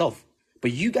God itself.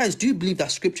 But you guys do believe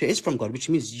that scripture is from God, which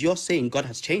means you're saying God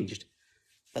has changed.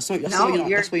 No,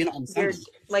 That's what you're not you're understanding.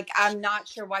 like, I'm not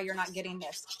sure why you're not getting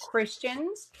this.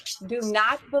 Christians do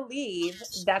not believe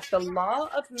that the law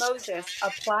of Moses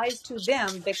applies to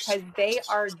them because they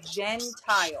are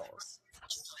Gentiles.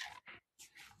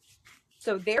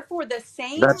 So therefore, the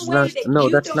same that's not, way that no,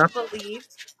 you don't believe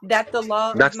that the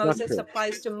law of that's not Moses true.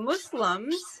 applies to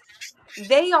Muslims,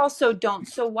 they also don't.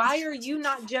 So why are you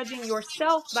not judging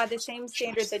yourself by the same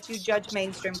standard that you judge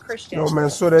mainstream No, Christians? man.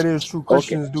 So that is true.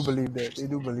 Okay. Christians do believe that. They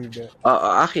do believe that.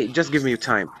 Akhi, just give me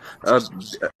time.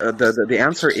 The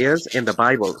answer is in the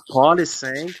Bible. Paul is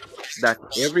saying that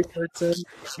every person,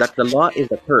 that the law is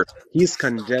a curse. He's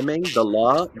condemning the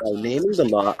law by naming the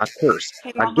law a curse.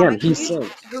 Hey, Again, Mohammed, can he's you,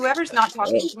 saying, whoever's not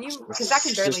talking, can you, because I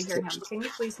can barely Sister hear him, can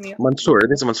you please mute? Mansoor,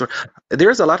 this is Mansoor.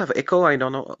 There's a lot of echo. I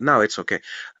don't know. No, it's okay.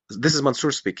 This is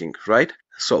Mansoor speaking, right?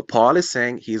 So Paul is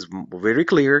saying he's very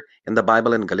clear in the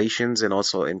Bible in Galatians and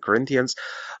also in Corinthians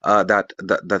that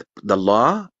the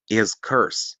law is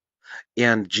curse.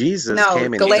 And Jesus No,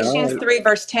 came and Galatians died. 3,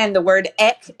 verse 10, the word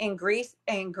ek in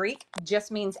Greek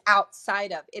just means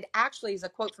outside of. It actually is a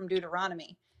quote from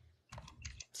Deuteronomy.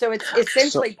 So it's So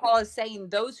essentially Paul is saying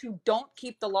those who don't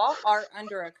keep the law are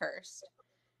under a curse.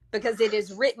 Because it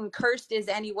is written, cursed is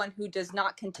anyone who does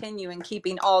not continue in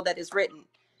keeping all that is written.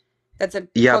 That's a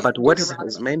yeah, quote but from what is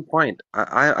his Deuteronomy. main point?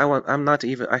 I'm not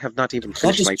even. I have not even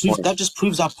That finished my just proves point. that just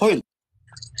proves our point.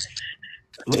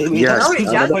 That No, just Yes, it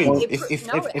proves our another doesn't. point. point. It If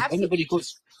absolutely. anybody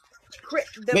goes,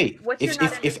 wait, What you're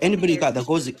not if understanding anybody is, that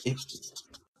goes,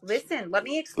 listen, let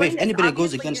me wait, explain if this. anybody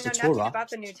goes Obviously, you against the know nothing Torah,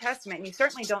 about the New Testament, and you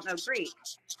certainly don't know Greek.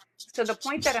 So the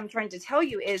point that I'm trying to tell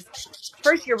you is,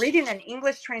 first, you're reading an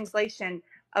English translation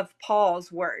of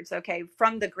Paul's words, okay,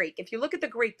 from the Greek. If you look at the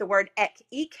Greek, the word ek,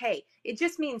 it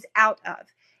just means out of.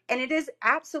 And it is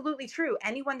absolutely true.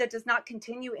 Anyone that does not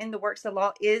continue in the works of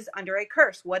law is under a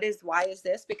curse. Why is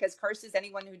this? Because curse is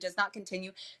anyone who does not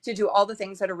continue to do all the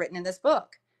things that are written in this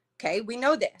book. Okay, we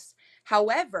know this.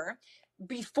 However,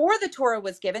 before the Torah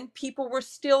was given, people were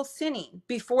still sinning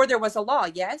before there was a law.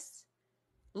 Yes.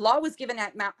 Law was given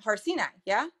at Mount Sinai.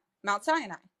 Yeah. Mount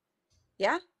Sinai.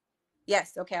 Yeah.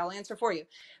 Yes. Okay. I'll answer for you.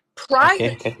 Prior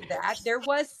to that, there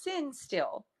was sin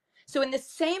still. So in the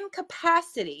same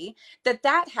capacity that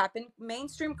happened,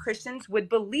 mainstream Christians would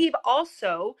believe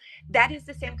also that is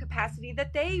the same capacity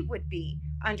that they would be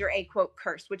under a quote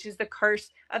curse, which is the curse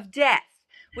of death,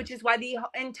 which is why the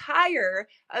entire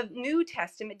of New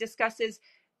Testament discusses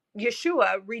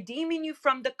Yeshua redeeming you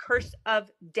from the curse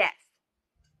of death.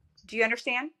 Do you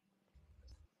understand?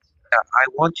 I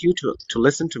want you to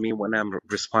listen to me when I'm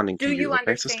responding Do to you you,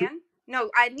 okay, sister? understand? No,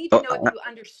 I need to know if you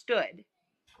understood.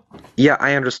 Yeah,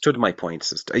 I understood my points,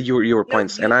 sister. Your No,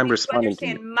 points, and I'm you responding to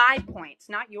you. understand my points,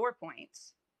 not your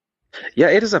points. Yeah,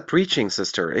 it is a preaching,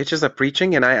 sister. It is a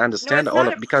preaching, and I No, understand it's all not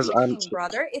of a because I'm. preaching,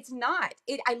 brother. It's not.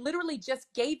 I literally just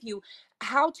gave you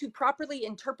how to properly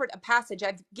interpret a passage.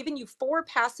 I've given you 4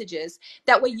 passages.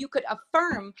 That way you could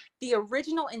affirm the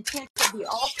original intent of the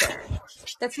author.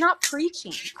 That's not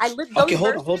preaching. Okay, Those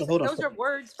verses, hold on. those are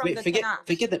words from Wait, the Tanakh.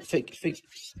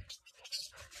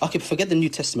 Okay, forget the New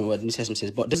Testament, what the New Testament says.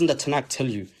 But doesn't the Tanakh tell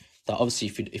you that obviously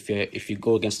if you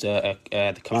go against the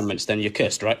commandments, then you're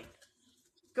cursed, right?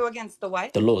 Go against the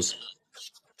what? The laws.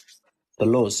 The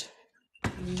laws.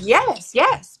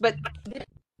 Yes, but did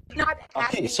not Adam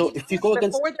Okay, and so Eve if you sin go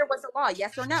against, before there was a law?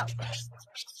 Yes or no?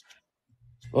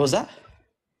 what was that?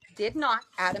 Did not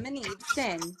Adam and Eve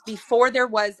sin before there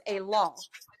was a law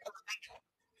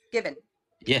given on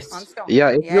Yes. stone? Yeah,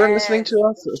 if you're listening Yes. to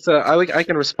us, so I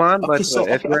can respond, but Okay, so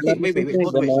if you're not wait, listening to me,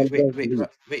 hold on, then I'm going to leave.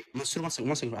 wait, Mansur, one second,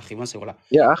 akhi, one second, wallah.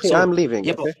 Yeah, Akhi, So I'm leaving.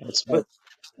 yeah, Okay, it's fine. but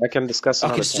I can discuss okay,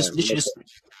 another so just time. literally just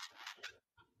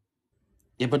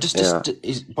yeah, but Yeah.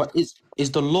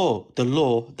 is the law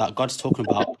that God's talking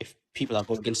about? If people that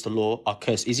go against the law are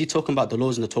cursed, is he talking about the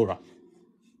laws in the Torah?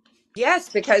 Yes,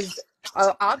 because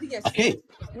obviously. Okay,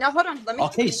 No, hold on. Let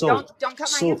me so don't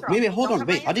cut my answer off. wait, hold Don't on, cut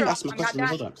my wait, I answer didn't off. ask my I'm not question. Wait, done.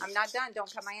 hold on. I'm not done.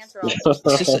 Don't cut my answer off.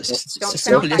 It's just Don't a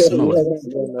simple yes or soundbite no.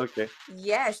 me. Okay,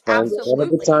 Yes, fine.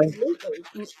 Another absolutely. time.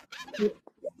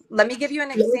 Let me give you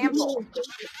an example.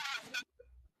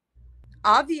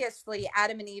 Obviously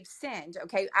Adam and Eve sinned.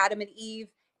 Okay, Adam and Eve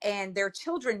and their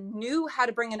children knew how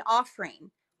to bring an offering.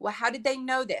 Well, how did they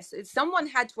know this? Someone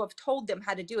had to have told them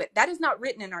how to do it. That is not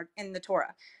written in the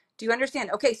Torah. Do you understand?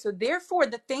 Okay, so therefore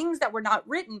the things that were not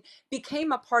written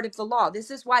became a part of the law. This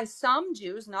is why some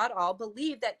Jews, not all,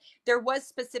 believe that there was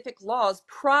specific laws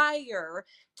prior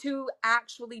to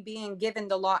actually being given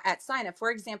the law at Sinai. For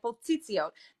example,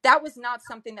 tzitziot. That was not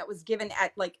something that was given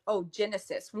at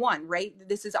Genesis 1, right?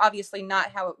 This is obviously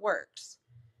not how it works.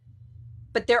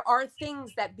 But there are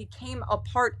things that became a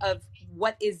part of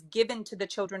what is given to the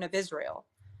children of Israel,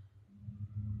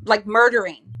 like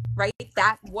murdering, right?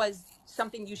 That was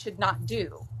something you should not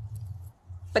do.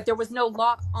 But there was no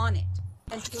law on it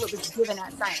until it was given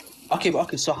at Sinai.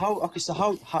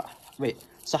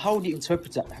 So how would you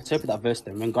interpret that verse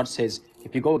then when God says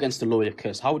if you go against the law you're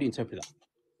cursed? How would you interpret that?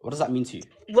 What does that mean to you?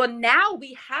 Well, now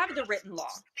we have the written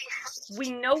law.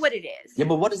 We know what it is. Yeah,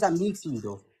 but what does that mean to you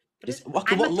though?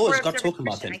 I'm a What law is Torah God observant talking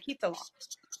about Christian. then? I keep the law.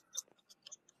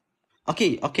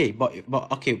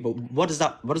 But what does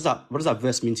that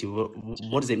verse mean to you?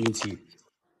 What does it mean to you?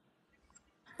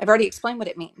 I've already explained what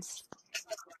it means.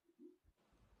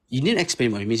 You didn't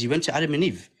explain what it means. You went to Adam and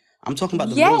Eve. I'm talking about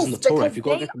the laws in Yes, the Torah. If because you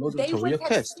go against the laws in the they Torah, would you're have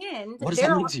cursed. sinned. What does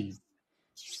that mean to you?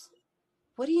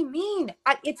 What do you mean?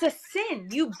 It's a sin.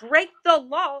 You break the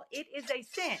law, it is a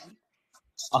sin.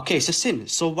 Okay, it's a sin.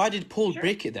 So why did Paul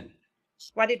break it then?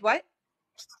 Why did what?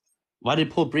 Why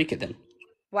did Paul break it then?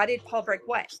 Why did Paul break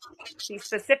what? Be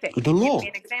specific. The Give law. me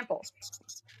an example.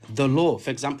 The law,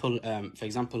 for example,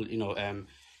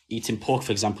 eating pork,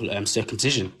 for example,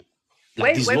 circumcision.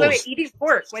 Like these Wait. laws. Eating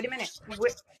pork. Wait a minute.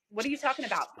 What are you talking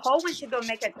about? Paul went to go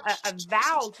make a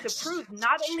vow to prove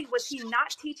not only was he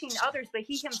not teaching others, but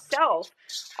he himself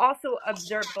also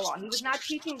observed the law. He was not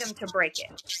teaching them to break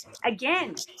it.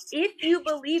 Again, if you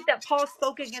believe that Paul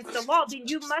spoke against the law, then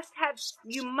you must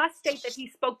state that he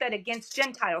spoke that against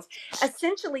Gentiles,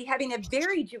 essentially having a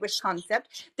very Jewish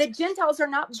concept that Gentiles are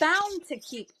not bound to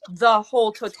keep the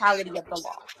whole totality of the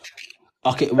law.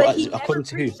 Okay, But he never according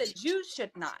to who? preached that Jews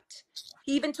should not.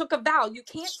 He even took a vow. You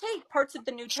can't take parts of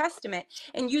the New Testament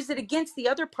and use it against the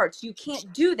other parts. You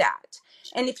can't do that.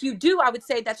 And if you do, I would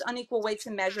say that's unequal weights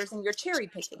and measures and you're cherry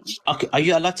picking. Okay, are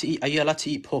you allowed to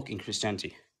eat pork in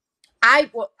Christianity?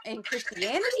 In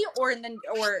Christianity or in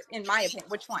my opinion,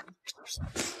 which one?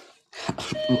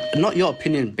 Not your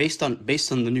opinion, based on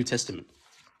the New Testament.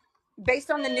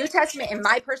 Based on the New Testament, in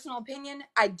my personal opinion,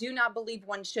 I do not believe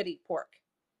one should eat pork.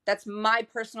 That's my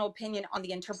personal opinion on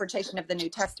the interpretation of the New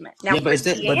Testament. Now, Yeah, but is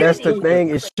that? But that's the Christianity thing.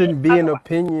 It would say shouldn't be an otherwise.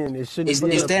 opinion. It shouldn't be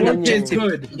an Is there an Pork tastes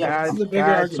opinion. objective? good. Yeah. This God, is a bigger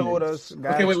God argument. told us. Okay,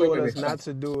 God wait. told us not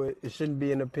to do it. It shouldn't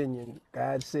be an opinion.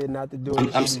 God said not to do it.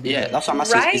 It shouldn't be. Yeah, that's what I'm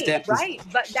asking. Is there? Right.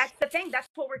 But that's the thing. That's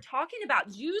what we're talking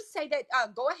about. Jews say that,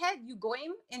 go ahead, you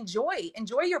goyim, enjoy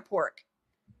your pork.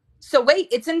 So wait,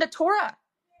 it's in the Torah.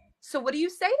 So what do you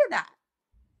say to that?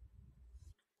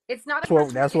 It's not a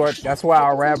contradiction. That's why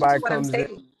our Listen rabbi to what I'm comes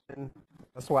saying. in.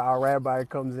 That's why our rabbi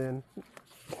comes in.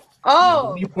 No,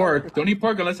 don't Oh, eat pork. Don't eat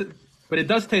pork unless it. But it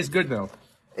does taste good though.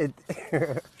 It.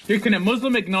 Here, can a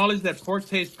Muslim acknowledge that pork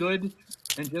tastes good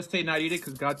and just say not eat it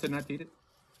because God said not to eat it?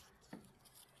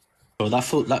 Bro,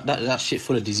 that shit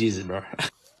full of diseases, bro.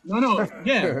 No,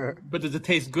 yeah. But does it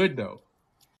taste good though?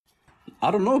 I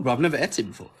don't know, bro. I've never ate it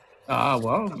before.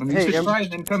 Well, I mean, Hey, you should try it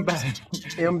and then come back.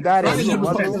 Daddy, Try it you a and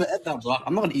I've then Muslim? never ate that, bro.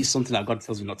 I'm not gonna eat something that God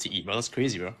tells me not to eat, bro. That's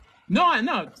crazy, bro. No,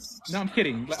 I'm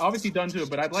kidding. Like, obviously, don't do it.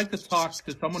 But I'd like to talk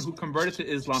to someone who converted to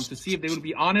Islam to see if they would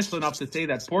be honest enough to say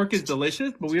that pork is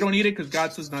delicious, but we don't eat it because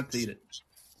God says not to eat it.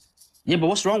 Yeah, but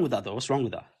what's wrong with that, though? What's wrong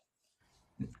with that?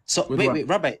 So With wait,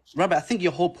 what? Rabbi. I think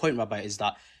your whole point, Rabbi, is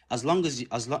that as long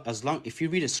if you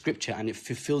read a scripture and it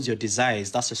fulfills your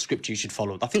desires, that's a scripture you should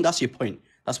follow. I think that's your point.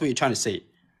 That's what you're trying to say.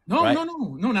 No, right?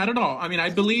 no, not at all. I mean, I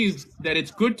believe that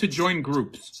it's good to join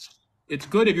groups. It's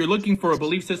good if you're looking for a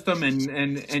belief system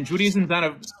and Judaism's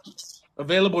not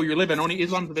available, you live and only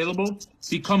Islam's available,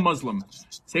 become Muslim.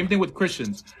 Same thing with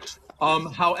Christians.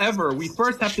 However, we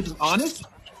first have to be honest,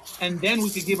 and then we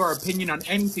can give our opinion on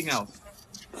anything else.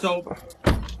 So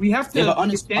we have to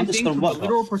understand things from a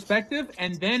literal perspective,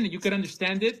 and then you can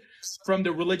understand it from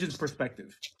the religion's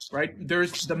perspective, right?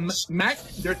 There's the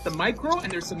micro and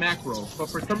there's the macro. But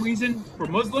for some reason, for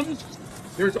Muslims,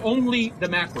 there's only the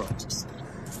macro.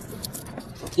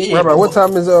 Yeah, Rabbi, what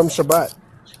time is Shabbat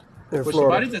in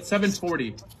Florida? Shabbat is at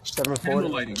 7:40. 7:40. Candle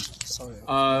lighting.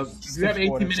 You have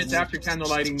 18 minutes after candle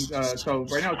lighting. So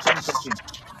right now it's 7:15.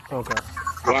 Okay.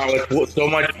 Wow, it's so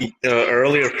much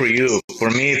earlier for you. For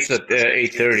me, it's at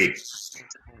 8:30.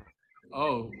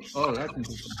 Oh, that's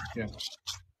interesting.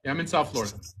 Yeah, I'm in South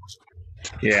Florida.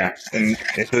 Yeah, and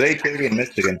it's at 8:30 in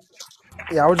Michigan.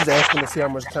 Yeah, I was just asking to see how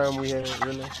much time we had,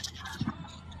 really.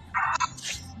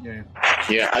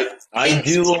 Yeah, I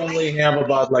do only have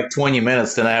about like 20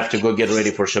 minutes, then I have to go get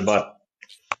ready for Shabbat.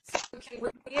 Can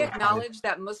we acknowledge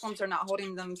that Muslims are not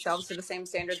holding themselves to the same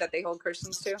standard that they hold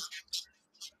Christians to?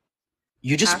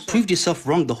 You just proved yourself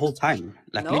wrong the whole time.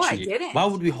 Like, no, literally. I didn't. Why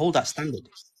would we hold that standard?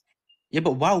 Yeah,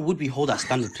 but why would we hold that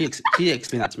standard? Please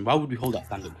explain that to me. Why would we hold that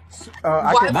standard?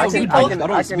 I can actually tell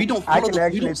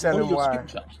him why.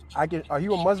 Are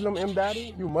you a Muslim,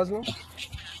 Daddy? You a Muslim?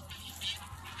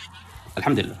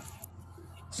 Alhamdulillah.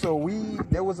 So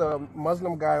there was a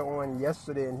Muslim guy on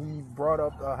yesterday, and he brought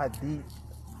up a hadith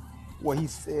where he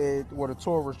said, well, the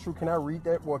Torah was true. Can I read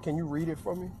that? Well, can you read it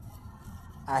for me?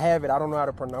 I have it. I don't know how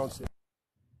to pronounce it.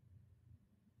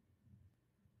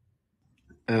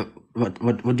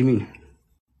 What do you mean?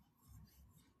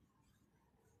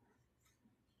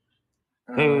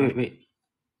 Wait.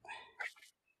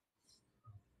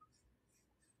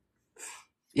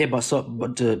 Yeah,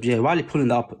 while you're pulling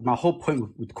that up, my whole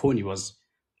point with Coney was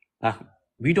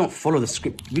we don't follow the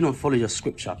script. We don't follow your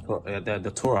scripture,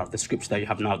 the Torah, the scripture that you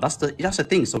have now. That's the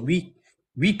thing. So we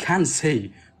can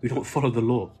say we don't follow the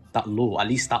law, at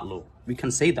least that law. We can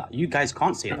say that. You guys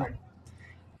can't say that.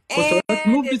 So let's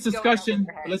move this discussion.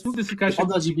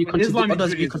 Otherwise, you'd be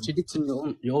contradicting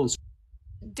your own.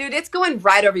 Dude, it's going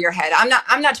right over your head.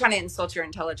 I'm not trying to insult your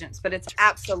intelligence, but it's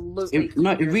absolutely it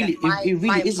really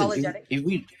isn't.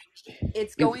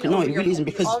 It's going over your head.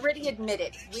 Because you already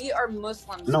admitted we are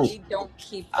Muslims. No, we don't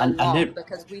keep the law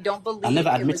because we don't believe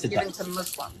it was given to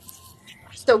Muslims.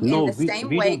 So in the same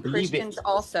way, Christians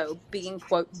also, being,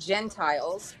 quote,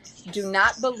 Gentiles, do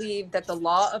not believe that the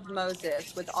law of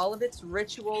Moses, with all of its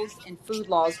rituals and food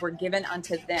laws, were given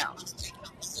unto them.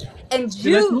 And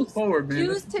Jews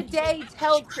today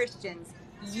tell Christians,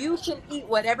 you can eat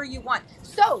whatever you want.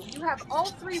 So you have all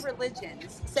three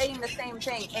religions saying the same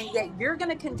thing, and yet you're going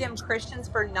to condemn Christians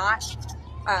for not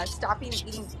stopping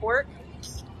eating pork?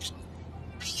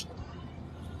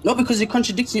 No, because it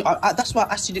contradicts you. That's why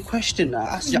I asked you the question. I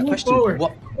asked you that question.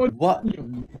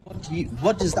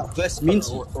 What does that verse mean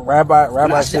to you?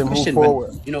 Rabbi said move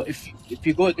forward. If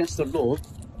you go against the law,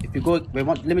 let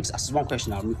me just ask one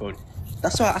question. I'll move forward.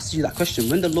 That's why I asked you that question.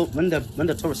 When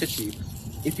the Torah said to you,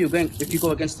 if you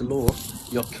go against the law,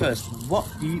 you're cursed.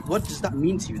 What does that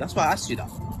mean to you? That's why I asked you that.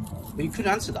 But you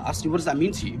couldn't answer that. I asked you, what does that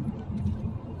mean to you?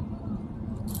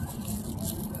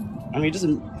 I mean,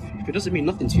 if it doesn't mean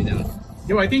nothing to you, then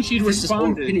I think she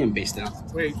responded. Opinion based now.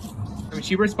 Wait, I mean,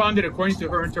 she responded according to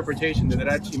her interpretation that it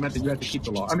actually meant that you had to keep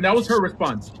the law. I mean, that was her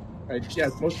response. Right?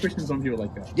 Yes, most Christians don't view it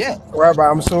like that. Yeah. Rabbi,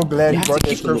 I'm so glad you brought that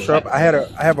keep the law, scripture up. I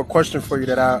have a question for you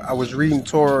that I was reading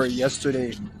Torah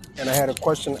yesterday, and I had a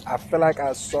question. I feel like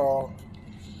I saw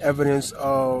evidence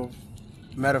of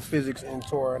metaphysics in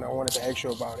Torah, and I wanted to ask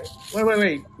you about it. Wait.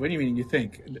 What do you mean? You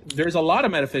think there's a lot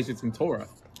of metaphysics in Torah?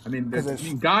 I mean,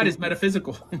 God is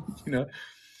metaphysical. You know.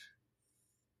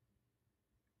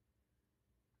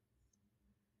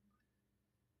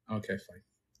 Okay, fine.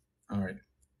 All right.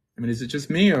 I mean, is it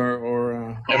just me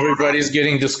or everybody's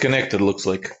getting disconnected? Looks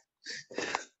like.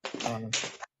 I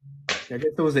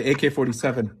guess it was the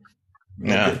AK-47.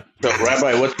 Yeah. So,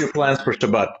 Rabbi, what's your plans for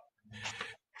Shabbat?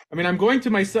 I mean, I'm going to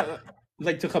my son,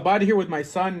 like to Chabad here with my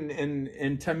son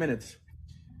in 10 minutes.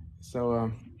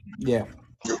 So, yeah.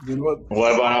 You know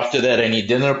what about after that? Any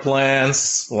dinner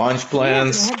plans, lunch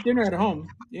plans? Yeah, I have dinner at home.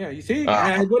 Yeah, you see,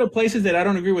 I go to places that I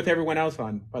don't agree with everyone else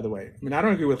on. By the way, I mean I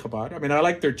don't agree with Chabad. I mean I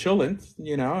like their chillins,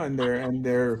 you know, and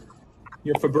their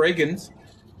Fabregans.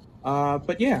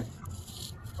 But yeah.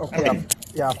 Okay.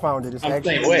 I found it. It's I'm the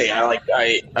same way. I'm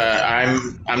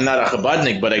not a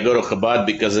Chabadnik, but I go to Chabad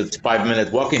because it's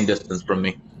 5-minute walking distance from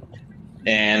me.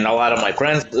 And a lot of my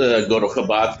friends go to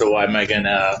Chabad, so why am I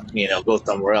gonna, go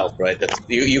somewhere else, right?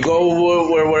 You go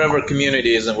wherever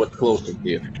community is and what's closest to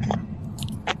you.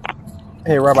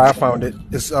 Hey, Rabbi, I found it.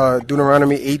 It's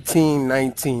Deuteronomy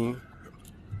 18:19,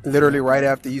 literally right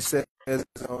after he says,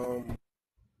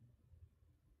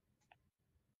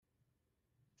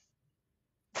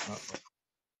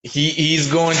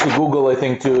 He's going to Google, I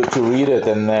think, to read it,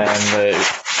 and then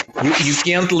you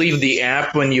can't leave the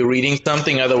app when you're reading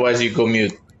something, otherwise you go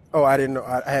mute. Oh, I didn't know.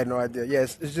 I had no idea.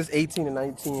 Yes, it's just 18 and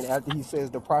 19 after he says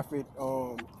the prophet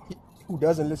who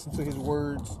doesn't listen to his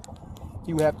words,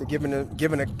 he will have to give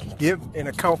an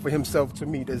account for himself to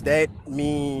me. Does that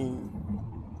mean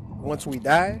once we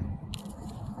die?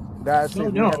 God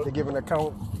said we have to give an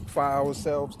account for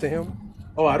ourselves to him?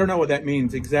 Oh, I don't know what that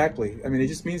means exactly. I mean, it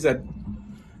just means that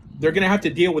they're going to have to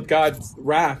deal with God's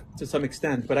wrath to some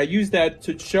extent. But I use that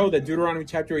to show that Deuteronomy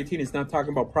chapter 18 is not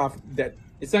talking about prophet. That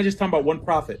it's not just talking about one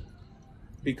prophet.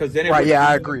 Because then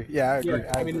I agree. Yeah,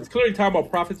 I mean, it's clearly talking about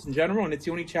prophets in general, and it's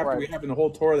the only chapter we have in the whole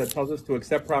Torah that tells us to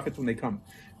accept prophets when they come.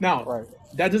 Now,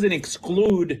 that doesn't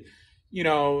exclude,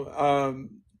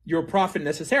 your prophet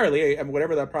necessarily, and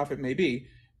whatever that prophet may be.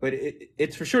 But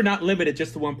it's for sure not limited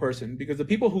just to one person, because the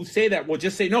people who say that will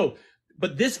just say, no,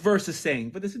 but this verse is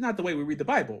saying, but this is not the way we read the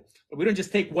Bible. We don't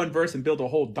just take one verse and build a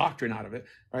whole doctrine out of it,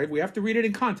 right? We have to read it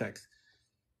in context.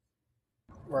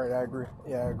 Right, I agree.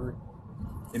 Yeah, I agree.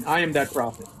 And I am that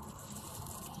prophet.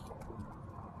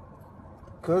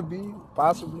 Could be,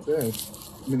 possibly. Yeah.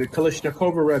 I mean, the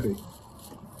Kalishnikova Rebbe.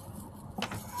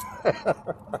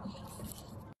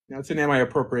 That's a name I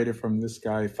appropriated from this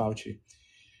guy, Fauci.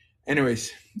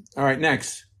 Anyways, all right,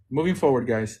 next. Moving forward,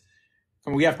 guys.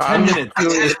 We have 10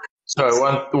 minutes. Sorry,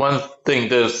 one thing.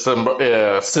 There's some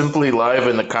Simply Live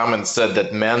in the comments said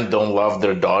that men don't love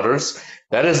their daughters.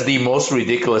 That is the most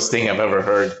ridiculous thing I've ever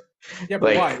heard. Yeah,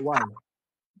 but why?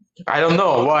 I don't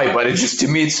know why, but to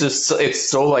me, it's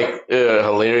so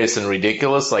hilarious and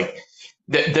ridiculous. Like,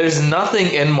 there's nothing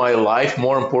in my life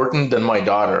more important than my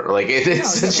daughter. Like,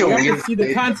 it's such a weird. You have to see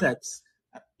the context.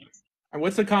 And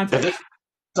what's the context?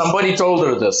 Somebody told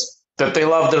her this, that they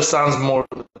love their sons more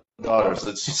than daughters.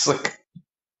 It's just like.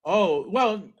 Oh,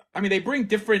 well, I mean, they bring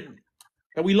different.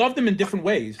 We love them in different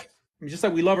ways. I mean, just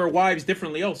like we love our wives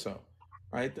differently, also,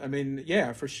 right? I mean,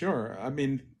 yeah, for sure. I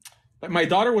mean. My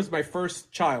daughter was my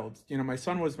first child. My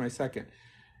son was my second.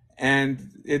 And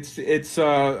it's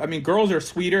I mean, girls are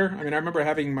sweeter. I mean, I remember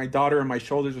having my daughter on my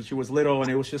shoulders when she was little, and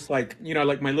it was just like,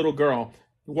 like my little girl.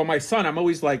 Well, my son, I'm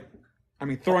always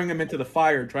throwing him into the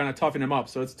fire, trying to toughen him up.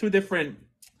 So it's two different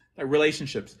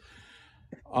relationships.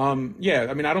 Yeah,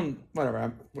 I mean,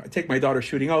 I take my daughter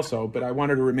shooting also, but I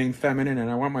want her to remain feminine, and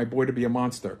I want my boy to be a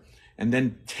monster, and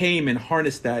then tame and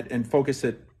harness that and focus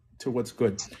it to what's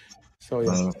good. So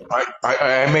yeah.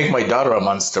 I make my daughter a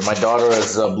monster. My daughter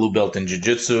is a blue belt in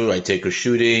jiu-jitsu. I take her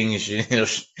shooting.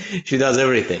 She does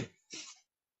everything.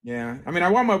 Yeah, I mean, I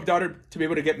want my daughter to be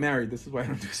able to get married. This is why I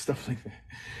don't do stuff like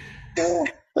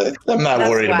that. I'm not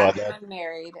worried about that. I'm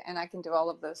married, and I can do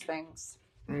all of those things.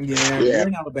 Yeah. You're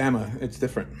in Alabama. It's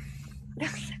different.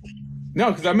 No,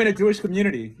 because I'm in a Jewish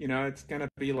community. It's gonna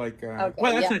be like. Okay,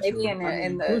 well, that's not maybe true.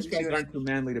 in the Jewish guys aren't too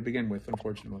manly to begin with,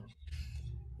 unfortunately.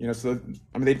 So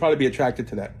I mean, they'd probably be attracted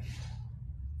to that.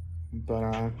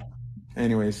 But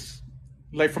anyways,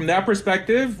 like from that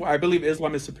perspective, I believe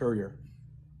Islam is superior.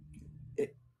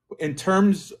 In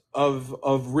terms of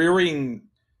rearing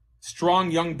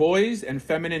strong young boys and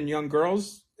feminine young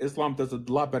girls, Islam does a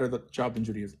lot better job than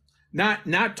Judaism.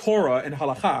 Not Torah and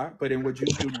halakha, but in what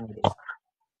Jews do nowadays.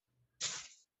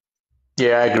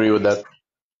 Yeah, I agree with that.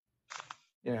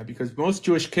 Yeah, because most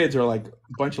Jewish kids are like a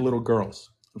bunch of little girls,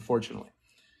 unfortunately.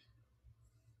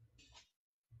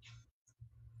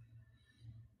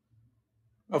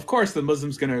 Of course, the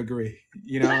Muslim's going to agree.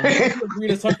 Agree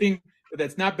to something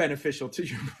that's not beneficial to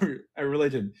your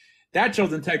religion. That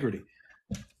shows integrity.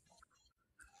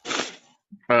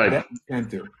 All right. That you can't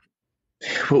do.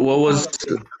 What was?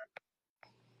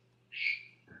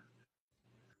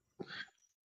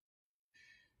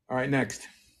 All right, next.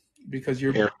 Because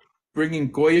you're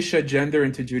bringing Goyish gender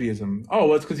into Judaism. Oh,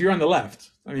 well, it's because you're on the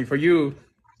left. I mean, for you,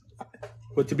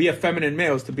 but to be a feminine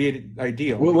male is to be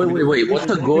ideal. Wait.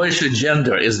 What's a Goyish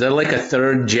gender? Is there like a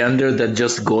third gender that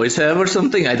just Goys have or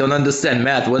something? I don't understand,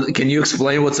 Matt. Can you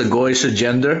explain what's a Goyish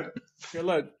gender? Here,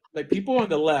 look, like people on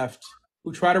the left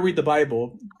who try to read the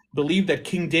Bible believe that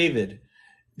King David,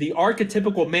 the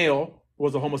archetypical male,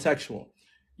 was a homosexual.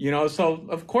 So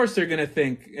of course they're going to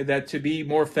think that to be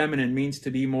more feminine means to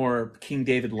be more King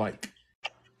David-like.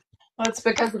 Well, it's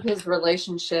because of his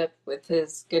relationship with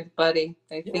his good buddy.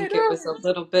 They think it was a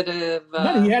little bit of...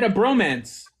 No, he had a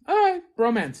bromance.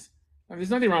 Bromance. I mean,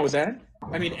 there's nothing wrong with that.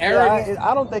 I mean, Arab...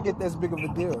 I don't think it's as big of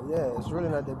a deal. Yeah, it's really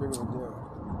not that big of a deal.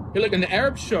 Here, look, in the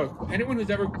Arab shuk, anyone who's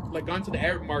ever gone to the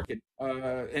Arab market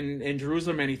in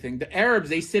Jerusalem or anything, the Arabs,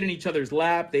 they sit in each other's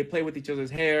lap, they play with each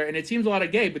other's hair, and it seems a lot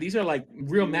of gay, but these are like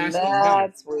real masculine guys.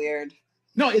 That's weird.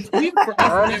 No, it's weird for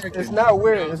us Americans. It's not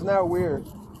weird. It's not weird.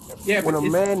 Yeah, when a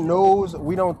man knows,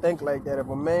 we don't think like that. If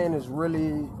a man is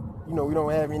really, we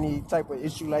don't have any type of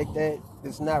issue like that.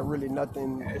 It's not really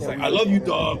nothing. It's like, I love you,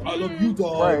 dog. I love you,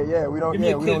 dog. Right? Yeah, we don't.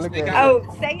 Yeah, we don't look at it. Oh,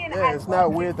 saying I it's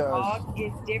not weird to us. Dog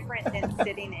is different than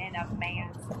sitting in a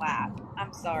man's lap.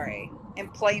 I'm sorry,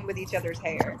 and playing with each other's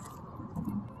hair.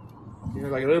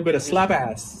 Like a little bit of slap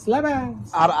ass.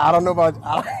 I don't know about.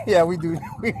 Yeah, we do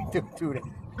that.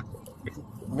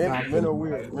 Men are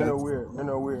weird. Men are weird.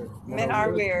 Men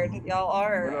are weird. Y'all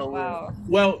are. Wow.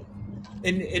 Well,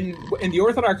 in the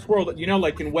Orthodox world,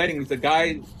 like in weddings, the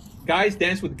guys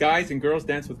dance with guys and girls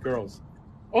dance with girls.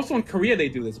 Also in Korea, they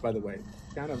do this, by the way.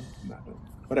 Kind of,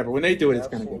 whatever. When they do it, it's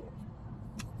kind of good.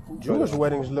 Jewish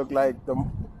weddings look like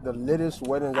the littest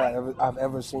weddings I've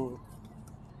ever seen.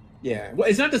 Yeah, well,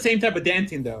 it's not the same type of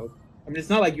dancing though. I mean, it's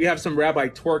not like you have some rabbi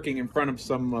twerking in front of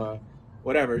some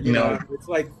whatever. You know, it's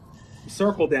like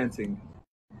circle dancing.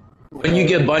 When you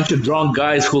get a bunch of drunk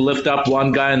guys who lift up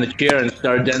one guy in the chair and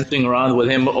start dancing around with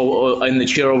him in the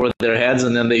chair over their heads,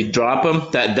 and then they drop him,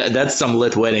 that's some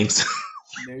lit weddings.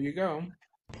 There you go.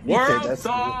 World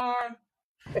star.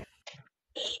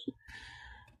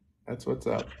 That's what's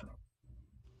up.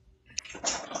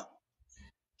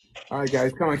 All right,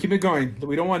 guys, come on, keep it going.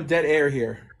 We don't want dead air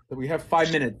here. We have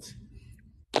 5 minutes.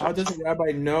 How does a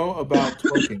rabbi know about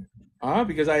twerking?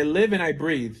 Because I live and I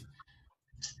breathe.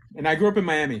 And I grew up in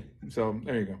Miami, so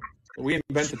there you go. We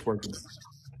invented twerking.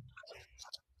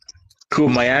 Cool,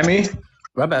 Miami?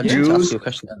 Rabbi, I just ask you a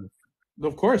question.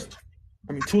 Of course.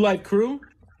 I mean, Two Live Crew.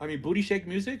 I mean, Booty Shake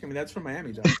Music. I mean, that's from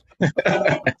Miami, though.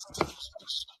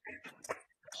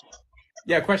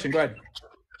 Yeah, question. Go ahead.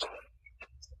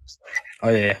 Oh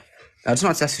yeah, I just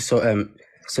want to ask you.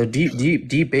 So do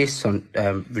you base on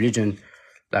religion,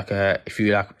 like if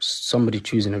you like somebody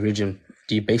choosing a religion,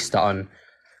 do you base that on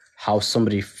how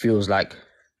somebody feels like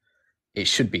it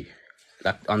should be,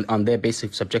 like on their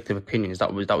basic subjective opinion? Is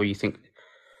that what you think?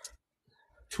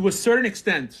 To a certain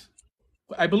extent,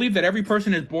 I believe that every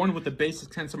person is born with a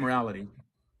basic sense of morality.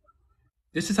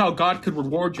 This is how God could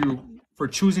reward you for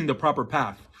choosing the proper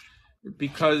path.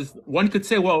 Because one could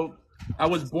say, well, I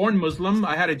was born Muslim,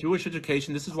 I had a Jewish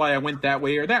education, this is why I went that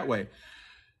way or that way.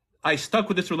 I stuck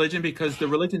with this religion because the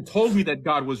religion told me that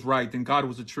God was right and God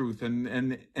was the truth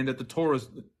and that the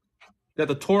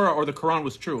Torah or the Quran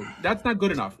was true. That's not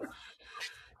good enough.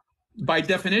 By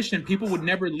definition, people would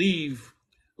never leave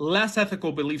less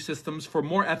ethical belief systems for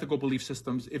more ethical belief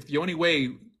systems if the only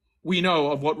way we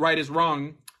know of what right is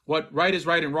wrong, what right is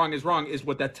right and wrong is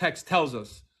what that text tells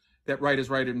us, that right is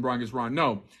right and wrong is wrong.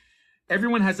 No.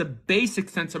 Everyone has a basic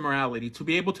sense of morality to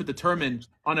be able to determine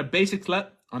on a basic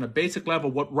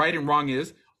level what right and wrong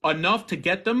is, enough to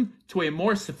get them to a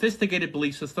more sophisticated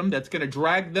belief system that's going to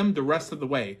drag them the rest of the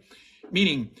way.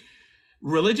 Meaning,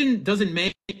 religion doesn't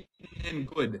make man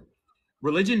good.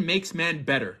 Religion makes man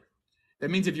better. That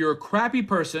means if you're a crappy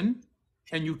person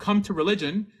and you come to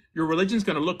religion, your religion's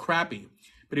going to look crappy.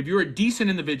 But if you're a decent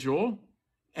individual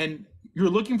and you're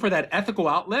looking for that ethical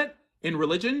outlet in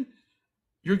religion,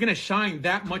 you're going to shine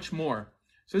that much more.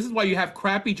 So this is why you have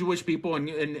crappy Jewish people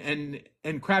and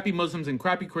crappy Muslims and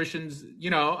crappy Christians,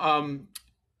 and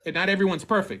not everyone's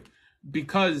perfect,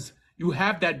 because you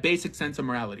have that basic sense of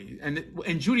morality. And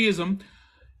in Judaism,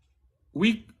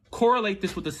 we correlate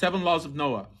this with the 7 laws of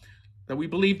Noah, that we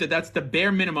believe that that's the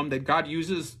bare minimum that God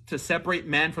uses to separate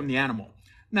man from the animal.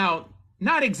 Now,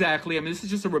 not exactly, I mean, this is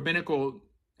just a rabbinical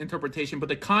interpretation, but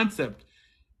the concept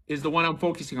is the one I'm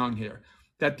focusing on here.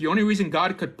 That the only reason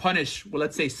God could punish, well,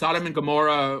 let's say Sodom and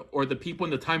Gomorrah or the people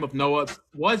in the time of Noah,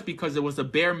 was because it was a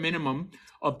bare minimum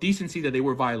of decency that they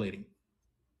were violating.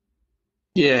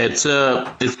 Yeah, it's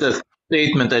the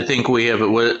statement I think we have.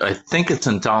 I think it's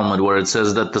in Talmud where it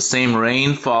says that the same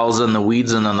rain falls on the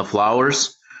weeds and on the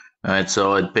flowers. All right,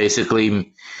 so it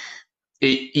basically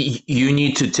you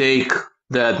need to take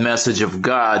that message of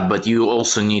God, but you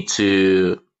also need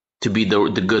to be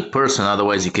the good person.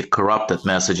 Otherwise, you could corrupt that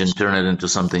message and turn it into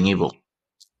something evil.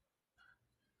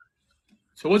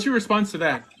 So what's your response to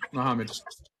that, Muhammad?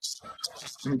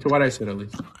 I mean, to what I said, at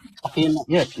least.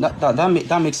 Yeah,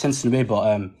 that makes sense in a way,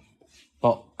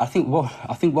 but I think what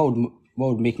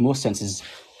would make more sense is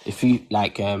if you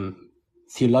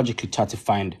theologically try to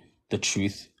find the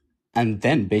truth and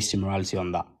then base your morality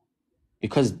on that,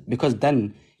 because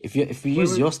then if you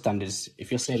use your standards,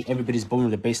 if you're saying everybody's born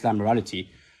with a baseline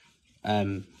morality,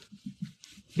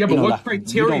 yeah, but what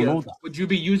criteria would you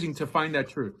be using to find that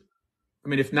truth? I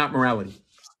mean, if not morality.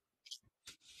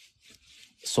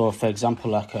 So, for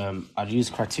example, I'd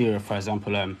use criteria. For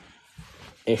example,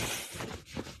 if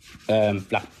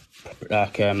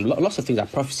lots of things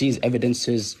like prophecies,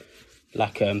 evidences,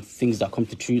 things that come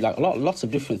to true, lots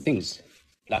of different things.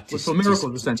 So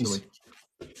miracles, essentially.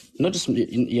 Not just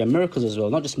miracles as well.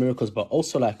 Not just miracles, but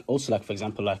also for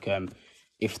example,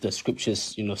 if the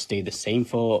scriptures stay the same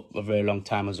for a very long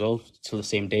time as well, till the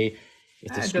same day.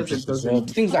 If the scriptures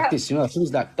things like this,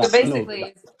 things like that. So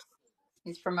basically,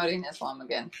 he's promoting Islam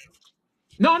again.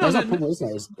 No, it's not promoting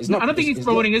Islam. It's not. I don't think he's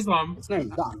promoting Islam. It's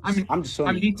not that. I'm just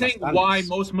saying why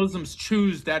most Muslims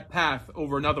choose that path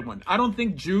over another one. I don't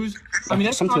think Jews. I mean,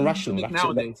 that's something rational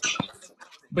nowadays.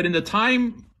 But in the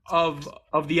time of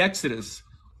the Exodus,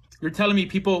 you're telling me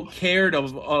people cared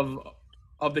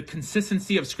of the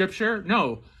consistency of Scripture?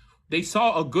 No, they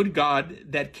saw a good God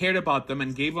that cared about them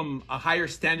and gave them a higher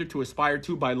standard to aspire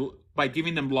to by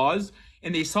giving them laws,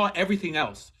 and they saw everything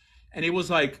else. And it was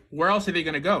like, where else are they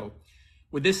going to go?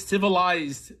 With this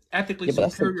civilized, ethically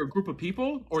superior group of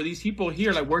people, or these people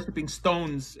here like worshiping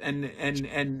stones and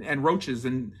roaches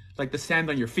and like the sand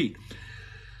on your feet?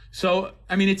 So,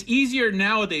 I mean, it's easier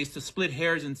nowadays to split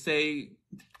hairs and say,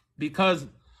 because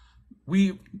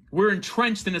we're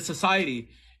entrenched in a society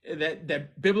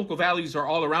that biblical values are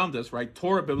all around us, right?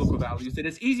 Torah biblical values, that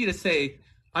it's easy to say,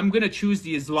 I'm going to choose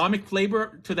the Islamic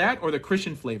flavor to that or the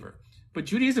Christian flavor. But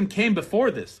Judaism came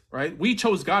before this, right? We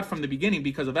chose God from the beginning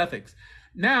because of ethics.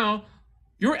 Now,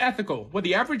 you're ethical. Well,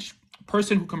 the average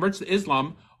person who converts to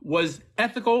Islam was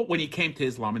ethical when he came to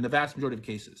Islam in the vast majority of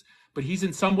cases. But he's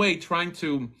in some way trying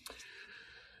to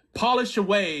polish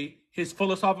away his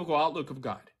philosophical outlook of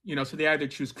God. So they either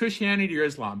choose Christianity or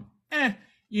Islam.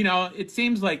 It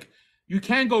seems like you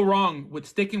can't go wrong with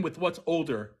sticking with what's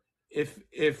older if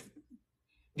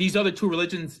these other two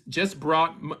religions just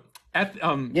brought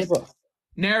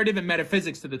narrative and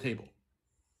metaphysics to the table.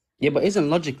 Yeah, but isn't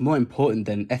logic more important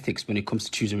than ethics when it comes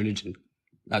to choosing religion?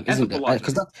 Isn't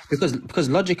it? Because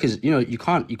logic is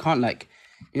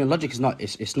logic is not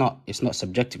it's not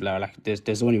subjective.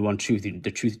 There's only one truth.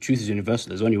 The truth is universal.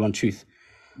 There's only one truth,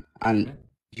 and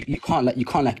you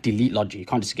can't delete logic. You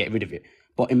can't just get rid of it.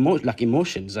 But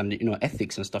emotions and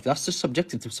ethics and stuff, that's just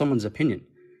subjective to someone's opinion.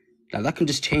 That can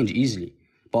just change easily.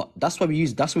 But that's why we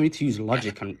need to use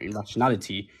logic and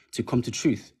rationality to come to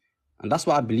truth. And that's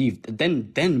what I believe.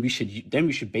 Then we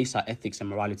should base our ethics and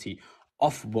morality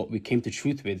off what we came to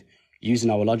truth with, using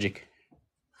our logic.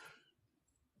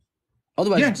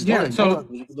 Otherwise,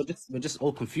 we're just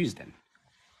all confused then.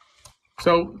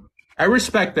 So I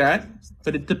respect that,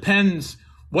 but it depends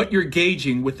what you're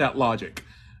gauging with that logic.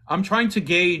 I'm trying to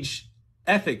gauge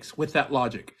ethics with that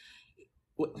logic.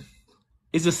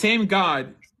 Is the same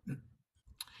God?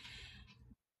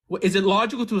 Is it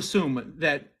logical to assume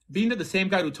that being that the same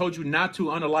God who told you not to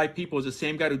unalive people is the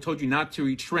same God who told you not to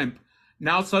eat shrimp,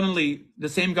 now suddenly the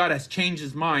same God has changed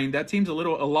his mind? That seems a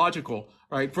little illogical,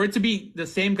 right? For it to be the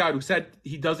same God who said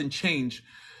he doesn't change,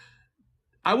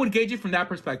 I would gauge it from that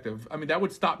perspective. I mean, that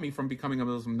would stop me from becoming a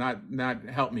Muslim, not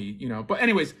help me, you know. But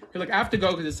anyways, look, I have to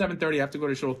go because it's 7:30. I have to go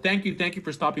to the show. Thank you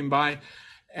for stopping by,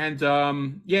 and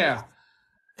yeah,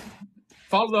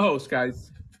 follow the host,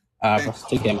 guys.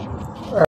 Take care, man.